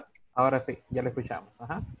 Hola, hola. Ahora sí, ya le escuchamos.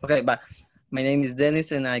 Ajá. Okay, but my name is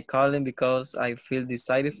Dennis and I call in because I feel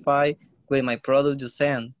dissatisfied with my product you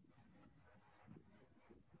sent.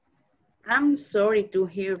 I'm sorry to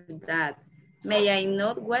hear that. May I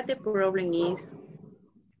know what the problem is?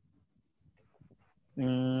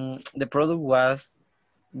 The product was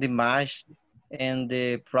damaged and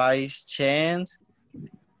the price changed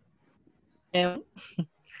and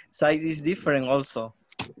size is different also.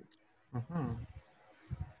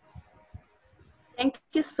 Thank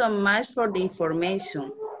you so much for the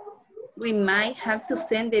information. We might have to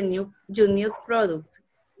send your new products.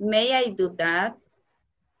 May I do that?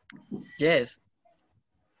 Yes.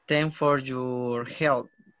 Thanks for your help.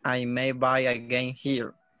 I may buy again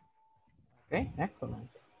here. Okay, excellent,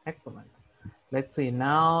 excellent. Let's see,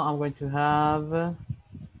 now I'm going to have,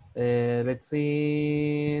 let's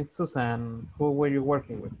see, Susan. Who were you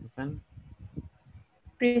working with, Susan?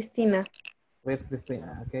 Cristina. With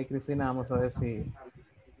Cristina. Ok, Cristina, vamos a ver si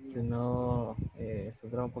no se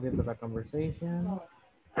traba un poquito la conversation.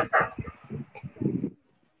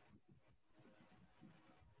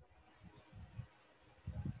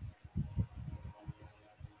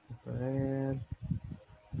 Vamos a ver.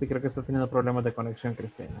 Sí, creo que está teniendo problemas de conexión,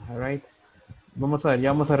 Cristina. All right. Vamos a ver,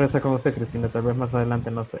 ya vamos a regresar con usted, Cristina. Tal vez más adelante,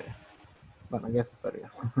 no sé. Bueno, ya se estaría.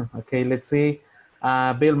 Ok, let's see.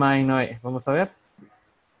 Vilma y Noé. Vamos a ver.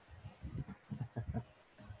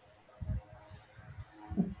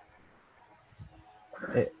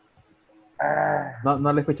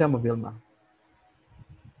 No le escuchamos, Vilma.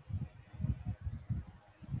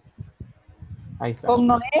 Ahí está. Con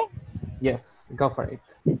Noé. Yes, go for it.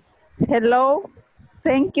 Hello.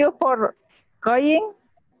 Thank you for calling.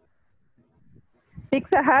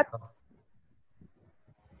 Pizza Hut.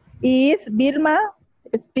 Is Vilma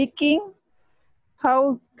speaking?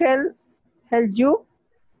 How can I help you?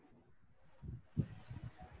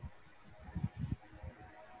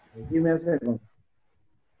 Give me a second.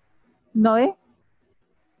 Noé.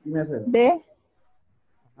 Give me a second. Ve.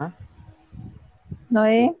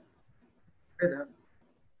 Noé.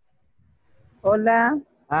 Hola.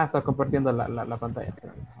 Está compartiendo la pantalla.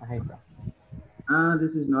 Ahí está.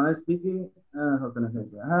 This is Noé speaking. How can I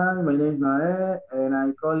help you? Hi, my name is Noé, and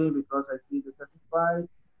I'm calling because I feel dissatisfied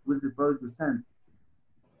with the product you sent.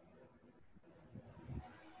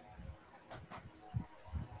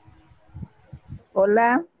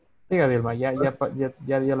 Hola. Siga, Vilma, ya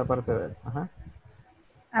dio la parte de él. Ajá.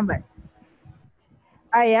 But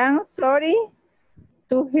I am sorry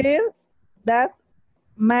to hear that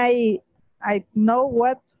I know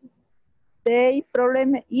what the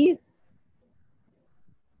problem is.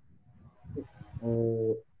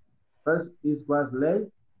 First, it was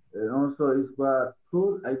late, and also it was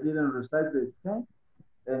cool. I didn't receive the check,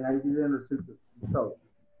 and I didn't receive the result.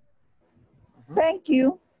 Thank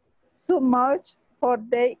you so much for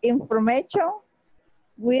the information.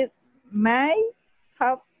 We may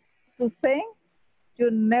have to send you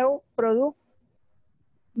new product.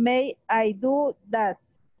 May I do that?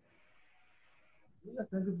 Yes,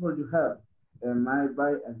 thank you for your help, and I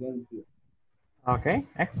buy again here. Okay,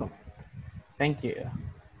 excellent. Thank you.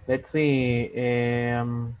 Let's see.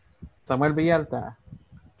 Samuel Villalta,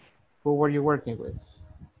 who were you working with?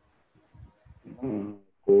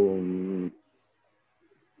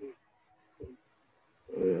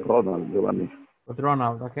 Ronald, Giovanni. With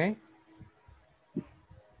Ronald, okay.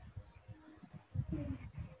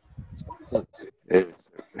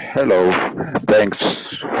 Hello,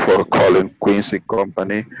 thanks for calling Quincy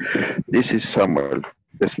Company. This is Samuel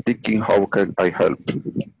speaking. How can I help?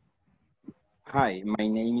 Hi, my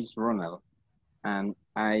name is Ronald, and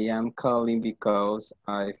I am calling because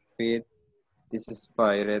I feel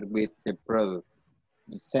dissatisfied with the product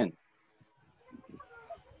you sent.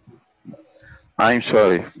 I'm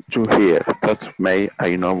sorry to hear that. May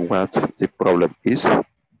I know what the problem is?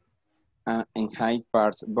 In high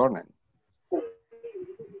parts burning.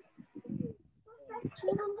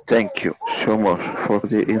 Thank you so much for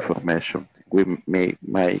the information. We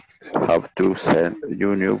might have to send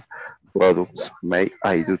you new products. May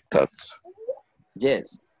I do that?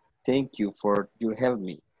 Yes, thank you for your help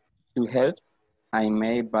me. To help, I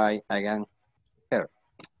may buy again here.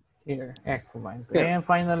 Here, excellent. Here. And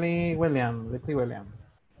finally, William. Let's see, William.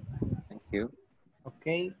 Thank you.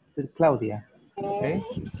 Okay, with Claudia. Okay.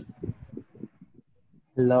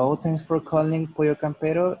 Hello, thanks for calling Pollo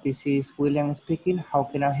Campero. This is William speaking. How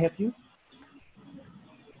can I help you?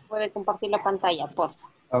 Puede compartir la pantalla, por favor.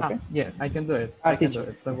 Okay. Yeah, I can do it. I can do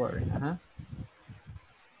it. Don't worry.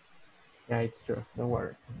 Yeah, it's true. Don't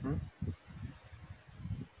worry.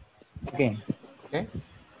 Again. Okay.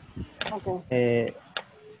 Okay.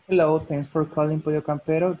 Hello, thanks for calling Pollo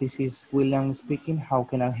Campero. This is William speaking. How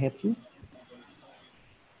can I help you?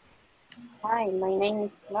 Hi, my name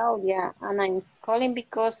is Claudia, and I'm calling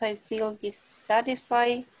because I feel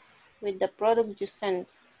dissatisfied with the product you sent.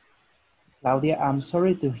 Claudia, I'm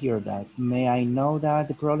sorry to hear that. May I know that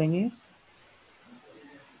the problem is?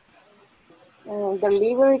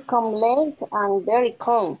 Delivery come late and very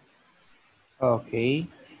cold. Okay,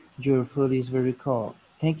 your food is very cold.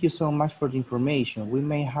 Thank you so much for the information. We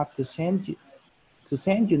may have to send you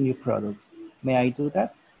new product. May I do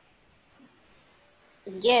that?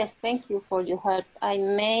 Yes, thank you for your help. I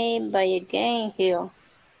may buy again here.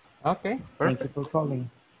 Okay, Thank you perfect. for calling.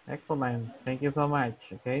 Excellent. Thank you so much.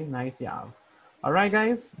 Okay, nice job. All right,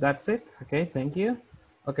 guys, that's it. Okay, thank you.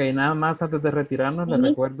 Okay, nada más antes de retirarnos, les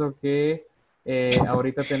recuerdo que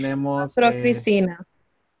ahorita tenemos... Cristina.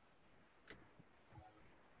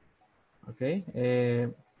 Ok, les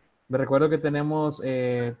recuerdo que tenemos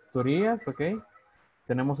tutorías, ok.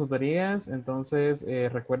 Tenemos tutorías, entonces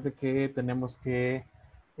recuerde que tenemos que,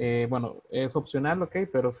 bueno, es opcional, ok,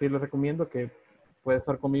 pero sí les recomiendo que puede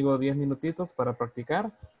estar conmigo 10 minutitos para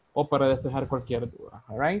practicar o para despejar cualquier duda,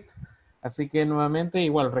 all right? Así que nuevamente,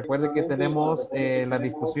 igual, recuerde que tenemos la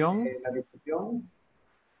discusión.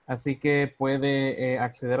 Así que puede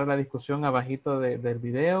acceder a la discusión abajito del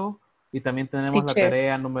video y también tenemos la Teacher.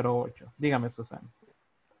 tarea número 8. Dígame, Susana.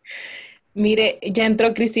 Mire, ya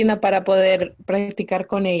entró Cristina para poder practicar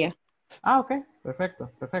con ella. Ah, ok.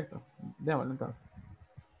 Perfecto, perfecto. Démosle entonces.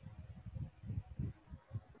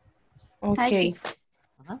 Ok.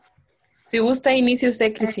 Ajá. Si gusta, inicie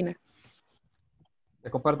usted, Cristina.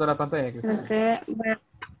 Le comparto la pantalla, Cristina. Okay. Bueno,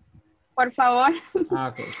 por favor. Ah,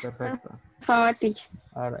 ok. Perfecto. Por favor, teacher.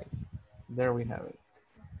 All right. There we have it.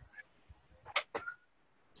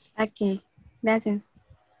 Okay. Gracias.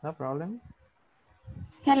 No problem.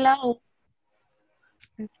 Hello.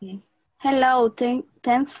 Okay. Hello.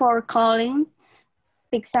 Thanks for calling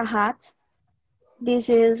Pizza Hut. This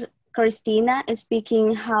is Christina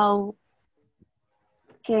speaking. How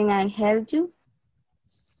can I help you?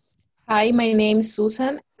 Hi, my name is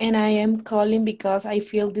Susan, and I am calling because I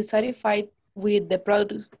feel dissatisfied with the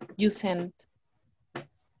products you sent.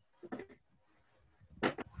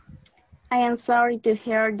 I am sorry to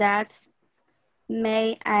hear that.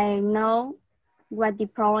 May I know what the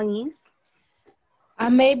problem is? I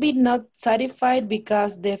may be not satisfied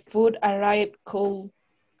because the food arrived cold.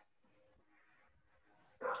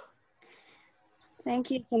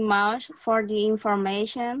 Thank you so much for the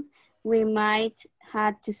information. We might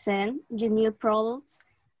have to send you new products.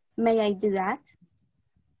 May I do that?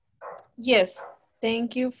 Yes,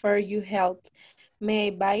 thank you for your help. May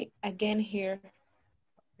I buy again here?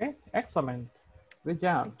 Okay, excellent. Good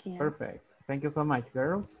job. Okay. Perfect. Thank you so much,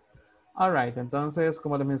 girls. All right, entonces,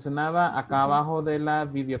 como les mencionaba, acá abajo de la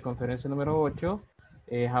videoconferencia número 8,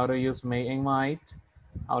 how to use may and might.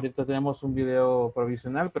 Ahorita tenemos un video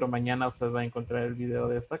provisional, pero mañana usted va a encontrar el video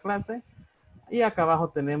de esta clase. Y acá abajo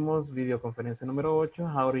tenemos videoconferencia número 8,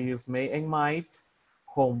 how to use may and might,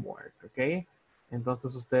 homework, ¿ok?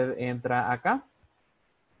 Entonces usted entra acá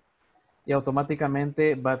y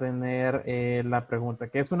automáticamente va a tener la pregunta,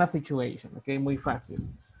 que es una situation, ¿ok? Muy fácil.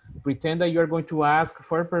 Pretend that you're going to ask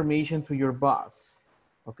for permission to your boss,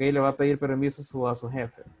 ¿ok? Le va a pedir permiso a su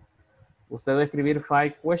jefe. Usted va a escribir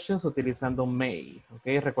 5 questions utilizando may,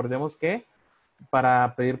 ¿ok? Recordemos que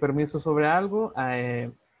para pedir permiso sobre algo,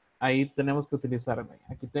 ahí tenemos que utilizar may.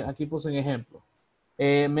 Aquí puse un ejemplo.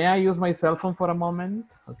 May I use my cell phone for a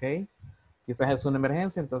moment? ¿Ok? Quizás es una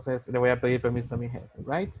emergencia, entonces le voy a pedir permiso a mi jefe,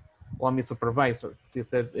 right? O a mi supervisor, si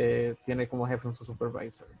usted tiene como jefe a su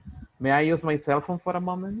supervisor. May I use my cell phone for a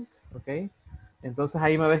moment? ¿Ok? Entonces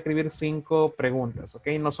ahí me va a escribir 5 preguntas, ¿ok?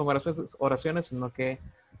 No son oraciones, sino que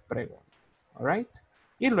preguntas, all right?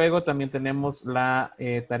 Y luego también tenemos la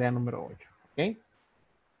tarea número 8, ¿ok?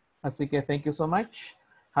 Así que thank you so much.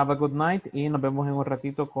 Have a good night y nos vemos en un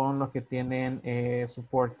ratito con los que tienen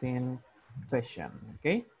supporting session,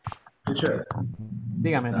 ¿ok? Teacher.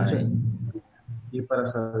 Dígame. Y para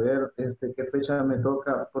saber qué fecha me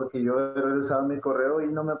toca, porque yo he revisado mi correo y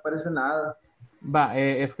no me aparece nada. Va,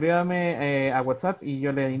 escríbame a WhatsApp y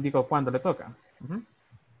yo le indico cuándo le toca.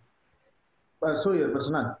 Suyo, el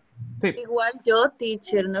personal. Sí. Igual yo,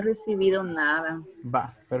 teacher, no he recibido nada.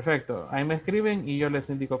 Va, perfecto. Ahí me escriben y yo les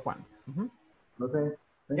indico cuándo. Okay,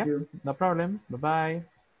 thank you. No problem. Bye-bye.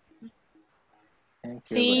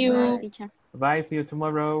 See you. Bye, see you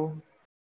tomorrow.